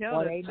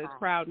this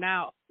crowd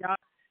now,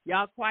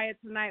 y'all quiet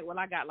tonight? Well,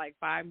 I got like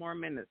 5 more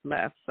minutes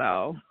left,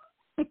 so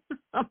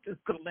I'm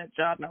just going to let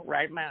y'all know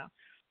right now.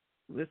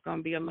 It's going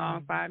to be a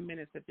long 5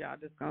 minutes if y'all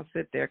just going to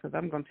sit there because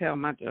I'm going to tell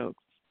my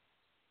jokes.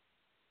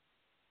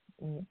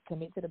 So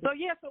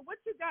what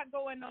you got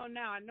going on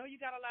now? I know you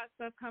got a lot of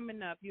stuff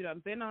coming up. You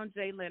done been on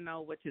Jay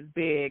Leno, which is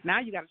big. Now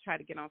you got to try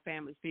to get on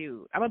Family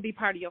Feud. I'm going to be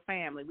part of your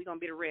family. We're going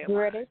to be the red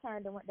one. They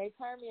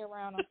turned me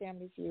around on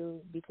Family Feud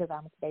because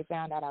they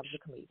found out I was a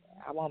comedian.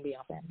 I won't be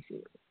on Family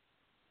Feud.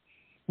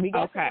 We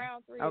got to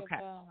round 3 of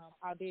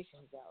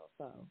auditions, though,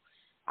 so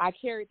I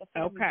carried the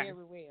family very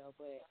well,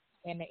 but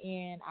in the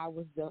end, I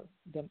was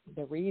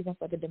the reason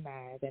for the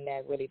demise, and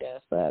that really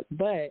does suck.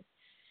 But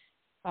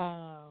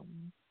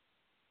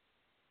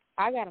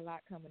I got a lot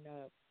coming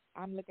up.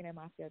 I'm looking at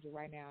my schedule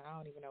right now, and I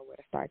don't even know where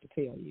to start to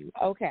tell you.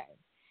 Okay.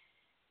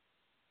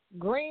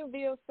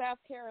 Greenville, South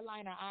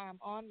Carolina, I am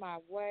on my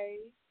way.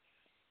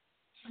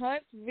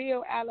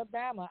 Huntsville,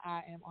 Alabama,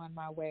 I am on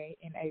my way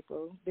in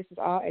April. This is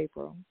all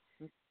April.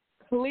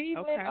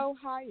 Cleveland,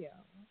 Ohio,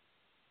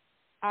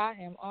 I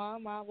am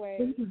on my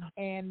way.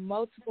 And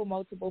multiple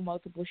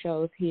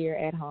shows here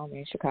at home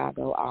in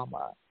Chicago all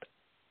month.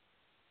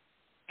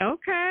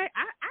 Okay.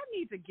 I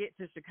need to get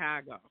to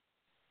Chicago.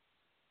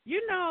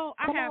 You know,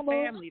 I have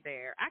family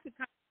there. I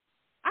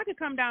could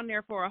come down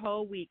there for a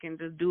whole week and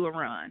just do a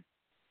run.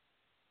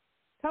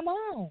 Come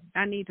on.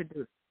 I need to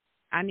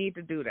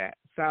do that.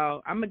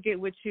 So I'm gonna get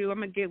with you. I'm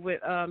gonna get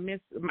with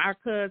our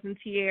cousin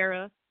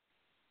Tiara.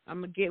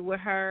 I'm gonna get with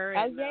her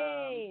and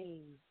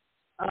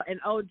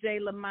OJ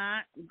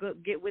Lamont.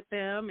 Get with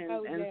them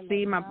and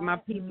see my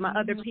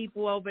other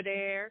people over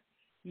there.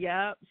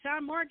 Yep.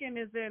 Sean Morgan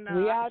is in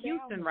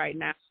Houston right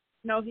now.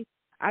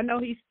 I know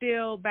he's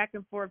still back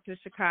and forth to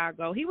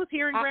Chicago. He was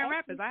here in Grand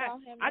Rapids. I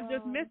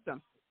just missed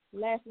him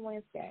last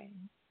Wednesday.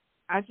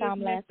 I just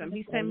missed him.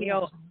 He sent me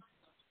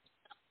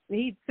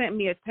He sent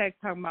me a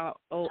text talking about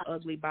old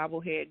ugly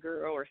bobblehead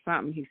girl or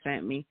something. He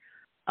sent me.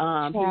 He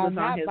was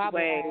on his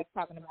way.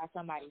 Talking about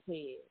somebody's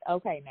head.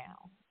 Okay, now.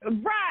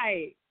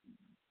 Right,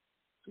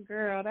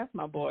 girl, that's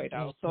my boy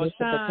though. So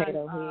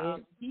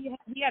Sean, he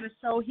had a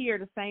show here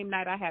the same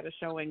night I had a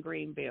show in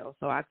Greenville,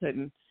 so I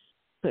couldn't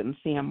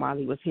see him while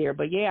he was here.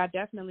 But yeah, I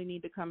definitely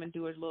need to come and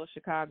do his little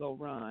Chicago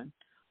run.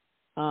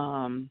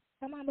 Come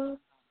on, boo.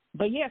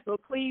 But yeah, so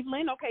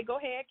Cleveland. Okay, go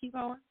ahead, keep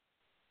going.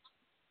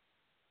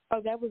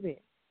 Oh, that was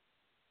it.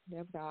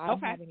 That's all. I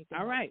don't have anything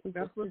all right.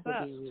 That's what's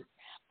up.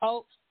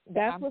 Oh,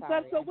 that's what's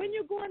up. So when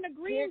you going to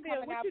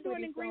Greenville, what you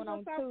doing in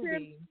Greenville, South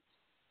Carolina?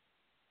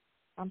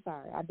 I'm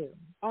sorry, I do.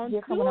 On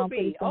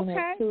Tubi.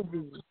 Okay.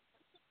 Tubi.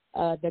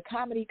 The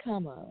comedy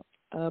Come Up,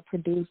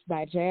 produced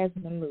by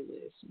Jasmine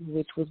Lewis,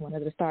 which was one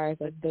of the stars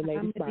of the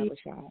Ladies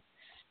Barbershop.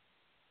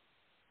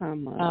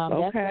 Come Up.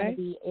 That's gonna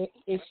be.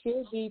 It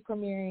should be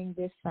premiering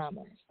this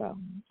summer. So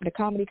the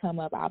comedy Come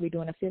Up. I'll be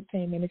doing a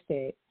 15-minute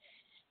set,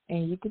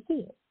 and you can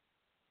see it.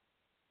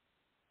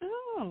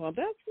 Oh,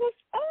 that's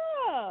what's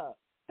up.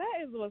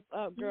 That is what's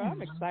up, girl.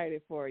 I'm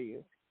excited for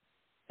you.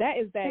 That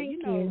is that. Thank you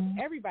know, you.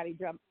 everybody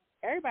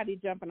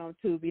jumping on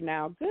Tubi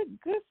now. Good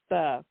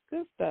stuff.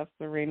 Good stuff,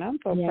 Serena. I'm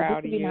so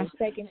proud of you. My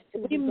second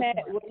when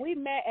we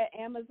met at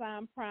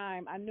Amazon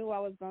Prime, I knew I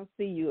was going to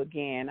see you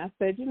again. I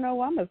said, you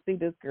know, I'm going to see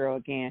this girl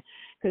again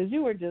because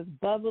you were just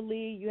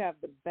bubbly. You have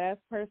the best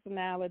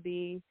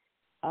personality.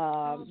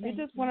 You're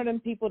just one of them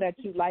people that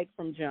you like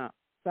from jump.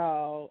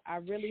 So I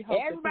really hope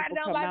everybody that people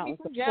don't come like out me and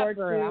from support jump,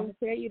 you. I'm gonna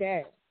tell you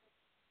that.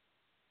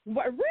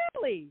 What,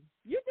 really?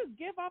 You just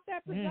give off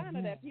that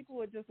persona that people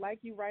would just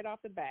like you right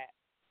off the bat.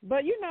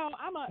 But you know,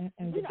 I'm a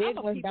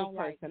people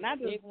person. The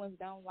big ones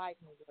don't like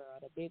me, girl.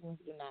 The big ones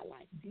do not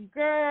like me,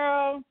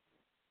 girl.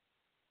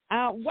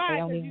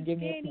 Why? Because you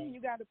skinny.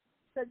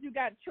 Because you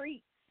got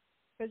treats.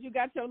 Because you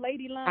got your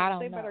lady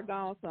lunch. They better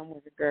go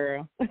somewhere,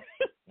 girl.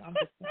 I'm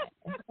just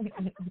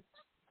saying.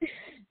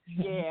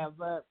 Yeah,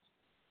 but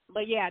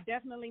yeah, I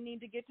definitely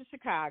need to get to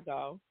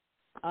Chicago.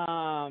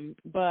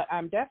 But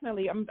I'm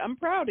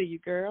proud of you,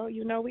 girl.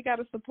 You know, we got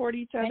to support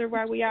each other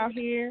while we out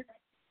here.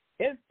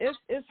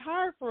 It's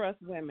hard for us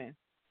women,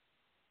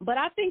 but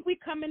I think we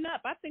coming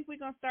up. I think we're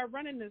gonna start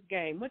running this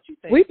game. What you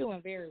think? We're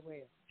doing very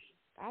well.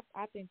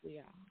 I think we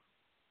are.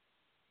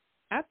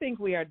 I think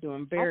we are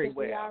doing very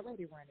well. We are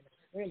already running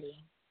it,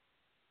 really.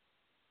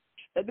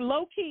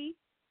 Low key,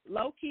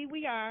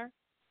 we are.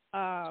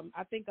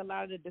 I think a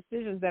lot of the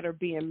decisions that are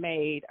being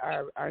made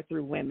are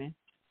through women.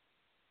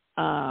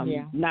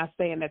 Not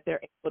saying that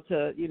they're able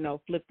to, you know,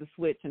 flip the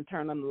switch and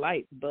turn on the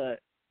lights, but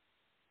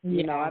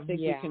you know, I think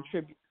we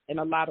contribute in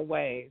a lot of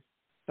ways.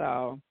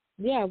 So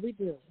yeah, we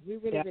do. We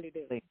really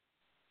do.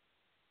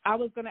 I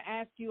was going to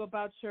ask you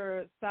about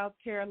your South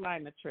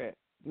Carolina trip,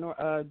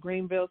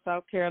 Greenville,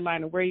 South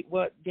Carolina.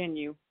 What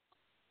venue?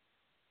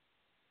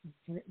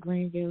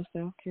 Greenville,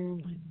 South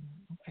Carolina.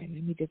 Okay,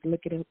 let me just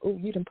look it up. Oh,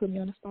 you done put me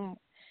on the spot.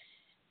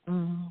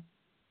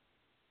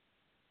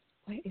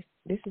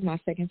 This is my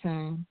second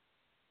time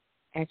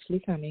actually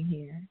coming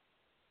here.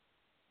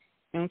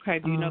 Okay.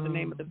 Do you know the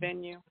name of the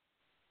venue?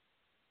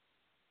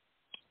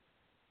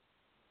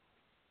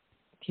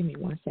 Give me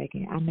 1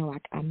 second. I know. I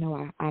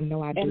do. And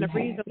the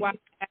reason why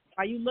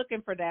you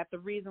looking for that? The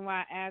reason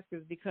why I ask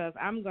is because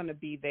I'm going to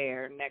be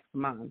there next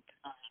month,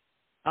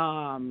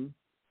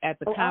 at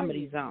the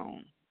Comedy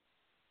Zone.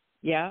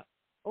 Yeah.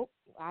 Oh,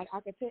 I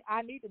could tell.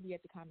 I need to be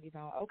at the Comedy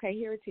Zone. Okay,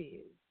 here it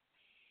is.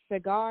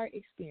 Cigar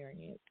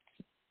Experience.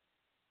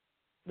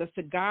 The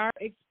Cigar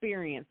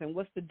Experience, and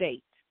what's the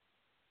date?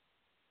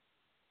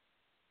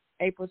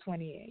 April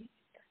 28th.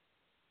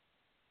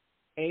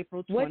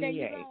 April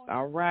 28th.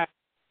 All right.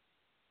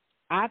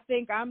 I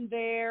think I'm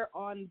there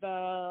on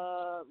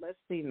the. Let's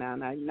see now.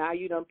 Now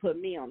you done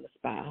put me on the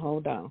spot.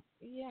 Hold on.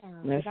 Yeah.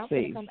 Let's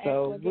see.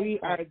 So we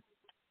are.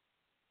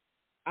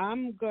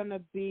 I'm gonna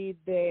be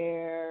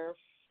there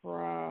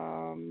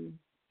from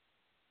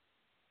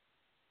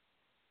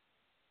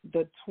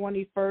the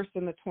 21st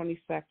and the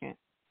 22nd.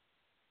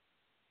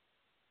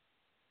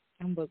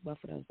 I'm booked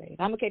for those days.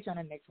 I'm gonna catch you on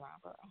the next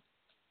round, girl.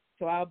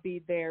 So I'll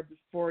be there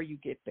before you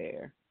get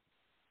there.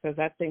 because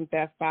I think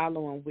that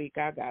following week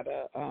I got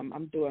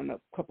I'm doing a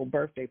couple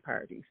birthday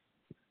parties.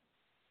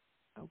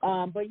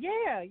 Okay. But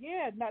yeah.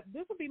 Now,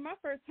 this will be my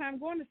first time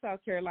going to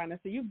South Carolina,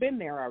 so you've been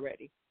there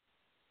already.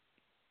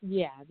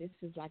 Yeah, this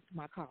is like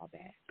my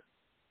callback.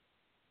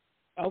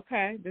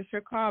 Okay, this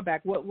your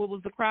callback. What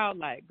was the crowd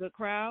like? Good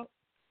crowd?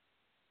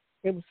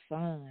 It was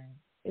fun.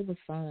 It was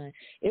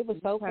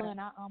so fun.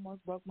 I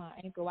almost broke my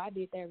ankle. I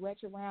did that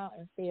retro round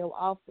and fell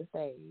off the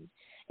stage.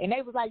 And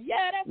they was like,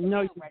 yeah, that's a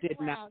no, good you retro did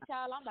round, not.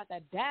 child. I'm about to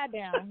die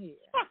down here.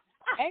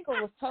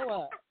 Ankle was toe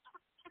up.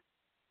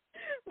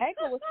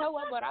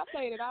 But I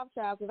played it off,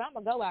 child, because I'm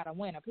going to go out and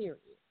win a period.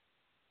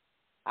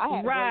 I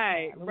had a great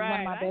time. It was one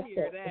of my best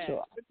sets, for sure.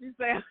 What you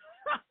say?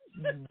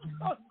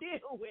 I'll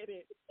deal with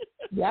it.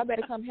 Y'all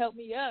better come help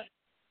me up.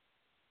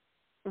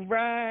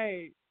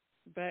 Right.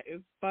 That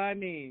is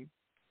funny.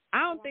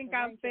 I don't think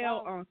I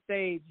fell on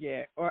stage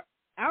yet, or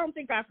I don't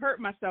think I've hurt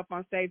myself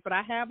on stage, but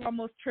I have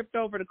almost tripped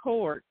over the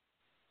cord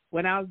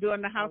when I was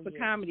doing the House of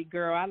Comedy,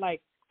 girl. I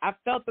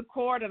felt the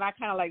cord and I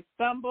kind of like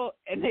stumbled,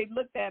 and they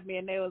looked at me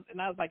and I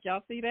was like,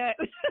 y'all see that?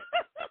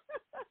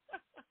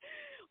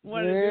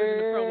 One of the dudes in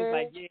the front was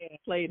like, yeah,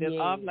 played it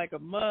off like a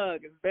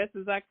mug as best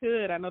as I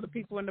could. I know the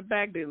people in the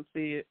back didn't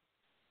see it.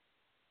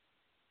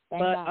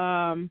 Thank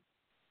God.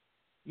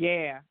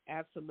 Yeah,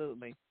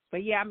 absolutely.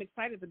 But yeah, I'm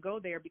excited to go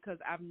there because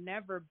I've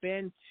never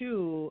been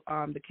to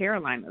the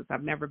Carolinas.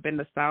 I've never been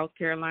to South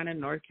Carolina,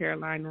 North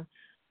Carolina.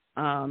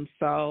 So I'm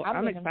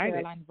excited.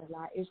 Carolinas a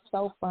lot. It's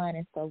so fun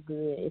and so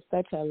good. It's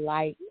such a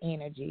light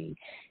energy.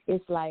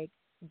 It's like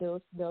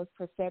those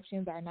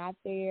perceptions are not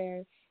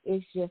there.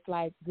 It's just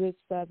like good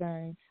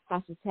Southern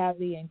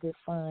hospitality and good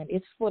fun.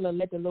 It's full of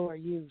let the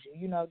Lord use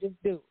you.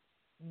 Just do it.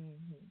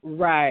 Mm-hmm.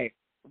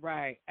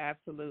 Right.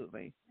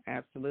 Absolutely.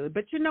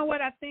 But you know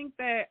what? I think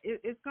that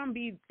it's going to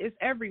be, it's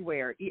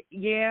everywhere.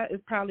 Yeah,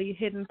 it's probably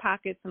hidden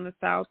pockets in the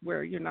South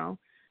where,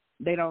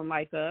 they don't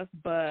like us.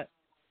 But,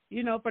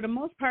 for the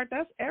most part,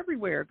 that's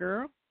everywhere,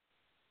 girl.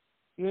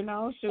 I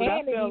feel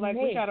like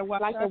we got to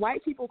watch. Like the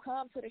white people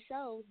come to the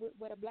shows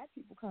where the black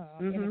people come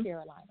in the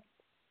Carolinas.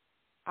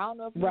 I don't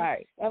know if you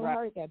ever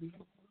heard that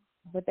before,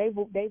 but they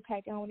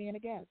pack on in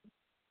together.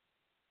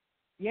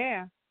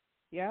 Yeah,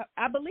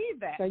 I believe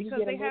that so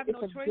because they have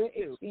no choice to. It's a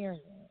good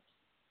experience.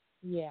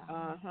 Yeah.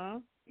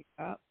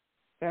 Yep.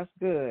 That's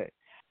good.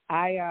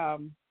 I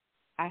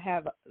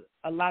have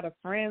a lot of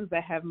friends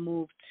that have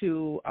moved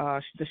to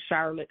the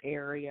Charlotte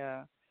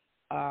area,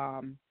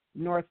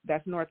 North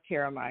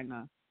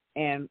Carolina,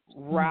 and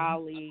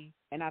Raleigh,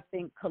 and I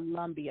think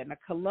Columbia. Now,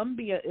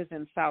 Columbia is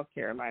in South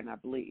Carolina, I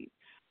believe.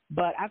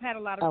 But I've had a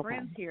lot of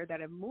friends here that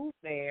have moved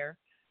there,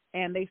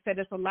 and they said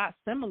it's a lot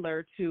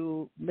similar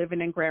to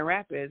living in Grand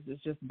Rapids.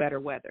 It's just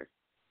better weather.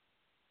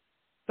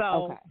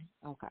 So,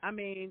 I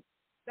mean,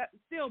 that's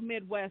still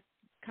Midwest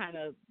kind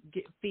of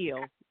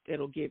feel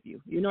it'll give you.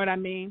 You know what I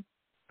mean?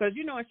 Because,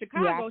 in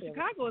Chicago is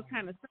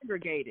kind of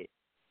segregated.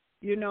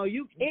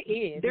 It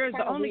is. There's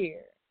the only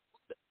weird.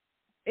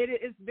 It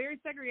is very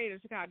segregated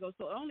in Chicago.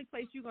 So the only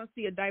place you're going to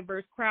see a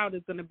diverse crowd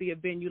is going to be a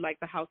venue like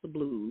the House of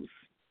Blues.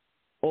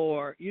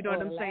 Or,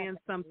 what I'm saying,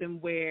 something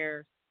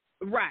where,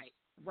 right.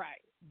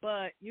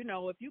 But,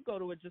 if you go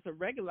to just a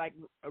regular, like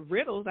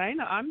Riddles,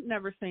 I've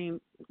never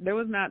seen, there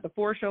was not, the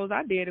 4 shows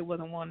I did, it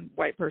wasn't one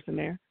white person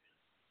there,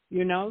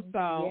 so,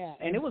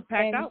 and it was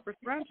packed out for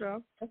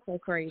Scruncho. That's so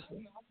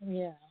crazy.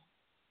 Yeah.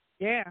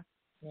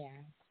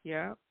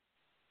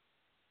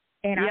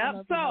 And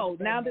so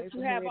now that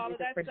you have all of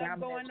that stuff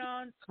going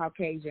on.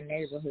 Caucasian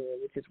neighborhood,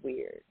 which is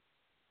weird.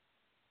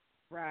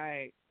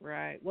 Right.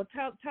 Well,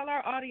 tell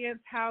our audience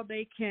how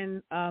they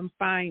can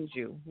find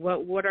you.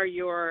 What are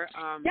your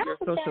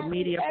social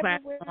media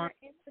platforms?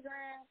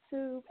 Instagram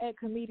too at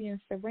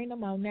comedian Serena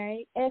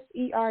Monay,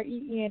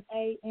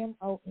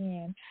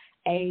 SerenaMonay,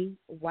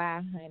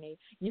 honey.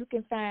 You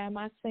can find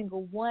my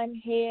single One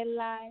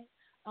Headlight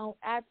on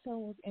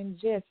iTunes in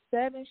just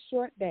 7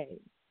 short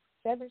days.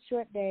 7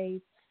 short days.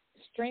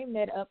 Stream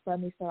that up for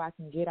me so I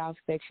can get off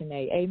Section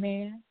 8.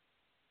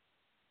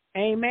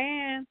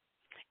 Amen.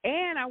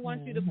 And I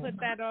want you to put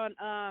that on,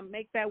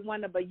 make that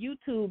one of a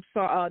YouTube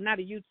song, not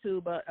a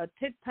YouTube, a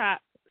TikTok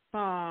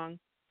song.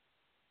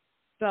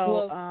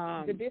 So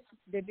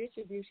the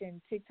distribution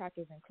TikTok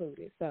is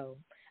included, so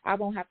I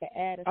won't have to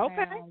add a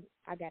sound.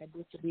 I got a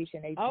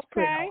distribution. They just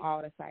put it on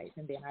all the sites,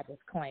 and then I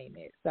just claim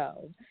it.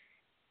 So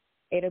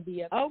it'll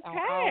be up on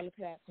all the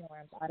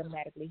platforms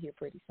automatically here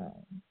pretty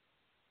soon.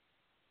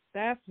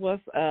 That's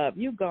what's up.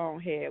 You go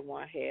ahead,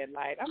 One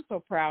Headlight. I'm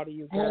so proud of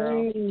you,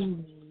 girl. Hey,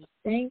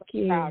 thank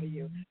you. Proud of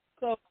you.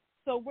 So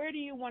where do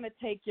you want to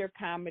take your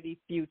comedy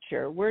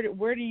future? Where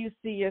do you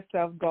see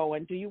yourself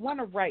going? Do you want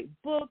to write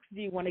books?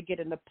 Do you want to get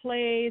into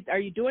plays? Are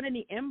you doing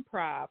any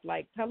improv?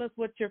 Like, tell us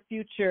what your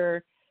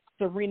future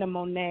Serena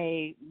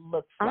Monay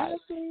looks like.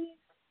 Honestly,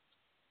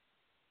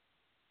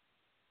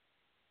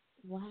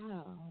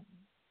 wow.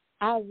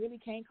 I really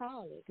can't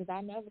call it because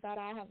I never thought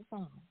I'd have a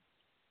song.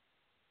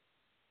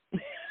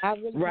 I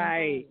really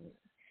right.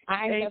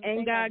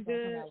 Ain't God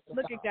good?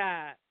 Look at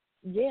God.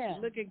 Yeah.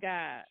 Look at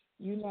God.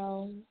 You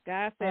know.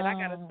 God said I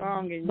got a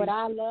song in you. But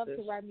I love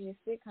to write me a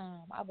sitcom.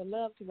 I would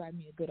love to write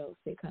me a good old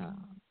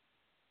sitcom.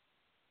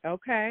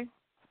 Okay.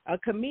 A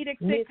comedic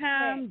Miss sitcom,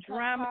 Pat,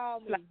 drama. Call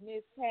me,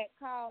 Miss Pat.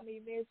 Call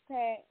me, Miss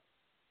Pat.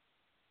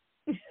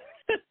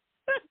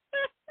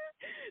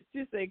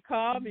 She said,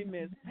 "Call me,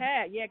 Miss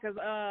Pat." Yeah, because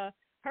her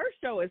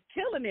show is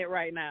killing it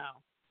right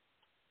now.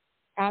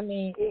 I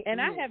mean,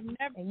 I have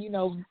never, and you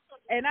know,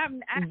 and I've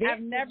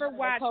never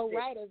watched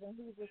co-writers, and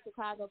he's a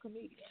Chicago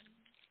comedian.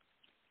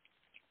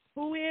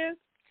 Who is?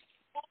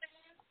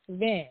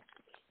 Vince.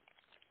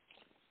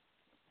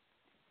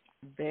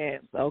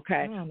 Vince.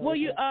 Okay. Well,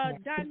 you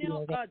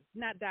Donnell,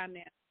 not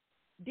Donnell.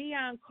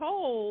 Dion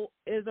Cole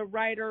is a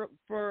writer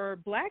for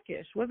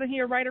Blackish. Wasn't he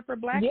a writer for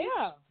Blackish?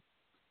 Yeah.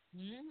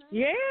 Mm-hmm.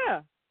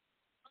 Yeah.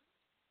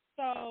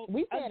 So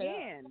we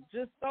again,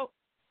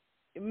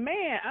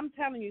 man, I'm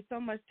telling you, so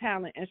much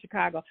talent in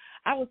Chicago.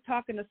 I was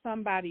talking to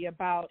somebody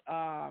about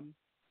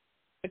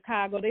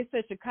Chicago. They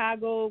said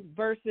Chicago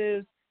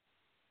versus,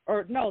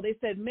 or no, they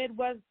said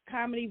Midwest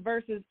comedy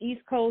versus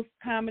East Coast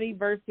comedy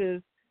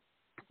versus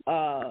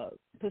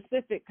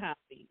Pacific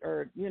comedy,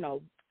 or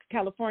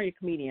California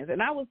comedians.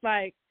 And I was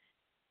like,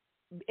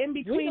 in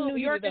between New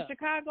York and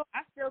Chicago,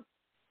 I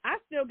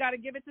still got to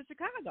give it to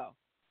Chicago.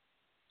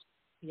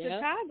 Yep.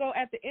 Chicago,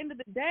 at the end of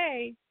the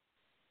day,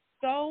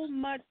 so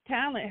much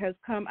talent has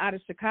come out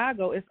of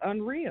Chicago. It's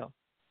unreal.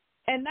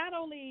 And not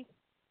only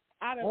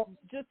out of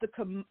just the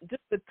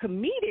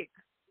comedic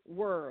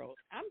world.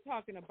 I'm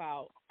talking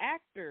about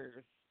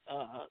actors,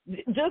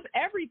 just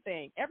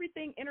everything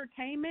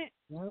entertainment.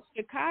 Yep.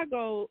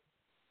 Chicago,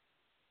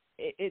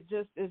 it's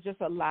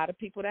just a lot of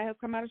people that have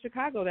come out of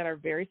Chicago that are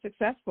very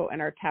successful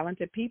and are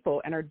talented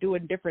people and are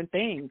doing different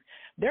things.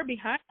 They're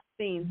behind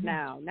the scenes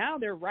now. Now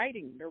they're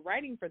writing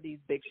for these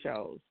big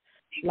shows.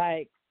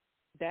 Like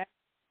that,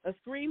 a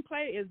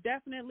screenplay is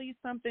definitely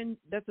something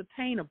that's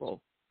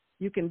attainable.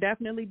 You can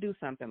definitely do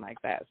something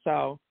like that.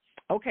 So,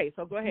 okay,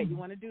 so go ahead. You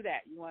want to do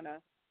that?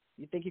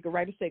 You think you could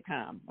write a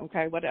sitcom?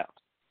 Okay, what else?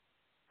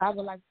 I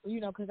would like,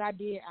 because I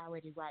did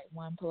already write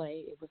one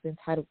play. It was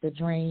entitled The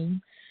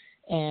Dream,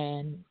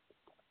 and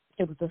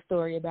it was a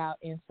story about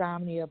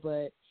insomnia.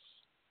 But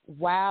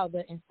while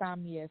the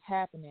insomnia is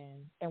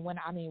happening, and when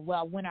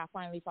I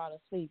finally fall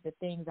asleep, the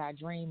things I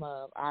dream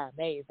of are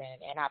amazing,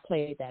 and I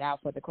played that out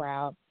for the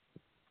crowd.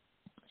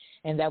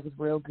 And that was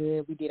real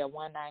good. We did a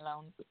one night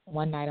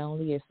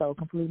only. It's so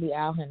completely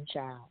out and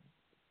child.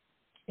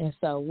 And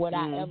so would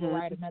I ever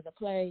write another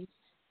play?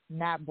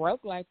 Not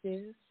broke like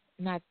this.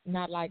 Not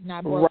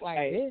broke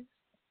like this.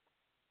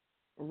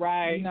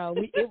 Right.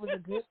 It was a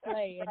good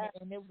play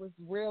and it was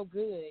real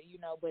good,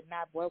 but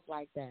not broke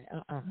like that.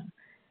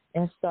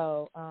 And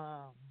so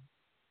I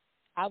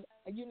want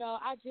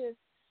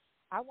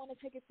to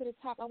take it to the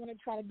top. I want to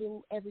try to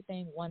do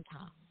everything one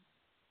time.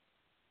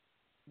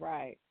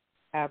 Right.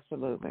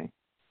 Absolutely.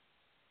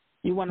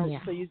 You want to?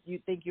 Yeah. So you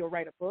think you'll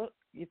write a book?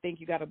 You think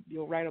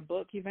you'll write a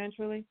book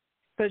eventually?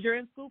 Because you're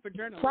in school for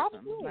journalism.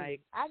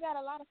 Probably. I got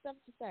a lot of stuff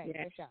to say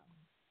for sure.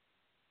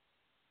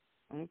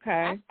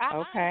 Okay.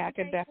 I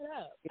could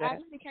definitely. I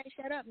really can't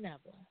shut up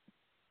never.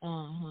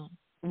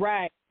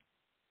 Right.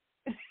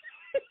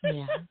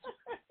 Yeah.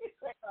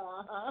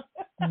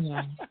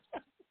 Yeah.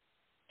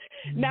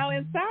 Now,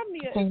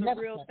 insomnia is a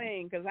real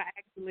thing because I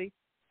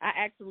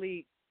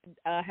actually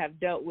have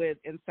dealt with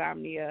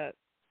insomnia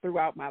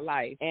throughout my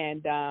life,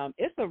 and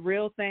it's a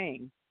real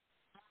thing.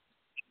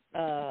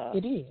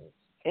 It is,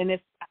 and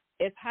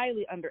it's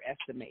highly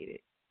underestimated.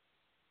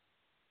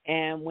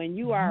 And when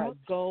you are a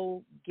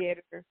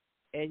go-getter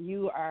and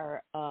you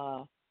are,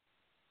 the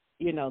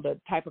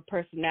type of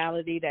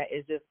personality that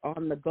is just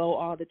on the go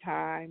all the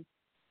time,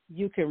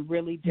 you can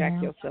really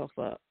jack yourself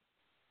up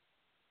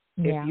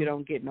if you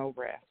don't get no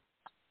rest.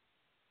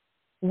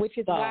 Which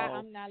is why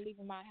I'm not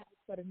leaving my house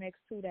for the next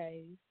 2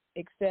 days,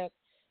 except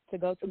to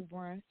go to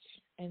brunch,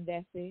 and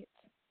that's it.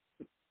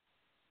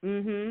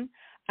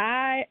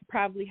 I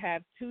probably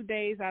have 2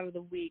 days out of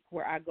the week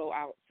where I go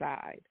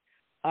outside.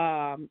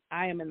 I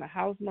am in the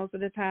house most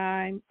of the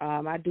time.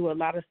 I do a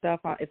lot of stuff.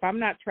 If I'm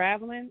not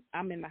traveling,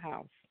 I'm in the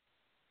house.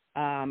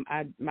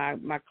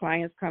 My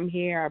clients come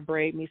here. I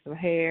braid me some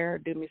hair,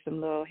 do me some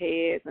little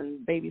heads,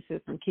 and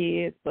babysit some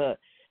kids. But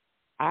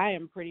I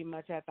am pretty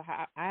much at the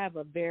house. I have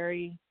a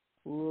very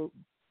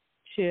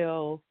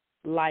chill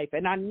life,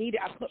 and I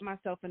put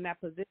myself in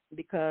that position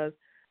because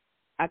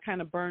I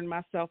kind of burned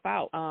myself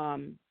out.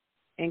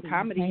 In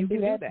comedy, you can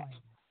do that.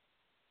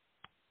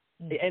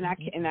 And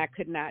I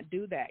could not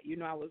do that.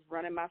 I was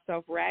running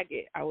myself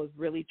ragged. I was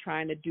really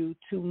trying to do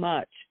too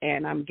much,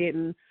 and I'm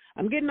getting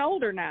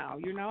older now.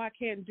 I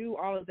can't do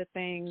all of the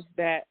things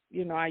that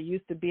I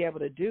used to be able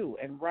to do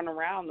and run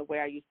around the way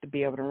I used to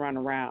be able to run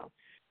around.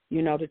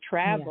 To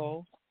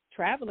traveling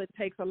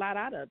takes a lot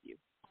out of you.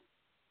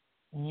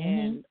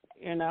 And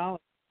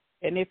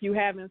and if you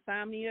have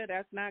insomnia,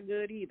 that's not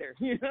good either.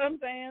 You know what I'm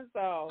saying?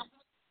 So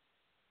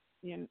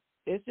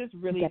it's just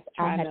really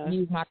I have to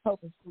use my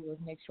coping skills,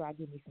 make sure I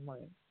give me some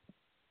rest.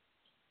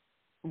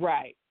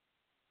 Right.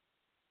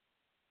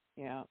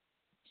 Yeah.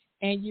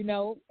 And,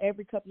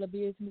 every couple of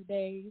business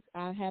days,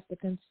 I have to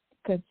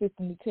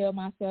consistently tell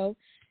myself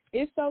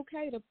it's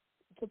okay to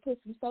put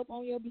some soap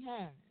on your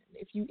behind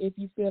if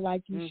you feel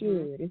like you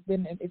should.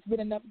 It's been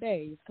enough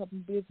days, a couple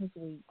of business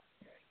weeks.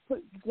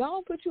 Go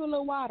and put you a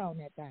little water on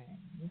that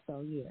thing.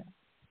 So,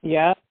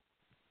 yeah.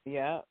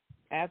 Yep,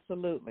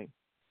 absolutely.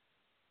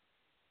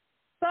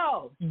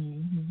 So,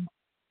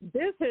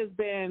 this has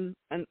been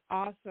an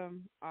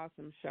awesome,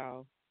 awesome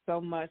show. So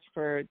much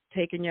for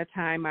taking your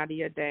time out of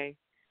your day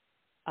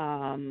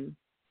to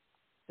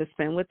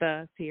spend with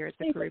us here at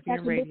the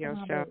Caribbean Radio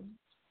Show.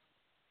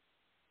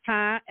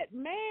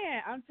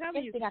 Man, I'm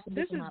telling you,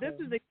 this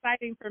is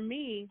exciting for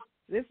me.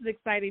 This is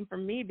exciting for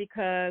me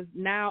because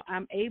now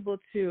I'm able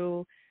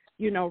to,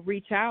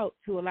 reach out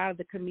to a lot of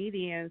the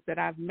comedians that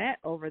I've met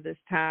over this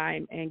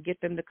time and get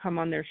them to come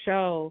on their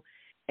show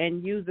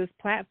and use this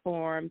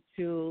platform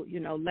to,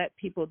 let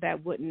people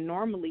that wouldn't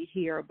normally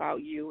hear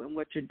about you and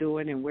what you're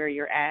doing and where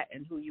you're at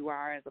and who you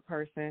are as a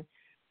person,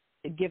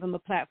 give them a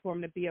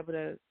platform to be able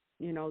to,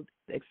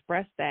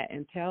 express that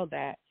and tell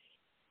that.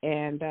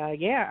 And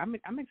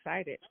I'm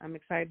excited. I'm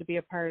excited to be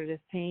a part of this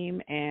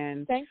team,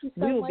 and thank you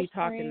so much,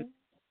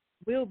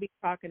 we'll be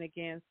talking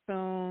again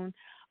soon.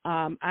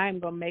 I'm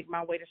gonna make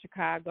my way to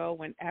Chicago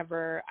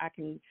whenever I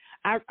can.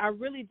 I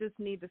really just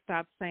need to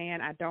stop saying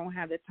I don't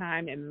have the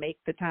time and make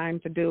the time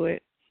to do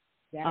it.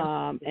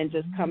 And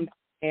just come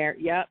there.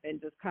 Yep,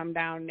 and just come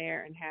down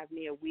there and have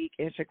me a week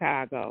in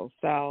Chicago.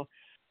 So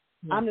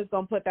I'm just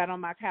gonna put that on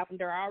my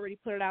calendar. I already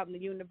put it out in the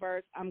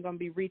universe. I'm gonna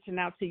be reaching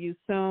out to you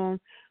soon.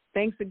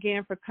 Thanks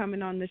again for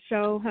coming on the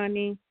show,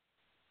 honey.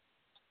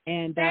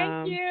 And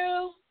thank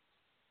you.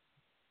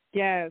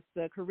 Yes,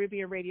 the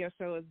Caribbean Radio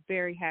Show is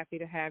very happy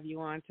to have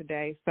you on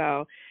today.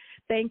 So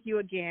thank you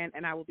again,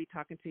 and I will be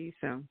talking to you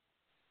soon.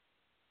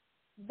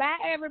 Bye,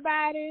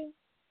 everybody.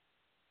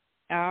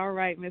 All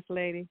right, Miss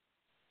Lady.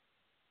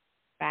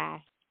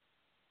 Bye.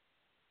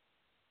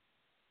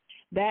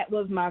 That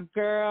was my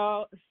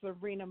girl,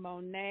 Serena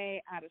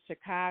Monay, out of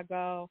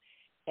Chicago.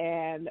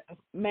 And,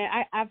 man,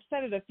 I've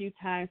said it a few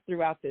times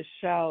throughout this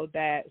show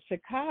that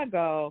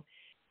Chicago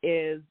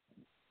is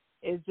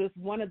just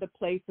one of the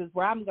places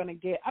where I'm gonna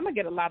get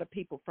a lot of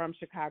people from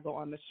Chicago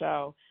on the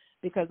show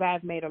because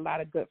I've made a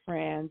lot of good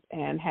friends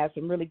and had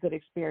some really good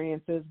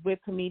experiences with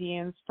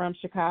comedians from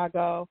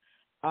Chicago.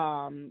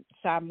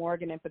 Shy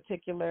Morgan in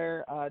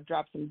particular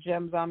dropped some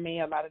gems on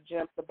me, a lot of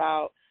gems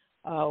about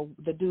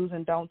the do's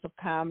and don'ts of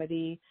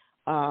comedy.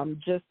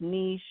 Just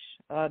Niche,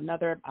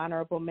 another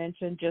honorable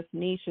mention. Just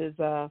Niche is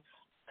a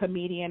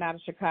comedian out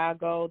of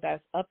Chicago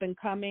that's up and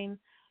coming.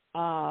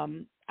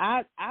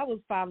 I was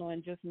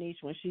following Just Niche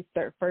when she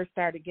first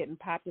started getting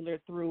popular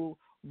through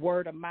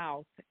word of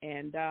mouth.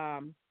 And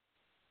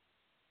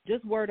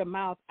just word of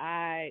mouth,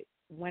 I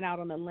went out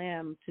on a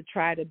limb to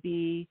try to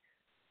be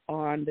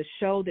on the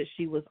show that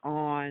she was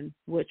on,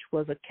 which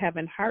was a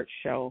Kevin Hart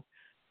show,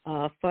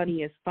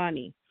 Funny is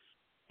Funny.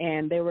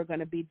 And they were going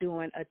to be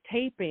doing a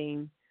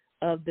taping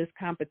of this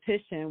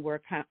competition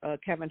where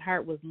Kevin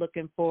Hart was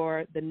looking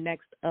for the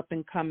next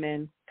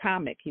up-and-coming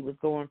comic. He was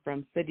going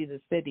from city to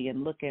city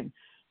and looking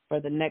for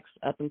the next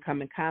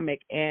up-and-coming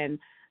comic. And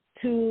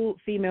two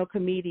female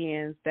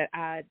comedians that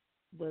I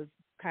was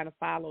kind of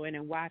following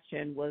and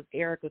watching was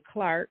Erica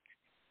Clark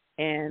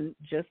and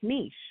Just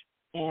Niche.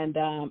 And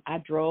I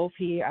drove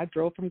here. I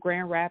drove from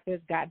Grand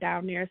Rapids, got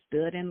down there,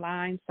 stood in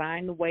line,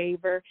 signed the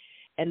waiver,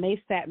 and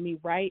they sat me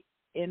right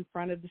in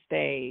front of the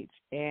stage,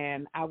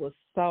 and I was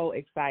so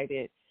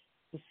excited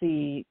to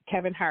see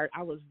Kevin Hart.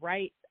 I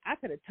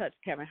could have touched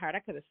Kevin Hart. I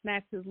could have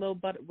snatched his little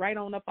butt right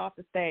on up off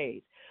the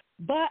stage,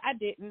 but I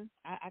didn't.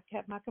 I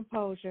kept my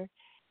composure,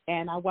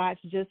 and I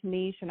watched Just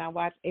Niche, and I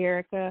watched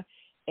Erica,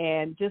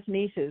 and Just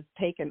Niche is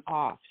taking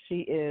off. She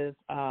is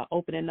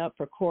opening up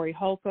for Corey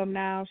Holcomb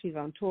now. She's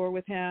on tour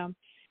with him.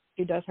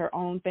 She does her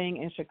own thing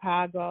in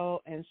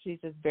Chicago, and she's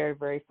just very,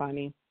 very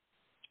funny.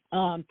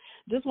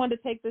 Just wanted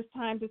to take this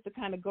time just to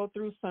kind of go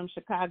through some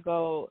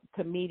Chicago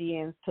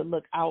comedians to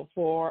look out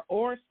for,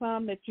 or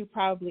some that you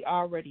probably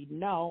already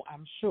know,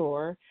 I'm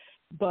sure.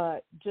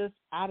 But just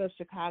out of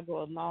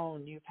Chicago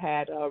alone, you've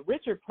had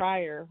Richard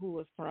Pryor, who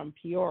was from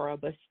Peoria,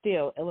 but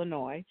still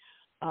Illinois.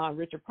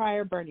 Richard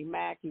Pryor, Bernie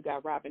Mac, you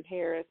got Robin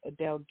Harris,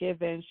 Adele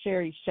Gibbons,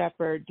 Sherry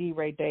Shepherd, D.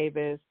 Ray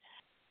Davis,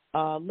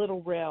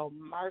 Little Rel,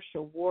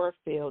 Marsha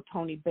Warfield,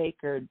 Tony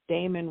Baker,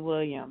 Damon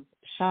Williams,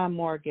 Sean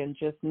Morgan,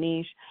 Just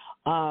Niche,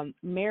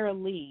 Mara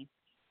Lee,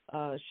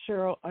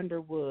 Cheryl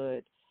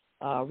Underwood,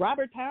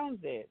 Robert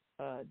Townsend,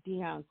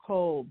 Deion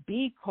Cole,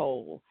 B.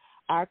 Cole,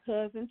 our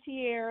cousin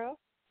Tierra,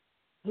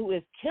 who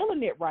is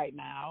killing it right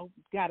now.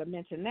 Got to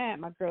mention that.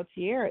 My girl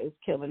Tierra is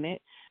killing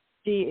it.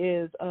 She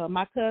is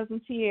my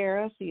cousin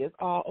Tierra. She is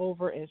all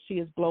over, and she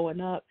is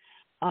blowing up.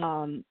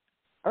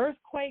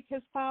 Earthquake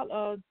has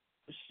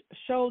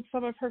showed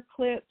some of her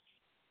clips.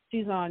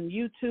 She's on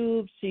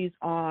YouTube. She's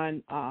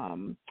on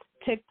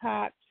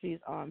TikTok. She's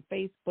on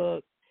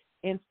Facebook,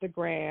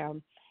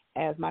 Instagram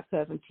as my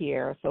cousin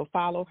Tierra. So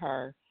follow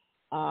her.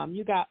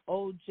 You got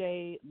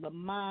O.J.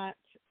 Lamont.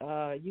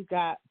 You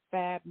got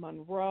Fab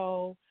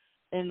Monroe.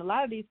 and a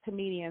lot of these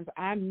comedians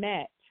I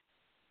met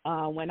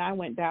when I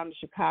went down to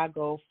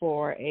Chicago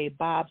for a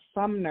Bob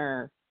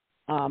Sumner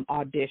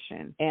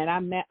audition, and I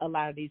met a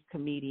lot of these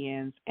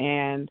comedians,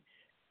 and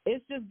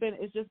it's just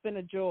been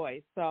a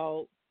joy.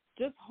 So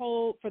just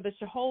hold for the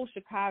whole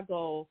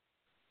Chicago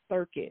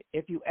circuit.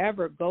 If you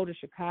ever go to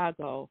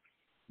Chicago,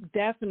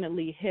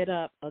 definitely hit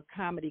up a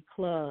comedy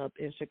club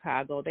in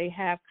Chicago. They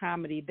have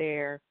comedy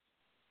there,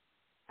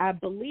 I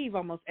believe,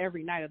 almost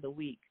every night of the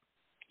week.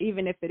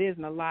 Even if it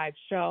isn't a live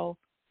show,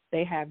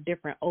 they have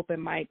different open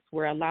mics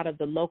where a lot of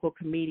the local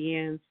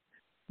comedians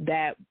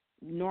that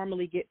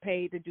normally get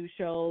paid to do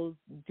shows,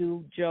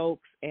 do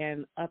jokes,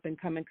 and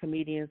up-and-coming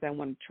comedians that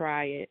want to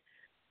try it.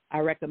 I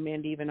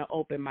recommend even an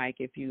open mic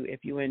if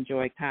you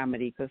enjoy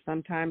comedy, because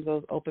sometimes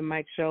those open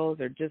mic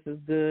shows are just as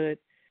good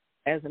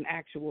as an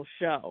actual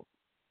show.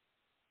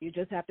 You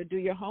just have to do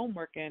your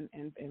homework and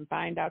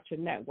find out your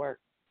network.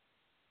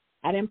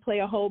 I didn't play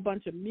a whole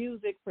bunch of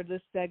music for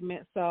this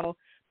segment, so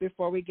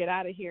before we get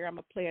out of here, I'm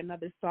going to play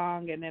another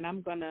song, and then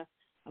I'm gonna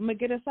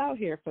get us out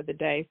here for the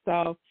day.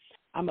 So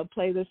I'm going to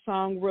play this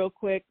song real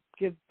quick,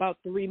 give about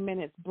 3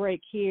 minutes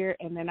break here,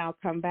 and then I'll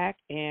come back,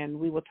 and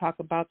we will talk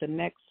about the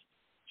next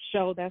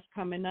show that's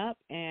coming up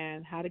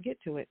and how to get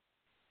to it.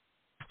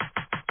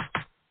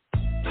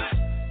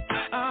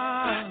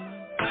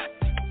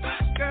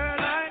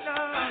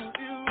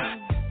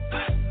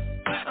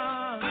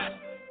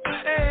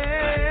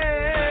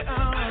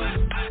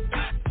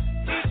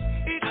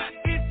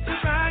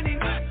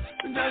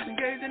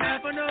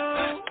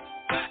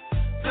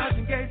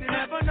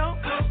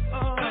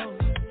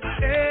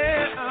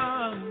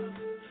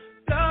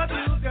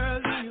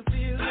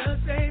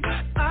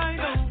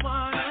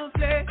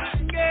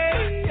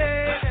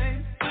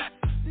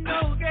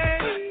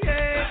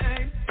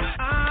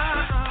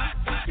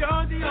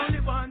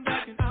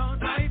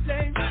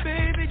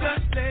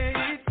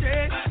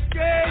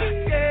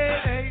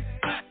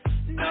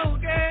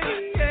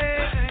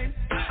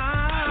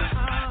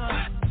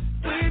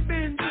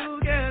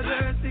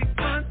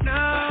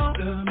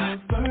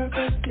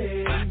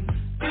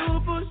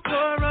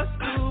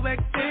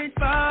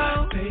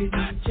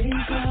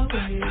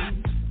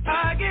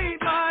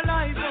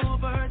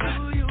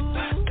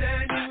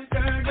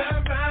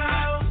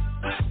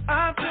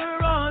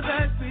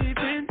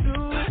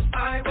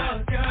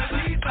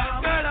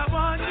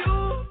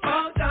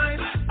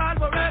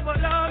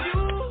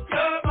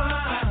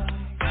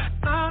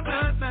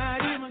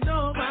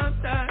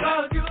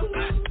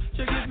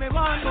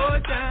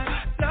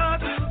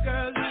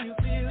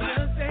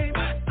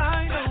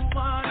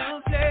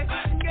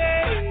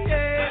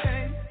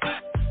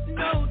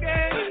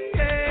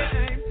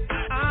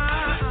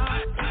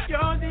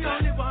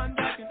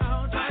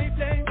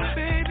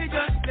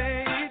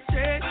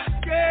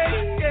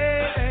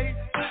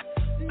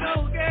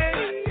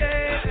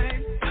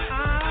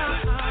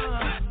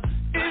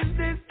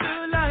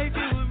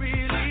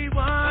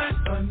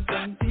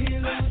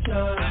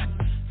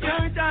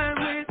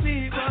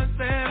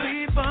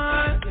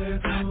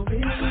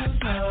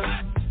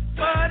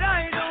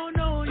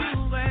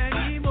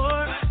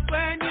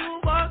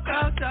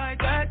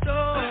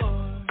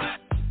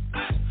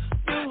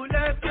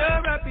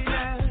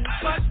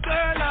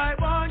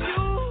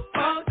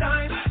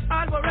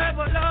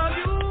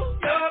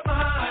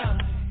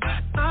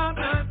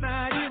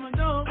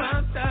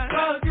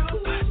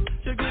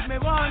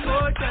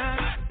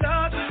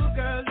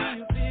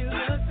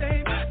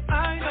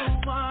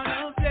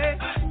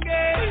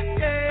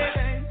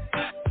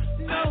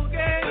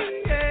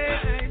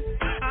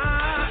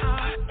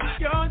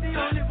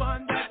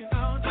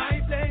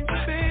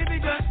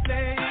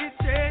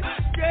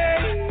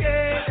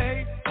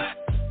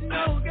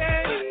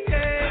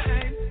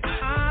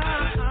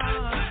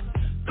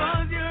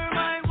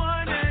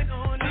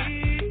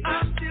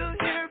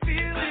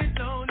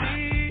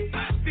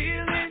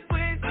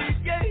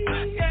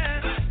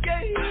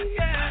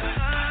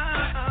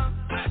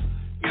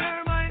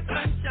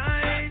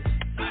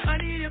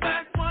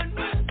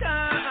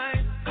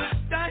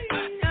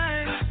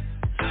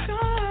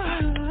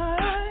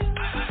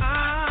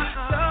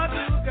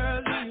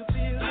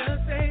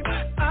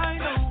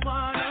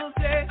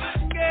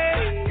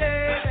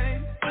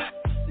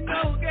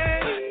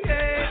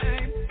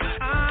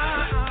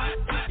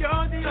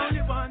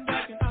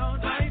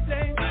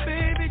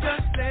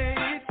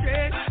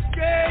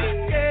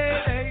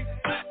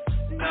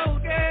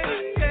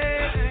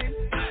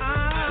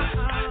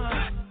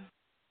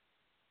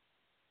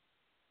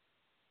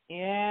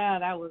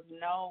 That was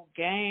No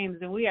Games,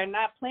 and we are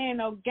not playing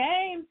no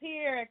games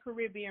here at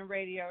Caribbean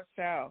Radio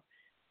Show.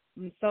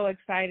 I'm so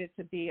excited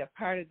to be a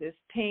part of this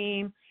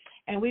team,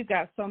 and we've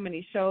got so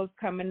many shows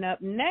coming up.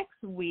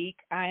 Next week,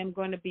 I am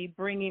going to be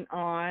bringing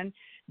on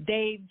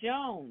Dave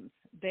Jones.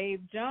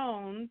 Dave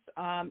Jones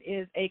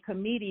is a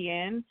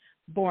comedian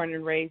born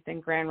and raised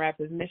in Grand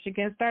Rapids,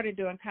 Michigan. Started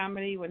doing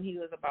comedy when he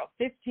was about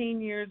 15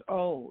 years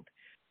old.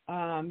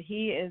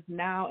 He is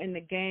now in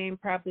the game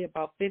probably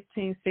about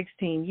 15,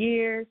 16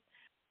 years.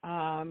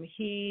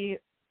 He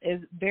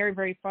is very,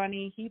 very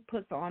funny. He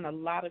puts on a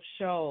lot of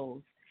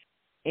shows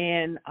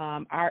in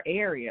our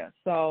area.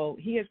 So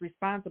he is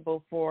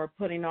responsible for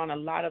putting on a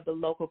lot of the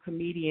local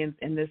comedians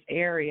in this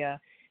area.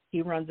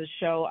 He runs a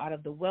show out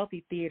of the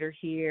Wealthy Theater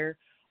here.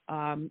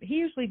 He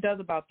usually does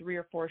about 3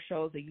 or 4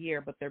 shows a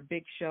year, but they're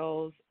big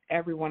shows.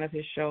 Every one of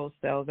his shows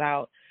sells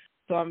out.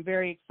 So I'm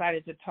very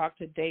excited to talk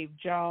to Dave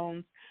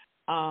Jones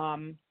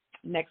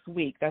next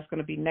week. That's going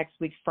to be next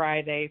week,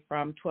 Friday,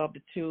 from 12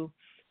 to 2.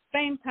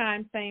 Same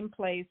time, same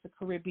place, the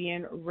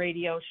Caribbean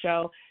Radio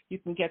Show. You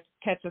can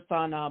catch us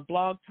on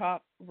Blog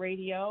Talk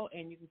Radio,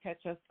 and you can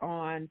catch us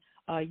on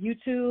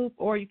YouTube,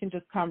 or you can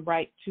just come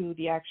right to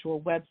the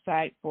actual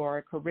website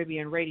for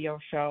Caribbean Radio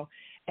Show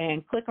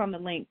and click on the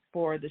link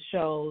for the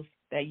shows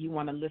that you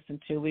want to listen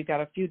to. We've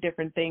got a few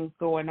different things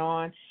going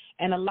on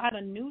and a lot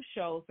of new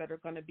shows that are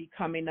going to be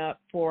coming up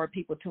for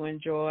people to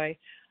enjoy.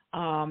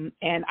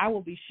 And I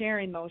will be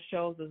sharing those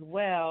shows as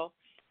well,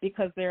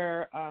 because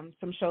there are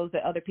some shows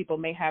that other people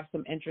may have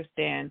some interest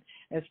in,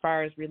 as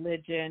far as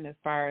religion, as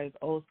far as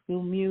old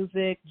school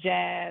music,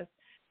 jazz,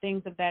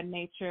 things of that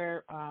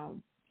nature.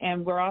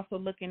 And we're also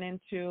looking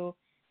into,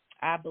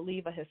 I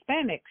believe, a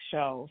Hispanic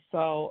show.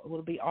 So it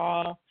will be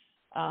all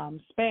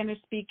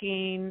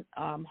Spanish-speaking,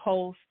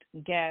 host,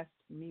 guest,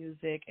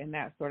 music, and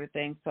that sort of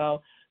thing.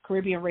 So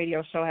Caribbean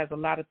Radio Show has a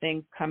lot of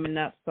things coming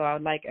up. So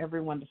I'd like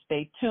everyone to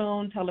stay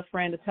tuned, tell a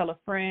friend to tell a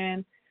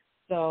friend,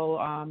 so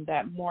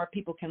that more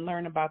people can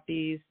learn about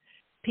these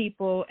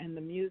people and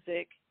the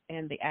music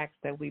and the acts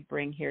that we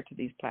bring here to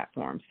these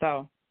platforms.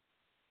 So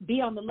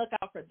be on the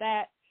lookout for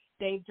that.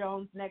 Dave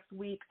Jones next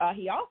week.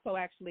 He also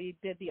actually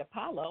did the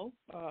Apollo,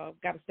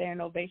 got a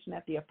standing ovation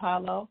at the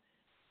Apollo.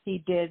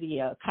 He did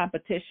the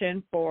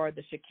competition for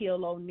the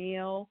Shaquille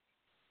O'Neal.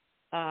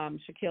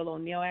 Shaquille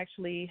O'Neal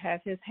actually has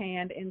his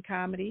hand in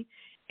comedy,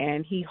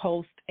 and he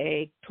hosts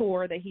a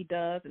tour that he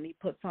does, and he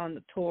puts on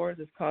the tours.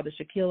 It's called the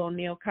Shaquille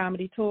O'Neal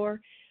Comedy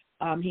Tour.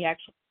 He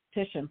actually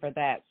petitioned for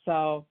that.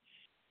 So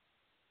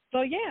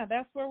yeah,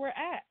 that's where we're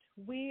at.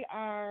 We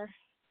are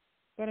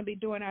going to be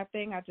doing our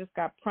thing. I just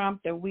got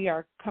prompted. We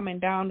are coming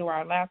down to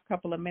our last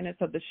couple of minutes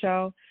of the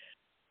show,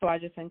 so I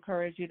just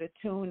encourage you to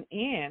tune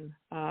in.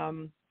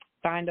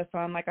 Find us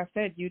on, like I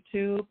said,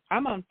 YouTube.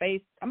 I'm on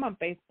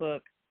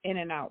Facebook in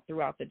and out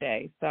throughout the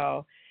day.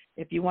 So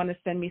if you want to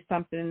send me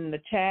something in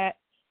the chat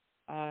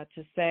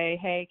to say,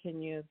 hey,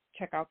 can you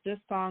check out this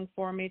song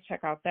for me,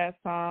 check out that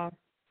song,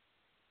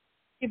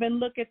 even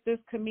look at this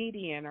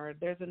comedian, or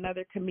there's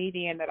another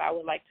comedian that I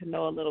would like to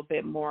know a little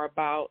bit more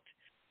about.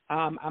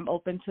 I'm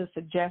open to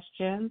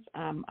suggestions.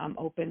 I'm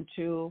open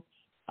to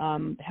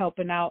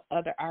helping out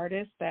other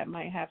artists that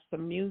might have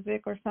some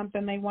music or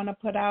something they want to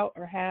put out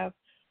or have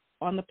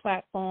on the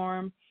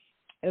platform,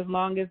 as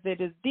long as it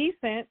is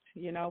decent.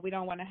 You know, we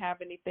don't want to have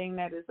anything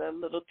that is a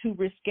little too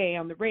risque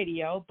on the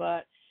radio,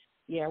 but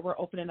yeah, we're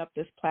opening up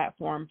this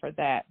platform for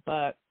that.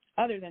 But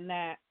other than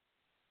that,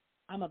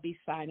 I'm going to be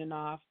signing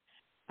off.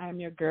 I'm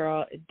your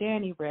girl,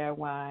 Danny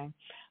Redwine.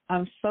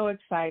 I'm so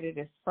excited.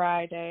 It's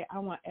Friday. I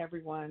want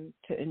everyone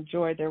to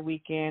enjoy their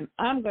weekend.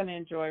 I'm going to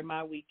enjoy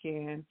my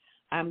weekend.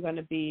 I'm going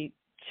to be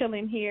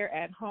chilling here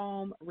at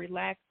home,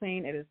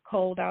 relaxing. It is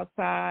cold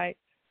outside,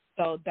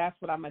 so that's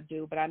what I'm going to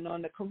do. But I know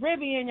in the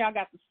Caribbean, y'all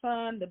got the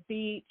sun, the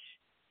beach,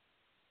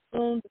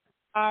 the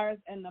stars,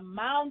 and the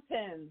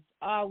mountains.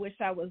 Oh, I wish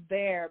I was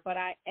there, but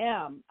I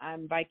am.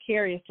 I'm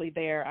vicariously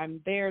there.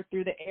 I'm there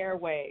through the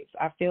airwaves.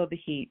 I feel the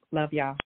heat. Love y'all.